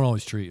that. I won't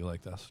always treat you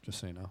like this, just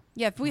so you know.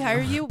 Yeah, if we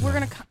hire you, we're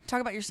going to talk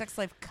about your sex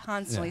life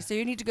constantly. Yeah. So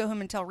you need to go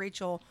home and tell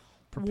Rachel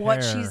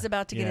what she's Prepare.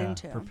 about to get Yeah,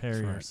 into. Prepare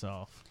Right.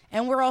 yourself.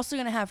 And we're also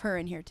going to have her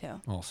in here,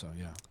 too. Also,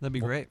 yeah. That'd be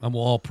great. And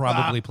we'll all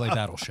probably play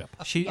Battleship.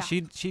 She Yeah.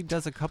 she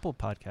does a couple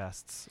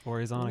podcasts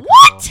or is on a What?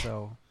 couple.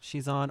 So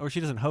she's on, or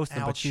she doesn't host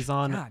them, but Ouch. she's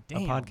on God a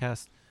damn.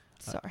 podcast.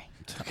 Sorry.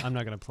 I'm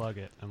not gonna plug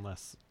it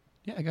unless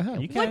Yeah, go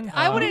ahead. You What? can.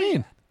 I What do wouldn't. you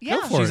mean?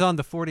 Yeah. for she's it. on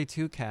the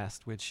 42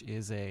 Cast, which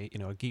is a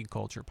geek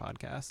culture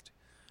podcast,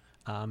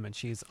 and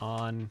she's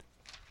on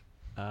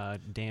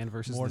Dan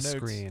versus More the notes.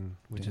 Screen,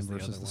 which Dan is the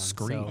versus other the one.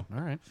 Screen. So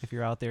All right. if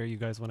you're out there, you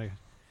guys want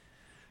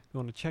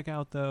to check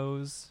out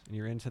those, and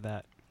you're into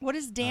that. What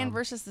is Dan Um,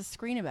 versus the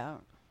Screen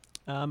about?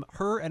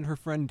 Her and her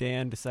friend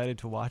Dan decided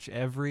to watch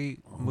every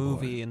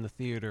movie in the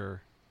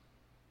theater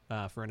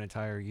for an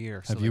entire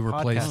year. So Have they you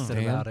replaced podcasted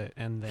Dan? about it,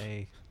 and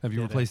they Have you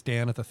did it. replaced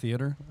Dan at the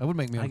theater? That would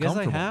make me I guess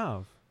I uncomfortable.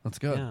 have. That's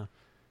good. Yeah.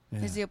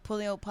 Yeah, Is he pull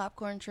the old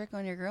popcorn trick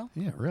on your girl?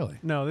 Yeah, really.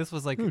 No, this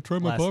was like Ooh, try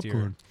my last year.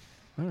 popcorn.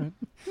 All right.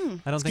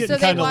 I don't think. So they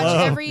kinda watch low.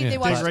 every. Yeah. They Dig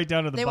watch right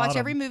down to the They watch bottom.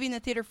 every movie in the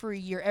theater for a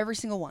year, every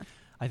single one,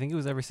 I think it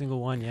was every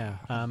single one. Yeah.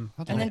 I'd and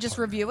like then just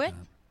part of review it.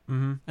 that.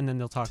 And then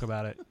they'll talk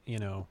about it.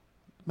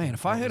 Man,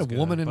 if I That had a was good,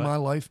 woman in but- my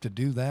life to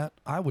do that,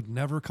 I would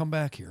never come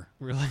back here.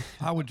 Really.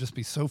 I would just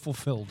be so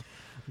fulfilled.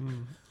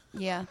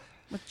 Yeah,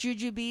 with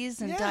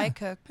jujubes and Yeah. Diet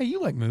Coke. Hey, you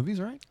like movies,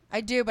 right?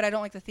 I do, but I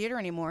don't like the theater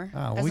anymore. Oh,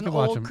 well, As we an could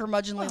watch old them.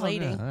 curmudgeonly Oh,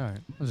 lady, yeah, all right.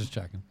 I was just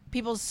checking.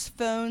 people's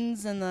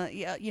phones and the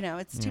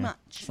it's too much.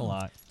 It's a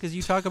lot. Because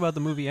you talk about the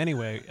movie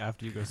anyway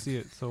after you go see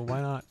it, so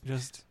why not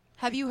just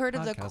Have you heard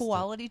of the Podcast it.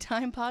 Quality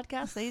Time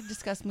podcast? They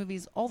discuss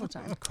movies all the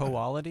time.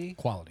 quality?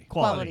 Quality.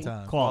 Quality.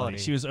 Time. Quality.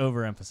 She was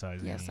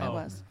overemphasizing. Yes, it. I Oh.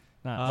 was.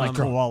 Not like Um,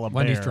 koala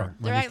Wendy's bear. drunk.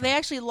 They're Wendy's ac- they drunk.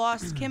 actually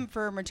lost Kim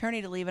for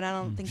maternity leave, and I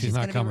don't think She's not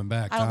gonna coming be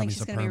back. I don't think Tommy's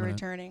she's a going to be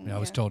permanent. returning. Yeah, I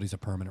was told he's a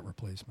permanent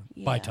replacement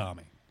Yeah. by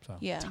Tommy. So.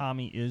 Yeah.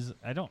 Tommy is.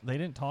 I don't. They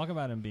didn't talk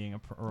about him being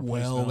a replacement.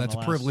 Well, on that's the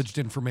last- privileged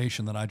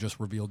information that I just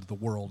revealed to the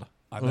world.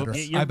 I better.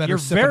 You're, I better you're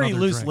sip very another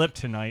loose drink. lipped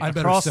tonight. I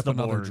better across sip the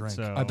another board. drink.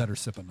 So. I better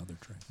sip another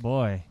drink.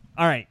 Boy.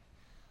 All right.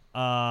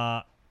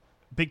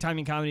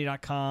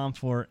 BigTimingComedy.com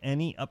for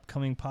any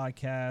upcoming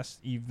podcast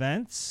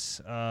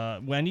events.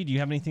 Wendy, do you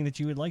have anything that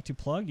you would like to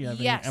plug? Do you have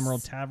any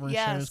Emerald Tavern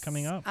shows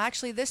coming up?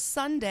 Actually, this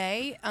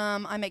Sunday,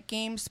 I'm at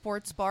Game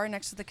Sports Bar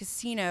next to the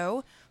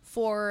casino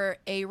for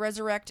a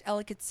Resurrect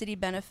Ellicott City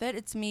benefit.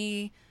 It's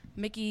me,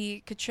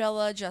 Mickey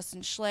Coachella,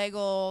 Justin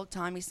Schlegel,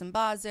 Tommy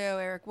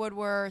Sambazo, Eric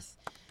Woodworth,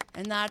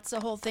 and that's the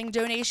whole thing.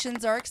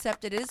 Donations are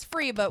accepted. It is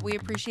free, but we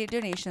appreciate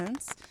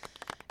donations.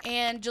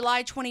 And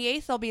July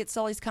 28th, I'll be at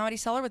Sully's Comedy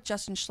Cellar with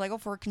Justin Schlegel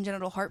for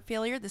congenital heart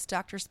failure. This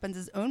doctor spends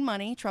his own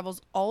money,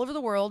 travels all over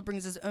the world,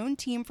 brings his own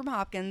team from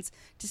Hopkins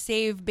to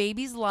save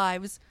babies'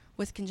 lives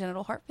with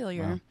congenital heart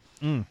failure.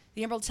 Wow.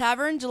 The Emerald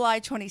Tavern, July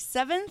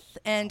 27th,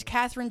 and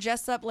Catherine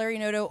Jessup, Larry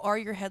Noto are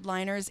your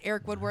headliners.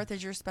 Eric Woodworth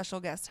is your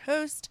special guest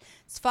host.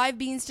 It's 5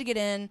 beans to get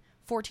in,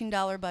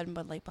 $14 Bud and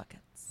Bud Light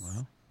buckets.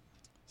 Wow.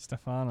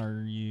 Stefan,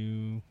 do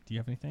you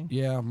have anything?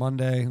 Yeah,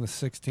 Monday the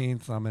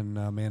 16th, I'm in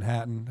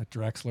Manhattan at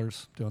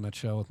Drexler's doing that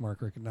show with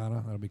Mark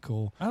Riccadonna. That'll be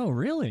cool. Oh,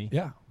 really?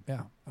 Yeah.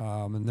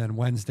 And then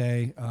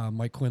Wednesday,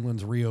 Mike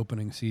Quinlan's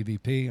reopening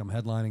CVP. I'm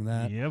headlining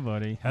that. Yeah,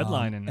 buddy.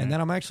 Headlining that. And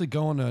then I'm actually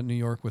going to New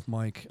York with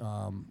Mike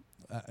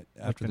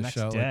after the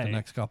show, like the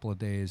next couple of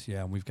days.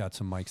 Yeah, and we've got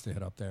some mics to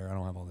hit up there. I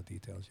don't have all the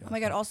details yet. Oh,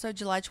 my God. Also,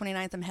 July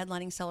 29th, I'm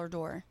headlining Cellar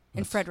Door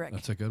in Frederick.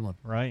 That's a good one.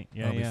 Right.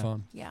 Yeah, That'll be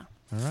fun. Yeah.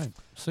 All right.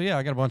 So, yeah,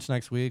 I got a bunch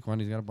next week.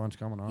 Wendy's got a bunch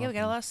coming on. Yeah, we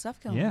got a lot of stuff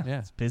going. Yeah,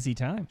 it's a busy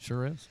time.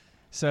 Sure is.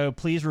 So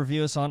please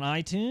review us on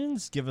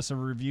iTunes. Give us a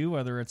review,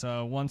 whether it's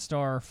a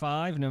 1-star or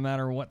 5. No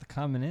matter what the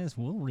comment is,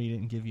 we'll read it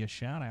and give you a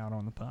shout out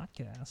on the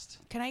podcast.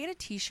 Can I get a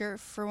T-shirt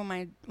for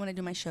when I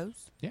do my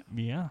shows?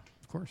 Yeah,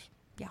 of course.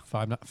 Yeah,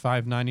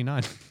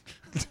 $5.99.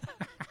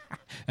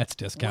 That's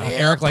discount.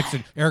 Eric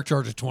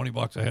charges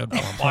 $20 a head.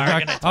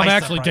 I'm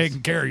actually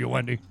taking care of you,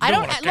 Wendy.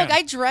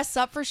 I dress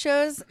up for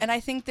shows, and I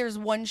think there's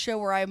one show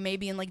where I may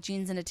be in like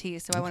jeans and a tee,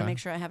 so I want to make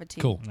sure I have a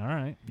tee. Cool. All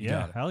right.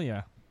 Yeah. Hell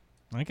yeah.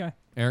 Okay.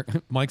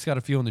 Mike's got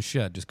a few in the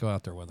shed. Just go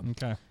out there with him.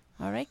 Okay.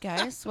 All right,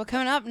 guys. Well,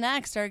 coming up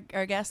next, our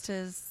guest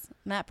is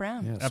Matt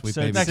Brown. Yeah,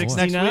 episode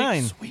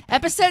 69.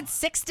 Episode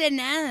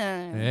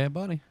 69. Yeah,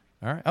 buddy.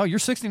 All right. Oh, you're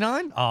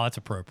 69? Oh, that's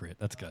appropriate.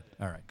 That's good.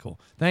 All right, cool.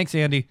 Thanks,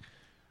 Andy.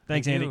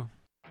 Thanks, Andy. You.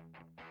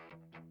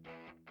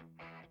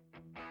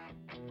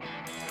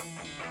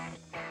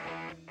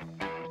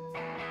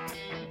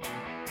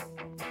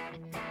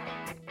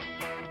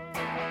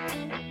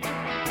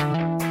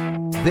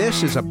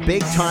 This is a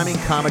Big Timing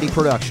Comedy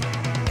production.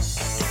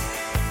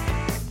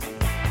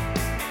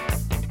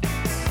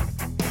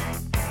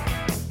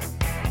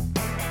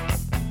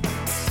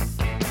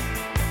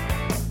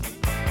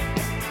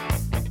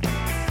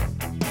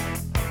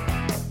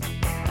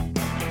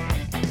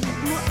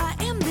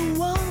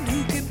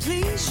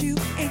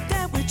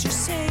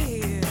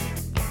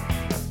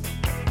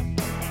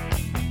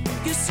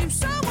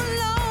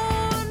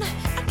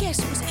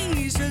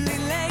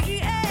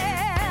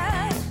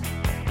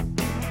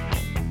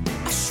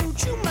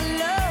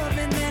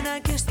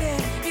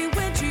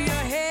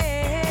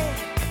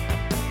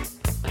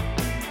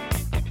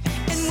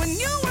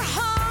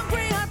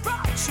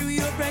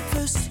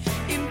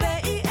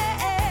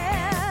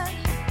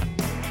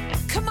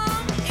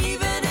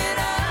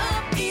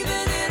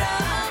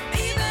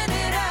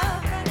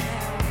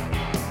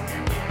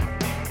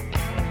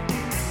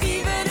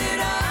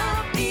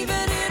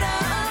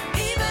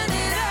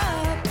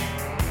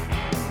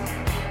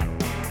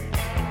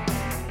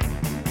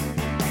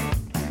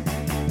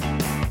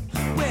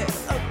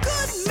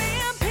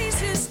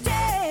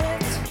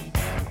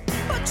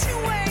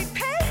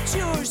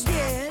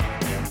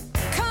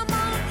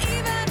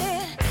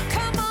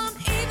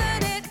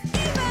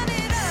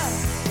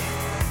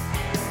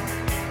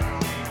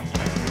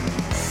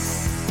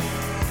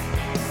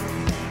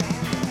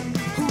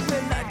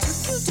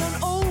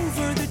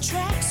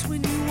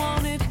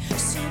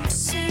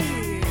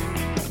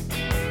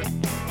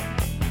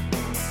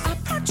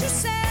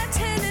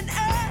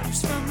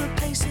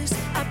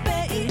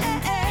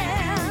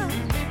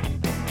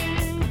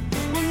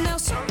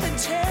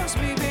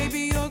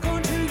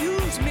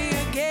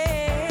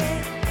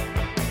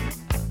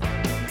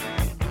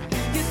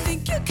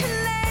 You can